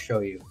then I'll show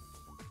you.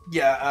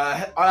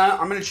 Yeah,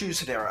 I'm gonna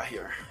choose Hedera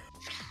here.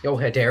 Yo,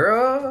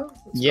 Hedera.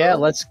 Yeah,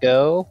 let's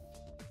go.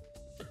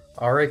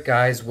 All right,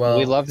 guys. Well,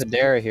 We love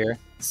Hedera here.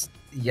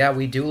 yeah,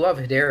 we do love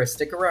Hedera.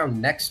 Stick around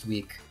next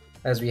week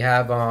as we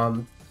have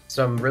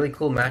some really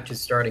cool matches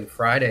starting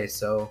Friday.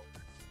 So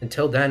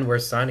until then, we're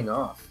signing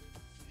off.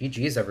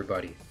 GG's,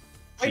 everybody.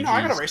 Wait, no,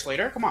 I got a race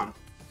later. Come on.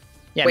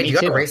 Yeah, Wait, me you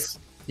got too. a race?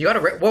 You got a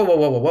race?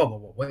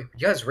 Whoa! Wait,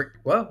 you guys,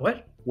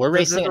 what? We're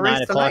There's racing a at race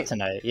 9 o'clock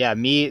tonight. Yeah,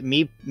 me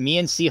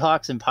and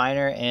Seahawks and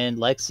Piner and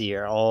Lexi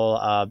are all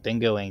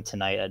bingoing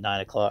tonight at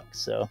 9 o'clock.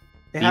 So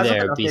It Be hasn't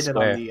there, been be updated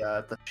square.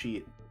 on the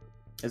sheet.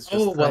 It's just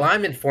Oh, well,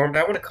 I'm informed.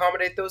 I want to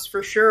accommodate those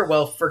for sure.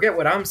 Well, forget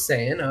what I'm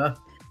saying.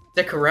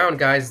 Stick around,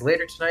 guys.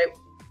 Later tonight,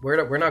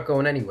 we're not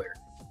going anywhere.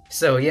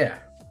 So yeah.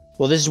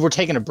 Well, we're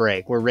taking a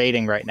break. We're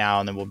raiding right now,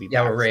 and then we'll be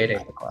Yeah, back we're at raiding.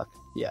 9 o'clock.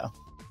 Yeah.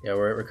 Yeah,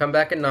 we're coming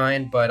back at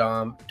 9, but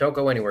don't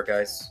go anywhere,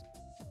 guys.